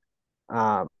returning.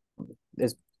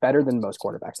 Is better than most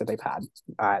quarterbacks that they've had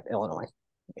at Illinois.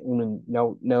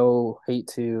 No hate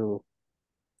to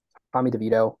Tommy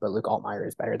DeVito, but Luke Altmyer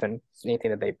is better than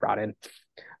anything that they've brought in.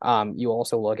 You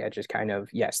also look at just kind of,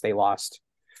 yes, they lost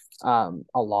a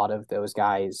lot of those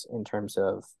guys in terms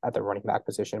of at the running back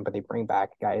position, but they bring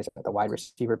back guys at the wide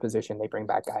receiver position. They bring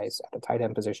back guys at the tight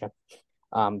end position.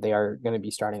 They are going to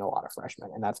be starting a lot of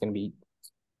freshmen, and that's going to be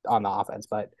on the offense.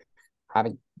 But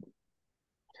having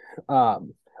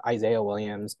Isaiah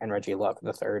Williams and Reggie Love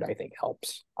III, I think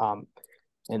helps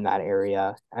in that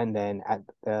area. And then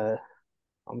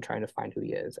I'm trying to find who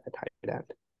he is at tight end.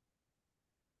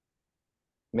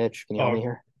 Mitch, can you help me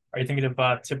here? Are you thinking of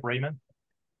Tip Raymond?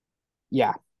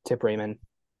 Yeah, Tip Raymond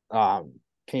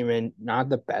came in not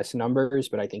the best numbers,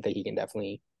 but I think that he can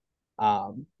definitely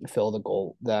fill the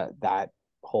goal that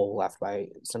hole left by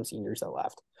some seniors that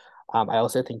left. I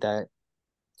also think that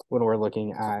when we're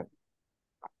looking at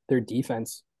their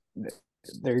defense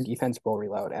will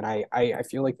reload, and I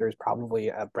feel like there's probably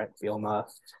a Brent Bielema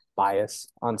bias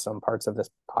on some parts of this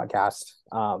podcast,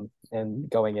 and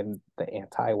going in the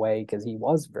anti way, because he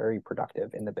was very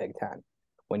productive in the Big Ten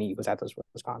when he was at those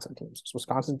Wisconsin teams. So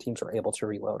Wisconsin teams were able to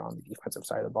reload on the defensive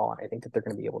side of the ball, and I think that they're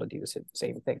going to be able to do the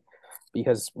same thing,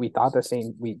 because we thought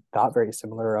very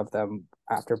similar of them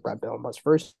after Brett Bielema's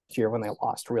first year when they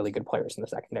lost really good players in the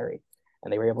secondary,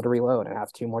 and they were able to reload and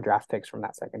have 2 more draft picks from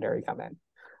that secondary come in.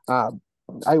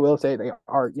 I will say they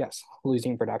are, yes,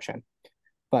 losing production,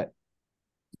 but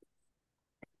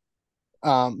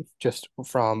just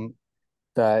from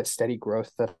the steady growth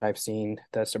that I've seen,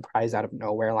 the surprise out of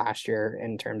nowhere last year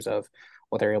in terms of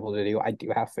what they're able to do, I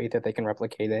do have faith that they can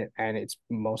replicate it, and it's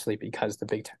mostly because the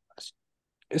Big Ten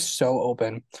is so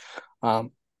open.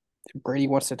 Brady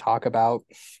wants to talk about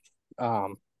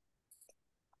that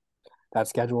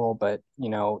schedule, but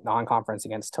non-conference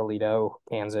against Toledo,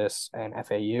 Kansas, and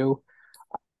FAU.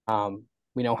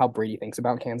 We know how Brady thinks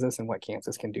about Kansas and what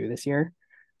Kansas can do this year.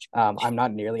 I'm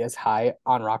not nearly as high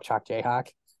on Rock Chalk Jayhawk.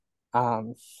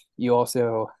 You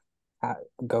also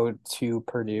go to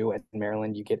Purdue and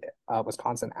Maryland. You get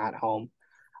Wisconsin at home.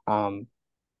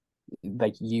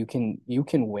 Like you can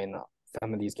win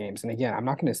some of these games. And again, I'm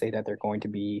not going to say that they're going to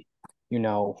be,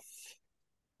 9-3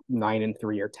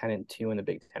 or 10-2 in the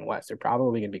Big Ten West. They're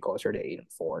probably going to be closer to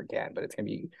 8-4 again, but it's going to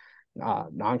be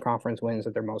non-conference wins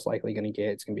that they're most likely going to get.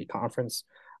 It's going to be conference,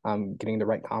 getting the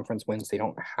right conference wins. They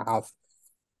don't have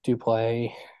to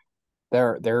play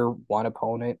their one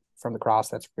opponent from the cross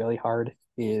that's really hard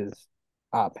is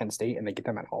Penn State, and they get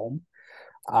them at home.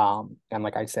 And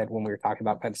like I said when we were talking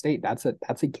about Penn State, that's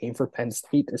a game for Penn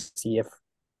State to see if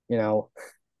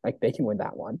they can win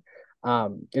that one.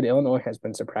 And Illinois has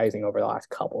been surprising over the last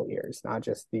couple of years, not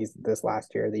just this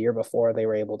last year. The year before they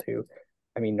were able to.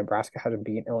 I mean, Nebraska hadn't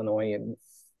beaten Illinois in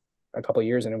a couple of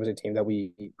years, and it was a team that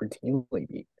we routinely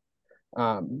beat.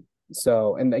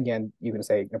 So, and again, you can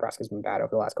say Nebraska's been bad over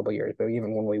the last couple of years, but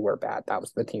even when we were bad, that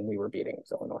was the team we were beating,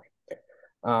 was Illinois.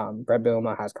 Brett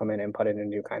Bielema has come in and put in a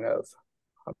new kind of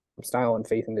style and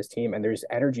faith in this team, and there's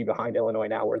energy behind Illinois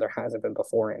now where there hasn't been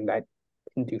before, and that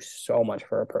can do so much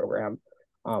for a program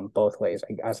both ways.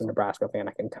 As a Nebraska fan,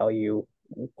 I can tell you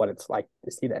what it's like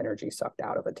to see the energy sucked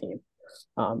out of a team.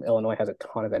 Illinois has a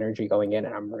ton of energy going in,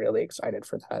 and I'm really excited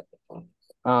for that.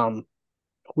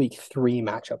 Week 3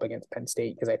 matchup against Penn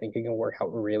State, because I think it can work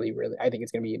out really, really. I think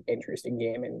it's going to be an interesting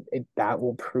game, and that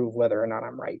will prove whether or not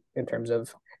I'm right in terms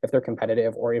of if they're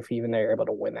competitive or if even they're able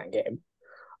to win that game.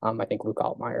 I think Luke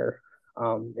Altmaier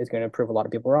is going to prove a lot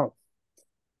of people wrong.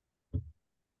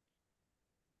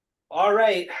 All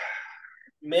right,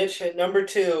 Mitch at number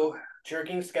 2,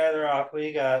 jerking Skyler off. What do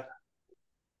you got?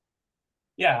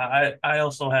 Yeah, I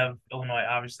also have Illinois,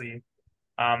 obviously.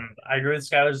 I agree with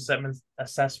Skyler's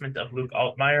assessment of Luke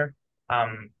Altmaier.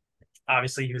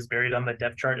 Obviously, he was buried on the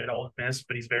depth chart at Ole Miss,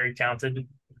 but he's very talented.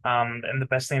 And the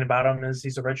best thing about him is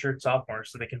he's a redshirt sophomore,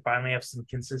 so they can finally have some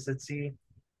consistency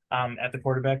at the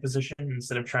quarterback position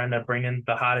instead of trying to bring in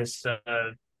the hottest,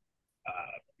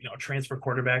 transfer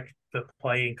quarterback to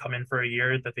play and come in for a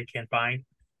year that they can't find.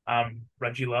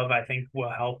 Reggie Love, I think,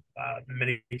 will help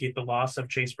mitigate the loss of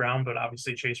Chase Brown, but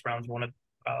obviously Chase Brown's one of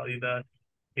probably the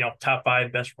top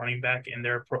 5 best running back in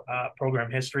their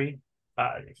program history.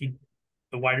 The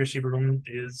wide receiver room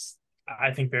is,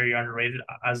 I think, very underrated.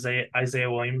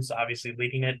 Isaiah Williams obviously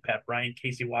leading it. Pat Bryant,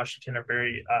 Casey Washington are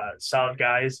very solid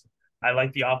guys. I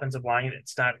like the offensive line.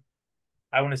 It's not,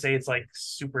 I want to say it's like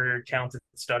super talented,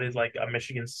 studded like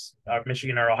Michigan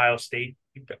or Ohio State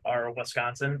or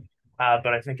Wisconsin. But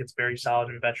I think it's very solid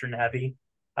and veteran heavy.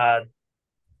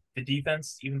 The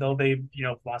defense, even though they've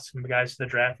lost some guys to the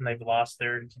draft and they've lost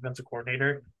their defensive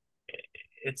coordinator,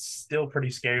 it's still pretty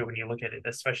scary when you look at it,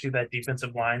 especially that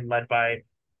defensive line led by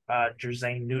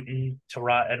Jerzane Newton,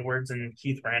 Terah Edwards, and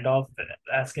Keith Randolph.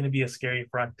 That's going to be a scary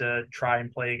front to try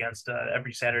and play against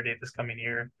every Saturday this coming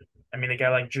year. I mean, a guy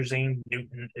like Jerzane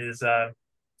Newton is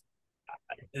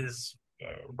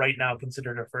right now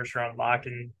considered a first-round lock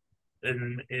and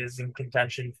is in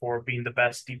contention for being the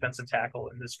best defensive tackle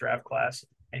in this draft class.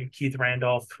 And Keith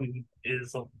Randolph, who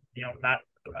is not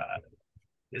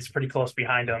is pretty close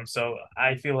behind him. So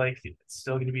I feel like it's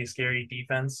still going to be a scary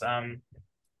defense.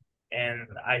 And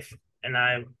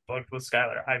I booked with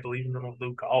Skyler. I believe in the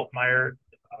Luke Altmaier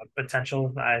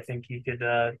potential. I think he could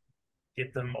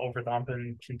get them over the hump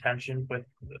in contention with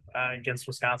against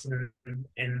Wisconsin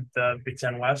in the Big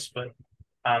Ten West. But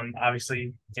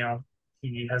obviously,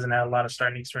 he hasn't had a lot of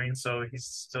starting experience, so he's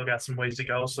still got some ways to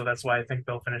go. So that's why I think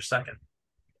they'll finish second.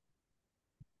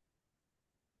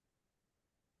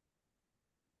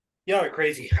 Y'all are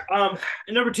crazy. And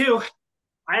number 2,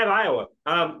 I have Iowa.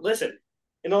 Listen,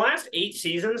 in the last 8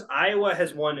 seasons, Iowa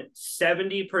has won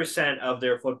 70% of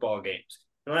their football games.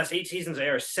 In the last 8 seasons, they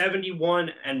are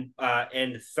 71 and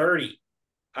 30.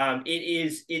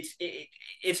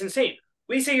 It's insane.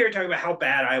 We sit here and talk about how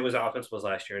bad Iowa's offense was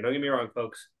last year. And don't get me wrong,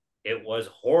 folks, it was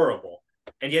horrible.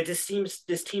 And yet this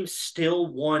team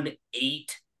still won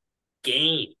 8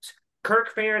 games.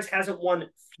 Kirk Ferentz hasn't won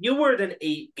fewer than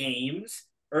 8 games,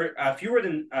 or fewer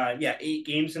than 8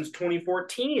 games since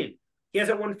 2014. He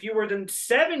hasn't won fewer than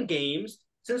 7 games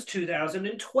since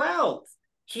 2012.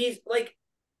 He's like,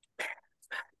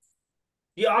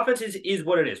 the offense is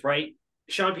what it is, right?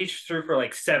 Sean Peach threw for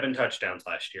like 7 touchdowns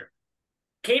last year.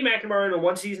 Cade McNamara, in the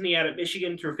one season he had at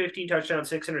Michigan, threw 15 touchdowns,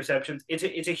 6 interceptions.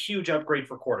 It's a huge upgrade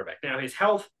for quarterback. Now, his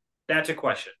health, that's a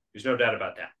question. There's no doubt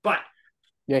about that. But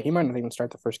yeah, he might not even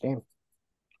start the first game.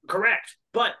 Correct.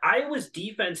 But Iowa's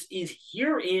defense is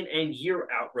year in and year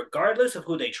out, regardless of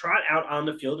who they trot out on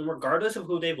the field and regardless of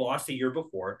who they've lost the year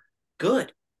before,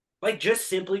 good. Like, just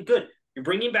simply good. You're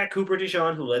bringing back Cooper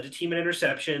DeJean, who led the team in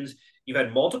interceptions. You've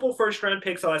had multiple first-round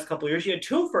picks the last couple of years. You had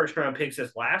 2 first-round picks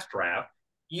this last draft.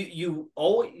 You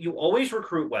always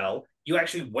recruit well. You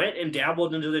actually went and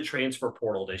dabbled into the transfer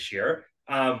portal this year.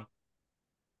 And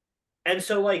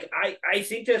so, like, I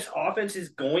think this offense is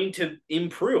going to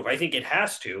improve. I think it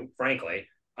has to, frankly,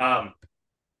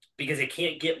 because it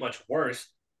can't get much worse.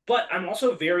 But I'm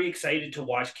also very excited to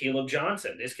watch Caleb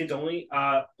Johnson. This kid's only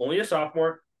a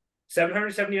sophomore,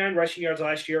 779 rushing yards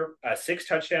last year, 6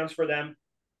 touchdowns for them.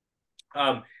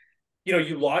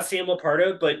 You lost Sam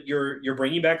Laporta, but you're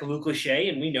bringing back Luke Lachey,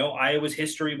 and we know Iowa's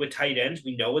history with tight ends.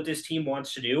 We know what this team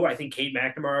wants to do. I think Cade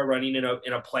McNamara running in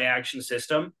a play action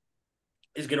system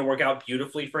is going to work out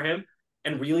beautifully for him,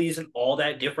 and really isn't all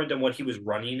that different than what he was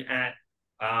running at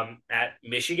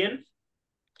Michigan.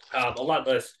 A lot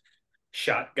less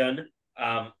shotgun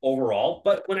overall,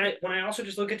 but when I also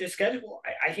just look at this schedule,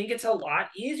 I think it's a lot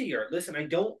easier. Listen,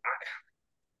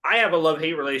 I have a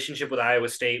love-hate relationship with Iowa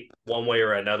State one way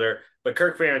or another, but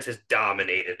Kirk Ferentz has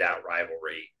dominated that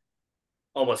rivalry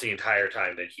almost the entire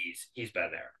time that he's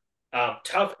been there.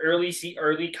 Tough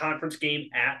early conference game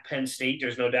at Penn State.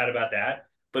 There's no doubt about that.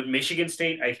 But Michigan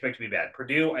State, I expect to be bad.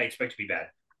 Purdue, I expect to be bad.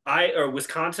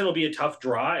 Wisconsin will be a tough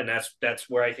draw, and that's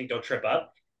where I think they'll trip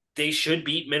up. They should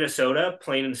beat Minnesota,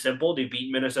 plain and simple. They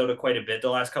beat Minnesota quite a bit the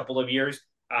last couple of years.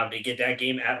 They get that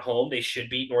game at home. They should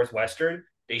beat Northwestern.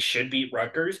 They should beat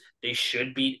Rutgers. They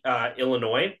should beat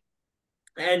Illinois,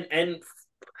 and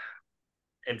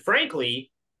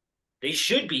frankly, they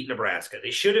should beat Nebraska. They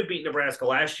should have beat Nebraska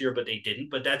last year, but they didn't.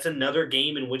 But that's another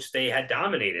game in which they had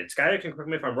dominated. Skyler can correct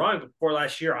me if I'm wrong, but before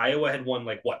last year, Iowa had won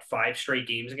 5 straight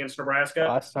games against Nebraska.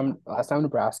 Last time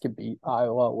Nebraska beat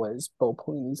Iowa was Bo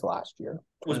Pelini's last year.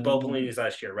 Was Bo Pelini's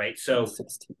last year, right? So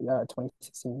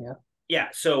 2016, yeah. Yeah,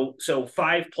 so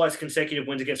 5+ consecutive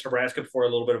wins against Nebraska before a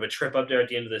little bit of a trip up there at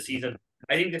the end of the season.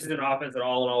 I think this is an offense that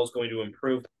all in all is going to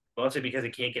improve, mostly because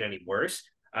it can't get any worse.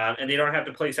 And they don't have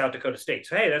to play South Dakota State.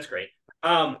 So, hey, that's great.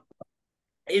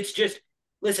 It's just,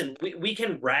 listen, we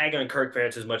can rag on Kirk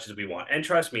Ferentz as much as we want. And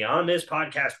trust me, on this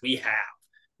podcast,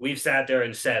 we've sat there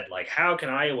and said, how can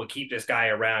Iowa keep this guy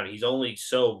around? He's only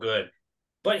so good.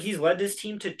 But he's led this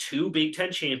team to 2 Big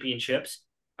Ten championships,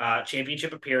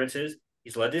 championship appearances.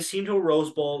 He's led this team to a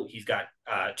Rose Bowl. He's got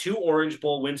 2 Orange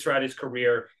Bowl wins throughout his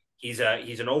career. He's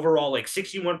an overall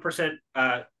 61%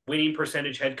 winning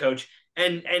percentage head coach,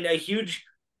 and a huge.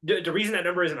 The reason that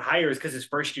number isn't higher is because his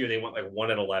first year they went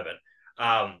 1-11.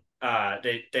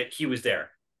 That he was there.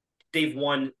 They've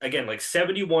won again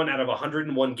 71 out of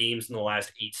 101 games in the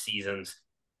last 8 seasons.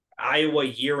 Iowa,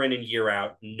 year in and year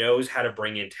out, knows how to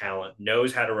bring in talent,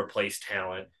 knows how to replace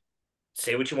talent.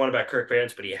 Say what you want about Kirk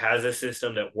Ferentz, but he has a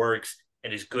system that works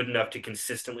and is good enough to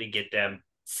consistently get them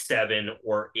 7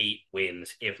 or 8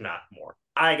 wins, if not more.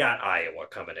 I got Iowa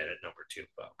coming in at number 2,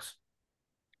 folks.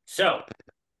 So,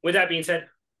 with that being said,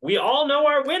 we all know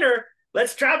our winner.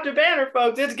 Let's drop the banner,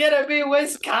 folks. It's going to be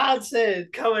Wisconsin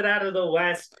coming out of the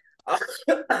West.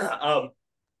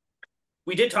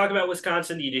 We did talk about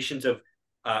Wisconsin, the additions of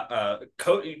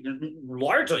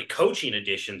largely coaching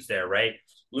additions there, right?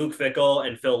 Luke Fickell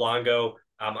and Phil Longo.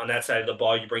 On that side of the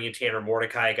ball, you bring in Tanner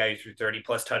Mordecai, a guy who threw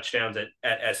 30+ touchdowns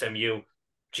at SMU.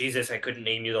 Jesus, I couldn't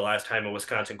name you the last time a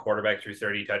Wisconsin quarterback threw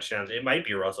 30 touchdowns. It might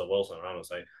be Russell Wilson,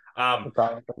 honestly.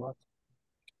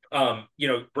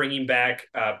 Bringing back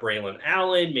Braylon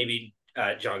Allen, maybe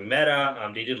John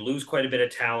Meta. They did lose quite a bit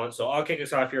of talent. So I'll kick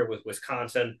us off here with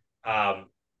Wisconsin. I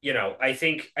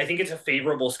think it's a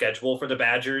favorable schedule for the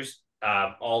Badgers,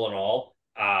 all in all.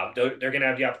 They're going to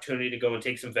have the opportunity to go and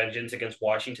take some vengeance against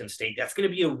Washington State. That's going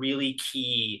to be a really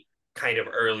key kind of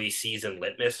early season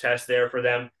litmus test there for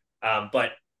them.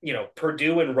 But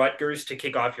Purdue and Rutgers to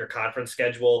kick off your conference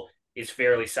schedule is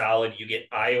fairly solid. You get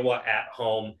Iowa at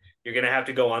home. You're going to have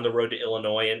to go on the road to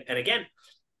Illinois. And again,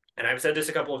 and I've said this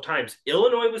a couple of times,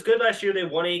 Illinois was good last year. They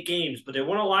won 8 games, but they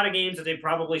won a lot of games that they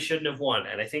probably shouldn't have won.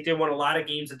 And I think they won a lot of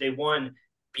games that they won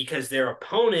because their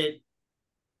opponent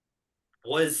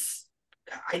was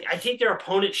 – I think their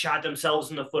opponent shot themselves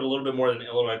in the foot a little bit more than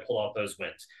Illinois pulled off those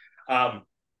wins.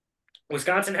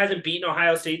 Wisconsin hasn't beaten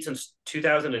Ohio State since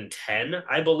 2010,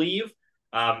 I believe.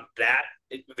 That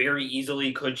very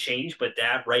easily could change, but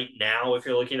that right now, if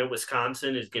you're looking at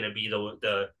Wisconsin, is going to be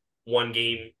the one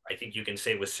game I think you can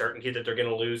say with certainty that they're going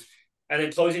to lose. And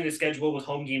then closing the schedule with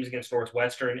home games against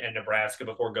Northwestern and Nebraska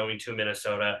before going to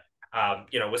Minnesota.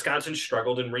 Wisconsin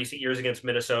struggled in recent years against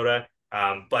Minnesota,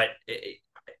 but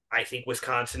I think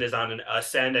Wisconsin is on an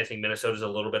ascend. I think Minnesota's a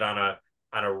little bit on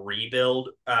a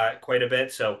rebuild quite a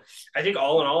bit. So I think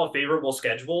all in all, a favorable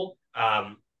schedule.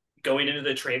 Going into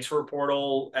the transfer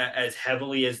portal as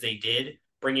heavily as they did,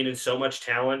 bringing in so much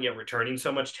talent, yet returning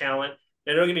so much talent.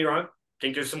 And don't get me wrong, I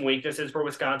think there's some weaknesses for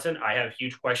Wisconsin. I have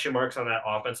huge question marks on that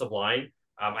offensive line.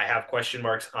 I have question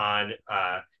marks on,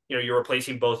 you're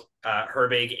replacing both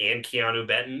Herbig and Keanu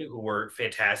Benton, who were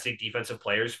fantastic defensive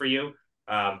players for you.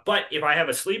 But if I have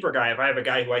a sleeper guy, if I have a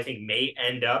guy who I think may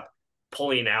end up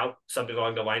pulling out something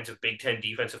along the lines of Big Ten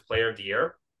Defensive Player of the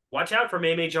Year, watch out for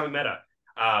Mei Jung Meta.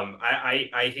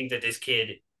 I think that this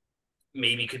kid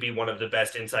maybe could be one of the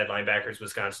best inside linebackers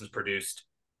Wisconsin's produced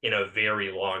in a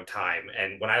very long time.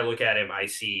 And when I look at him, I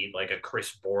see a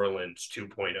Chris Borland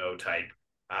 2.0 type.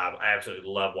 I absolutely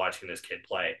love watching this kid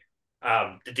play.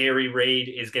 The Dairy Raid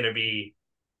is going to be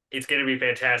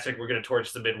fantastic. We're going to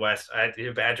torch the Midwest.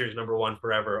 Badgers number 1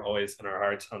 forever, always in our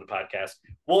hearts on the podcast.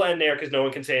 We'll end there because no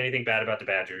one can say anything bad about the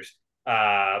Badgers.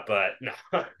 But no.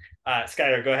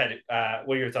 Skyler, go ahead.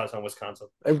 What are your thoughts on Wisconsin?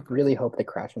 I really hope they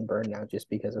crash and burn now just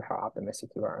because of how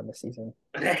optimistic you are on the season.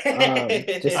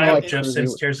 Justin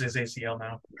tears his ACL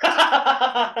now.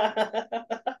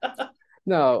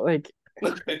 No,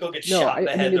 Pickle gets shot in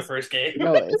the head the first game.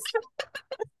 No,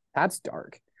 that's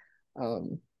dark.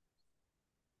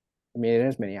 It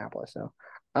is Minneapolis, so.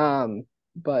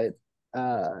 But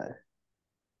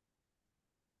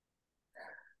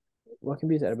what can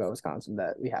be said about Wisconsin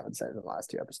that we haven't said in the last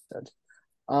two episodes?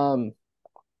 Um,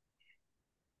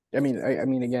 I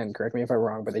mean, again, correct me if I'm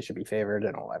wrong, but they should be favored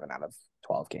in 11 out of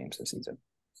 12 games this season.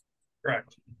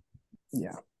 Correct.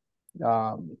 Yeah.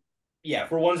 Yeah,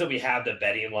 for ones that we have the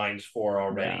betting lines for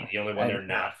already, Yeah. the only one they're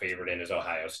not favored in is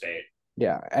Ohio State.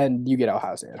 Yeah, and you get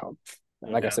Ohio State at home.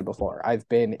 Like I said before, I've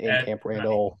been in Camp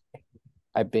Randall.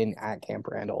 I've been at Camp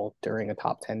Randall during a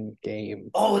top 10 game.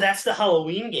 Oh, that's the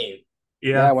Halloween game.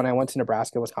 Yeah, when I went to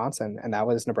Nebraska, Wisconsin, and that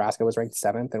was Nebraska was ranked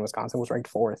 7th and Wisconsin was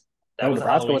ranked 4th. That was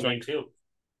Nebraska was ranked too.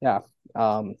 Yeah.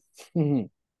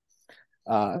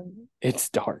 It's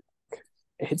dark.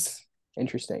 It's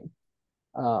interesting.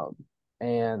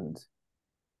 And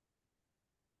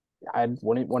I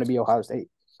wouldn't want to be Ohio State.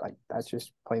 Like, that's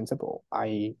just plain simple.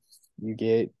 You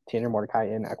get Tanner Mordecai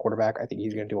in at quarterback. I think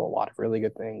he's going to do a lot of really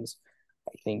good things.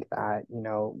 I think that,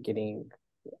 getting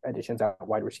additions at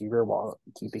wide receiver while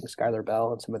keeping Skylar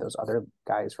Bell and some of those other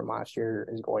guys from last year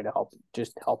is going to help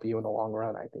you in the long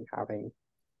run. I think having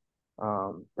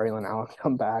Braylon Allen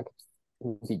come back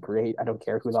would be great. I don't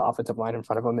care who the offensive line in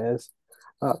front of him is.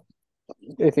 I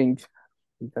think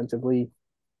defensively,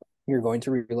 you're going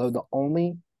to reload. The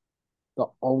only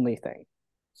thing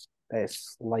that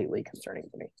is slightly concerning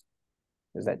to me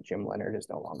is that Jim Leonard is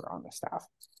no longer on the staff.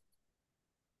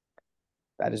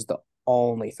 That is the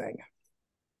only thing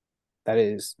that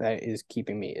is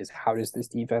keeping me, is how does this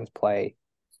defense play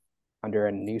under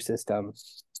a new system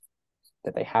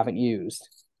that they haven't used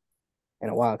in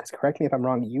a while? Because correct me if I'm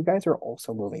wrong, you guys are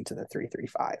also moving to the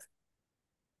 3-3-5.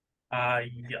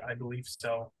 Yeah, I believe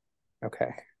so.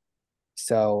 Okay.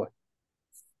 So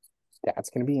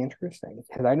that's going to be interesting,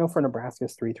 because I know for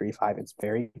Nebraska's 3-3-5, it's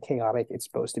very chaotic. It's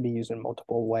supposed to be used in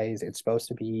multiple ways. It's supposed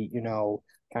to be,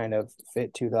 kind of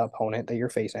fit to the opponent that you're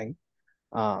facing.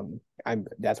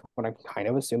 That's what I'm kind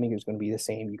of assuming is going to be the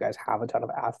same. You guys have a ton of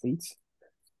athletes.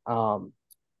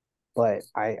 But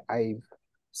I've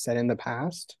said in the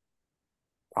past,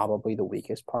 probably the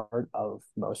weakest part of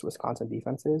most Wisconsin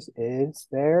defenses is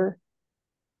their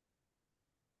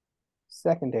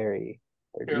secondary,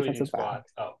 their defensive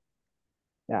backs. Oh.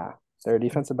 Yeah, their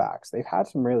defensive backs. They've had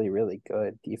some really, really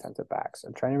good defensive backs.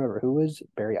 I'm trying to remember, who was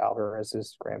Barry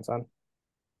Alvarez's grandson?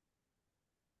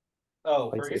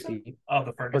 Oh, Ferguson? Oh,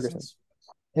 the Fergusons.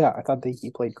 Yeah, I thought he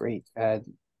played great as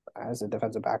a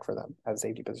defensive back for them at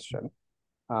safety position.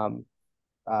 Wild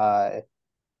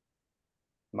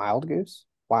Goose.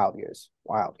 Yeah,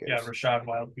 Rashad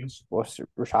Wild Goose. Well,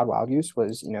 Rashad Wild Goose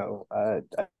was, a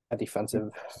defensive,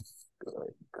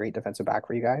 great defensive back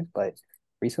for you guys, but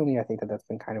recently I think that's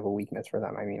been kind of a weakness for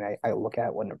them. I mean, I look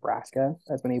at what Nebraska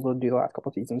has been able to do the last couple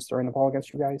of seasons throwing the ball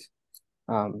against you guys.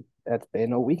 That's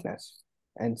been a weakness.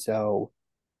 And so,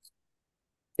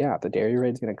 yeah, the Dairy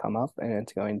Raid's going to come up, and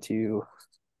it's going to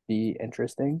be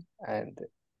interesting and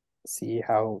see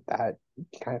how that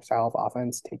kind of style of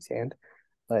offense takes hand.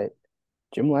 But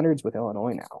Jim Leonard's with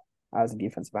Illinois now as a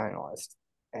defensive analyst,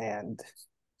 and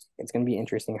it's going to be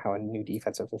interesting how a new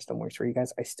defensive system works for you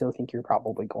guys. I still think you're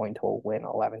probably going to win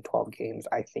 11, 12 games.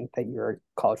 I think that you're a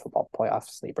college football playoff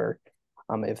sleeper.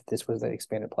 If this was an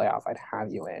expanded playoff, I'd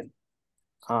have you in.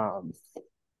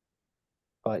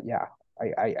 But yeah,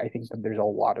 I think that there's a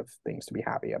lot of things to be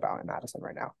happy about in Madison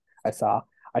right now. I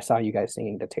saw you guys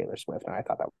singing to Taylor Swift, and I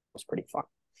thought that was pretty fun.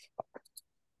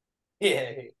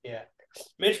 Yeah.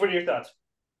 Mitch, what are your thoughts?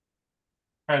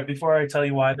 All right, before I tell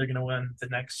you why they're going to win the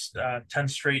next 10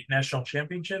 straight national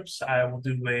championships, I will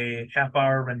do a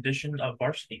half-hour rendition of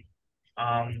Varsity.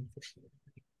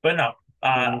 But no,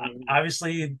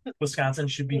 obviously Wisconsin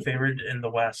should be favored in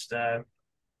the West.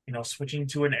 Switching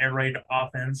to an air raid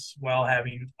offense while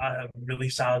having a really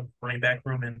solid running back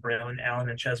room in Braylon Allen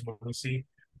and Chez Mellusi.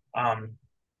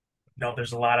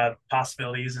 There's a lot of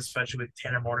possibilities, especially with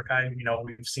Tanner Mordecai.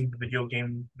 We've seen the video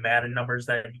game Madden numbers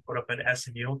that he put up at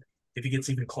SMU. If he gets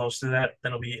even close to that,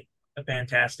 that'll be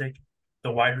fantastic.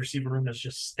 The wide receiver room is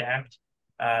just stacked.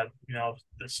 The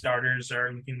starters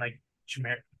are looking like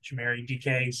Chimeri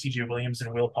DK, CJ Williams,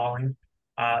 and Will Pauling.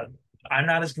 I'm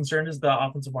not as concerned as the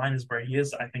offensive line is where he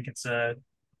is. I think it's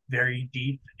very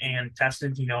deep and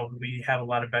tested. We have a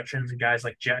lot of veterans and guys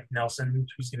like Jack Nelson,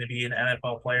 who's going to be an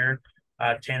NFL player.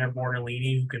 Tanner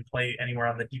Bortolini, who can play anywhere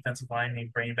on the defensive line,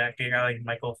 and bringing back a guy like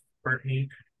Michael Burtney,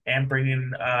 and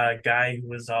bringing a guy who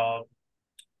was all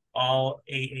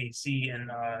AAC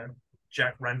and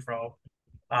Jack Renfro,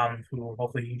 who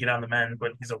hopefully can get on the mend,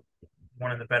 but he's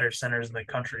one of the better centers in the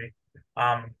country.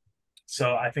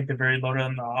 So I think they're very loaded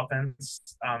on the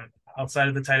offense. Outside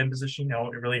of the tight end position,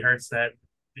 it really hurts that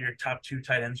your top two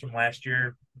tight ends from last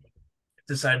year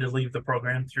decided to leave the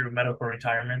program through medical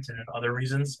retirement and other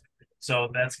reasons. So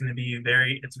that's going to be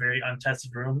it's a very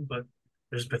untested room, but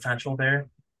there's potential there.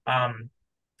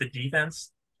 The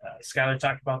defense, Skylar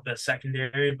talked about the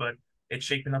secondary, but it's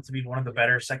shaping up to be one of the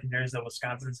better secondaries that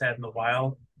Wisconsin's had in a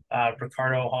while.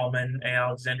 Ricardo Hallman, A.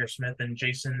 Alexander Smith, and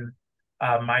Jason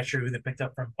Meister, who they picked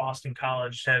up from Boston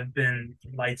College, have been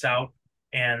lights out.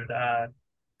 And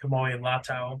Kamoe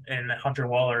Latau and Hunter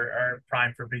Waller are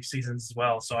primed for big seasons as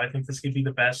well. So I think this could be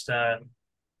the best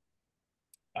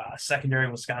secondary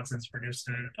Wisconsin's produced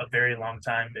in a very long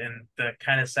time, and the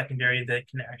kind of secondary that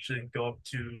can actually go up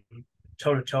to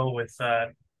toe to toe with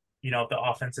the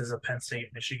offenses of Penn State,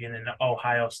 Michigan, and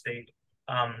Ohio State.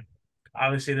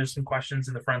 Obviously, there's some questions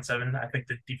in the front seven. I think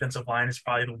the defensive line is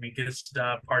probably the weakest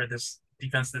part of this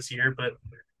defense this year, but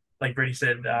like Brady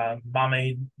said,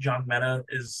 Mame John Meta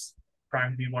is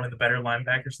primed to be one of the better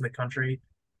linebackers in the country,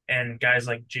 and guys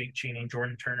like Jake Cheney and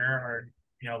Jordan Turner are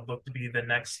look to be the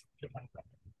next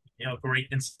great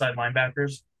inside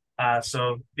linebackers.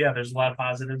 So yeah, there's a lot of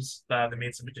positives. They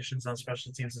made some additions on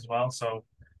special teams as well. So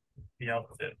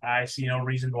I see no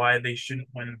reason why they shouldn't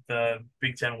win the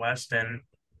Big Ten West. And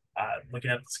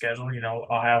looking at the schedule,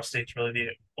 Ohio State's really the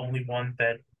only one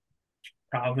that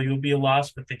probably will be a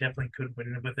loss, but they definitely could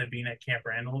win with it being at Camp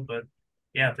Randall. But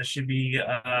yeah, this should be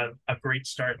a great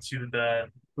start to the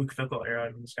Luke Fickell era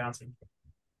in Wisconsin.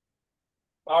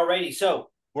 Alrighty,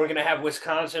 so we're going to have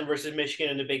Wisconsin versus Michigan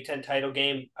in the Big Ten title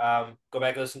game. Go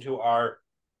back and listen to our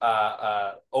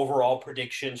overall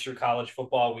predictions through college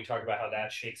football. We talk about how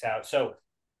that shakes out. So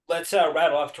let's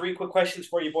rattle off 3 quick questions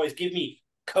for you boys. Give me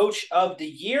Coach of the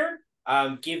Year.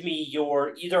 Give me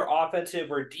your either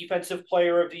offensive or defensive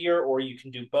player of the year, or you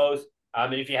can do both.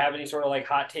 And if you have any sort of like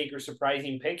hot take or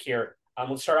surprising pick here,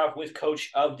 let's start off with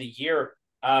Coach of the Year.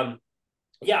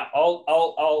 Yeah,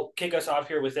 I'll kick us off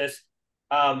here with this.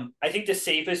 I think the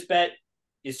safest bet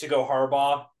is to go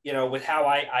Harbaugh. With how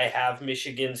I have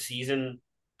Michigan's season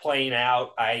playing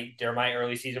out, they're my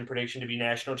early season prediction to be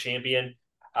national champion.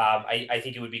 I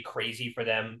think it would be crazy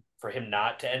for him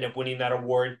not to end up winning that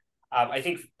award. I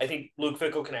think Luke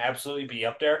Fickell can absolutely be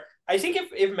up there. I think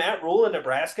if Matt Rule and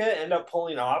Nebraska end up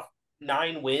pulling off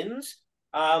 9 wins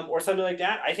or something like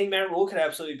that, I think Matt Rule could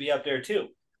absolutely be up there too.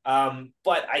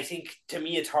 But I think to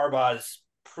me, it's Harbaugh's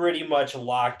pretty much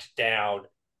locked down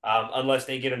unless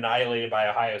they get annihilated by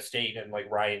Ohio State and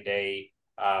like Ryan Day,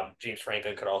 James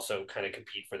Franklin could also kind of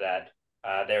compete for that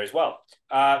there as well.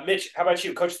 Mitch, how about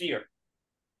you? Coach of the Year.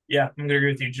 Yeah, I'm going to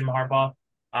agree with you, Jim Harbaugh.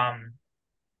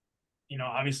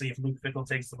 Obviously, if Luke Fickell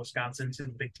takes the Wisconsin to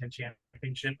the Big Ten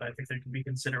championship, I think there could be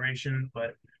consideration.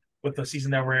 But with the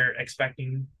season that we're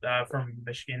expecting from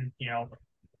Michigan,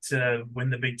 to win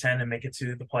the Big Ten and make it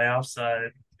to the playoffs,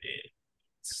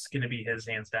 it's going to be his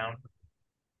hands down.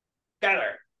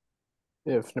 Tyler.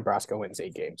 If Nebraska wins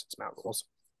 8 games, it's Matt Rule's.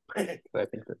 I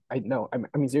think that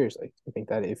I mean seriously, I think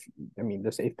that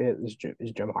the safe bet is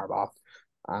Jim Harbaugh.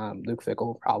 Luke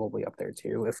Fickell probably up there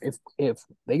too. If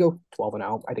they go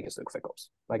 12-0, I think it's Luke Fickell's.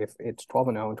 Like if it's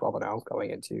 12-0 and 12-0 going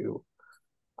into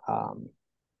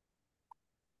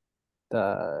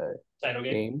the title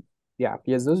game. Yeah,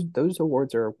 because those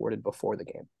awards are awarded before the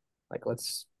game. Like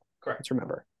let's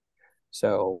remember.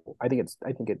 So I think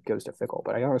it goes to Fickell,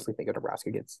 but I honestly think if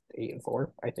Nebraska gets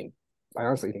 8-4, I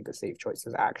honestly think the safe choice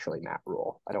is actually Matt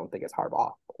Rule. I don't think it's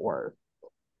Harbaugh or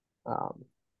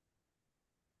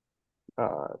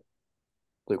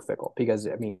Luke Fickell, because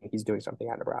he's doing something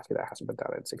at Nebraska that hasn't been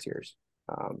done in 6 years.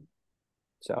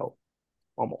 So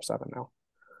almost 7 now.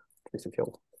 Makes me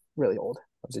feel really old.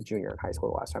 I was a junior in high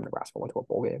school the last time Nebraska went to a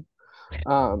bowl game.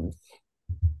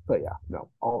 But yeah, no,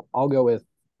 I'll go with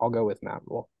Matt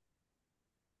Rule.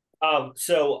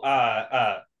 So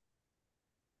I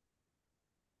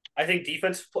think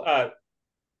defense.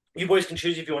 You boys can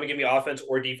choose if you want to give me offense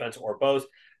or defense or both.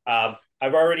 I've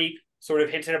already sort of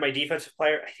hinted at my defensive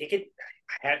player.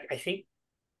 I think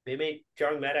maybe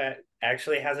John Meta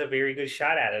actually has a very good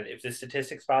shot at it. If the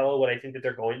statistics follow what I think that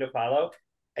they're going to follow,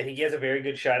 I think he has a very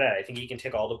good shot at it. I think he can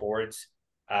tick all the boards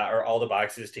or all the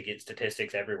boxes to get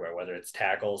statistics everywhere, whether it's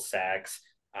tackles, sacks,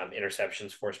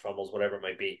 interceptions, forced fumbles, whatever it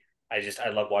might be. I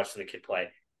love watching the kid play.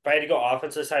 If I had to go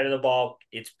offensive side of the ball,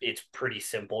 it's pretty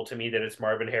simple to me that it's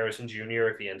Marvin Harrison Jr.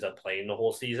 if he ends up playing the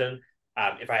whole season.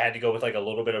 If I had to go with like a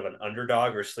little bit of an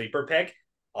underdog or sleeper pick,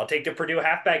 I'll take the Purdue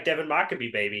halfback Devin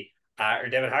Mockabee, baby, or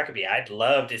Devin Huckabee. I'd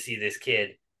love to see this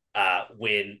kid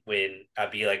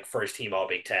be like first team All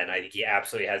Big Ten. I think he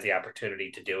absolutely has the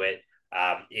opportunity to do it.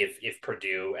 If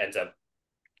Purdue ends up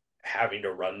having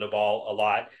to run the ball a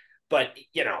lot, but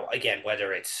again,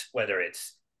 whether it's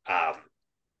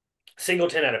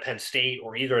Singleton out of Penn State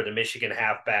or either of the Michigan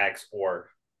halfbacks or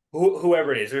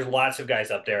whoever it is, there's lots of guys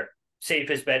up there.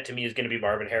 safest bet to me is going to be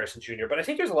Marvin Harrison Jr., but I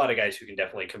think there's a lot of guys who can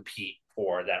definitely compete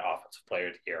for that offensive player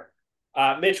of the year.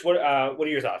 Mitch, what are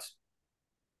your thoughts?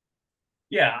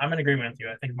 Yeah, I'm in agreement with you.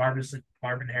 I think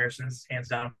Marvin Harrison's hands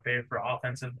down favorite for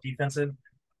offensive, defensive.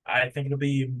 I think it'll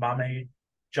be Mame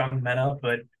Jungmeta,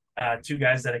 but two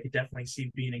guys that I could definitely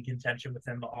see being in contention with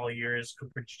him all year is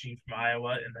Cooper G from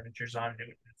Iowa and then Jerzon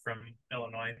Newton from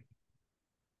Illinois.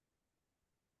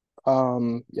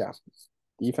 Yeah.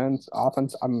 Defense,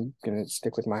 offense, I'm gonna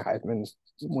stick with my Heisman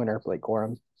winner, Blake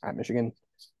Corum at Michigan.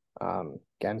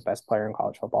 Again, best player in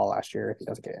college football last year if he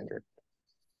doesn't get injured.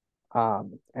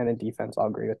 And then defense, I'll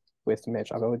agree with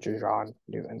Mitch. I'll go with Jerzon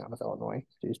Newton out of Illinois.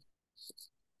 He's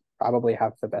probably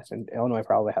have the best in Illinois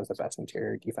probably has the best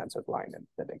interior defensive line in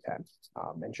the Big Ten.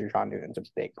 And Jerzon Newton's a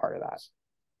big part of that.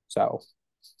 So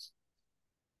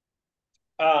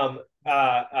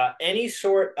any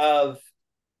sort of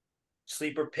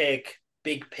sleeper pick,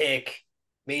 big pick,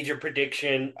 major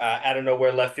prediction, out of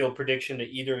nowhere left field prediction that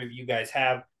either of you guys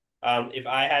have. If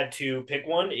I had to pick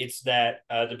one, it's that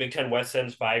the Big Ten West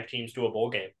sends 5 teams to a bowl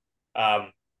game.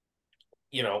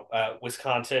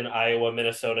 Wisconsin, Iowa,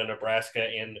 Minnesota, Nebraska,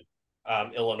 and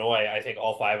Illinois. I think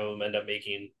all 5 of them end up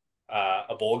making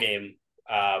a bowl game.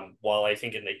 While I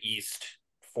think in the East,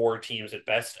 4 teams at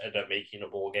best end up making a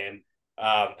bowl game.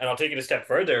 And I'll take it a step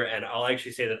further, and I'll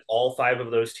actually say that all 5 of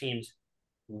those teams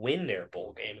win their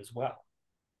bowl game as well.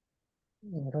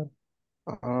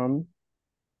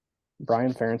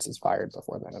 Brian Ferentz is fired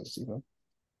before the end of the season.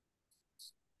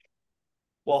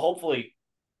 Well, hopefully.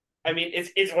 I mean,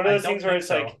 it's one of those things where it's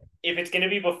like, if it's going to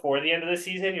be before the end of the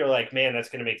season, you're like, man, that's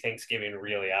going to make Thanksgiving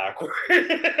really awkward. I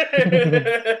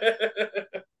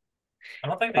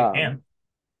don't think they can.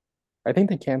 I think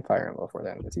they can fire him before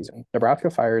the end of the season. Nebraska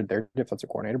fired their defensive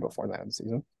coordinator before the end of the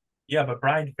season. Yeah, but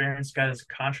Brian Ferentz got his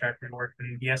contract reworked,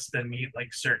 and he has to meet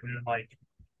like certain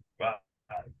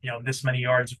this many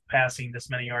yards passing, this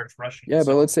many yards rushing. Yeah,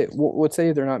 but let's say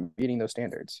they're not meeting those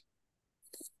standards.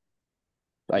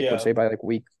 Let's say by like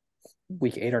week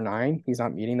 8 or 9, he's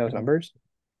not meeting those numbers,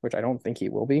 which I don't think he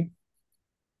will be.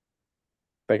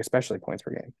 Like especially points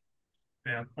per game.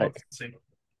 Yeah, let's see.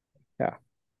 Yeah,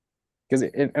 because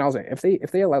and I was like,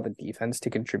 if they allow the defense to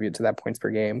contribute to that points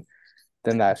per game,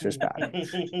 then that's just bad.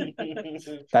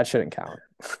 That shouldn't count.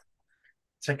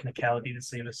 Technicality to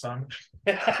save a song.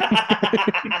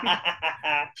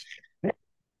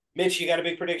 Mitch, you got a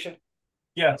big prediction?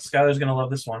 Yeah, Skylar's gonna love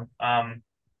this one.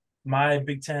 My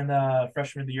Big Ten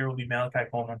freshman of the year will be Malachi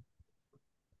Coleman.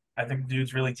 I think the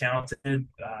dude's really talented.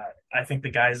 I think the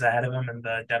guys ahead of him in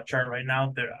the depth chart right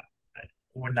now,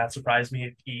 would not surprise me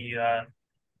if he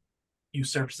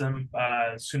usurps them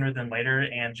sooner than later.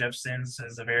 And Jeff Sims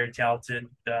is a very talented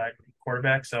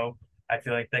quarterback, so I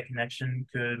feel like that connection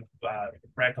could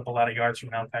rack up a lot of yards from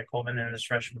Malachi Coleman in his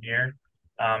freshman year.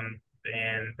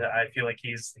 And I feel like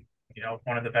he's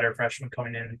one of the better freshmen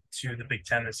coming into the Big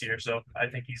Ten this year. So I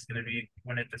think he's going to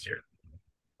win it this year.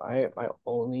 My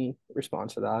only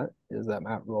response to that is that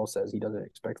Matt Rhule says he doesn't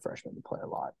expect freshmen to play a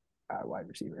lot at wide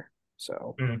receiver.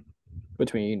 So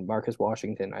between Marcus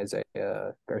Washington,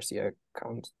 Isaiah Garcia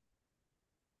comes,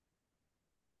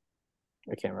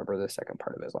 I can't remember the second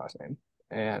part of his last name,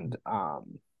 and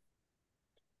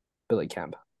Billy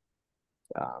Kemp.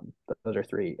 Those are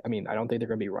 3. I mean, I don't think they're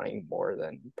going to be running more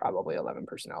than probably 11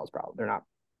 personnel. They're not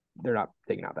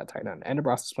taking out that tight end. And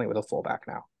Nebraska's playing with a fullback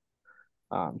now.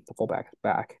 The fullback is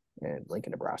back in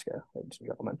Lincoln, Nebraska, ladies and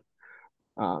gentlemen.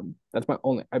 That's my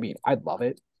only. I mean, I'd love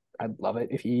it. I'd love it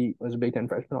if he was a Big Ten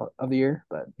freshman of the year,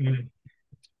 but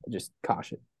just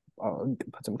caution.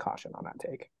 Put some caution on that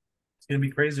take. It's gonna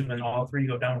be crazy when all 3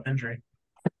 go down with injury.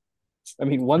 I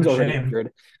mean, one's already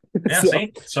injured. Yeah,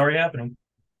 it's already happening.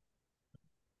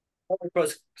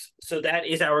 So that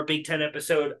is our Big Ten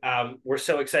episode. We're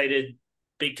so excited.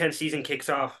 Big Ten season kicks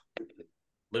off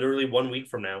literally 1 week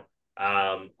from now.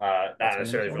 Not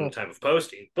necessarily from the time of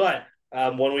posting, but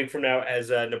 1 week from now, as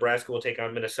Nebraska will take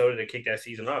on Minnesota to kick that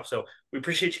season off. So we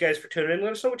appreciate you guys for tuning in.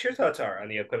 Let us know what your thoughts are on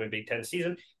the upcoming Big Ten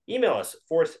season. Email us,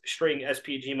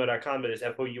 fourthstringsp@gmail.com. That is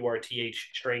FOURTH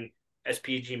string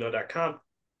sp@gmail.com.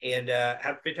 And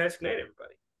have a fantastic night,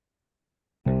 everybody.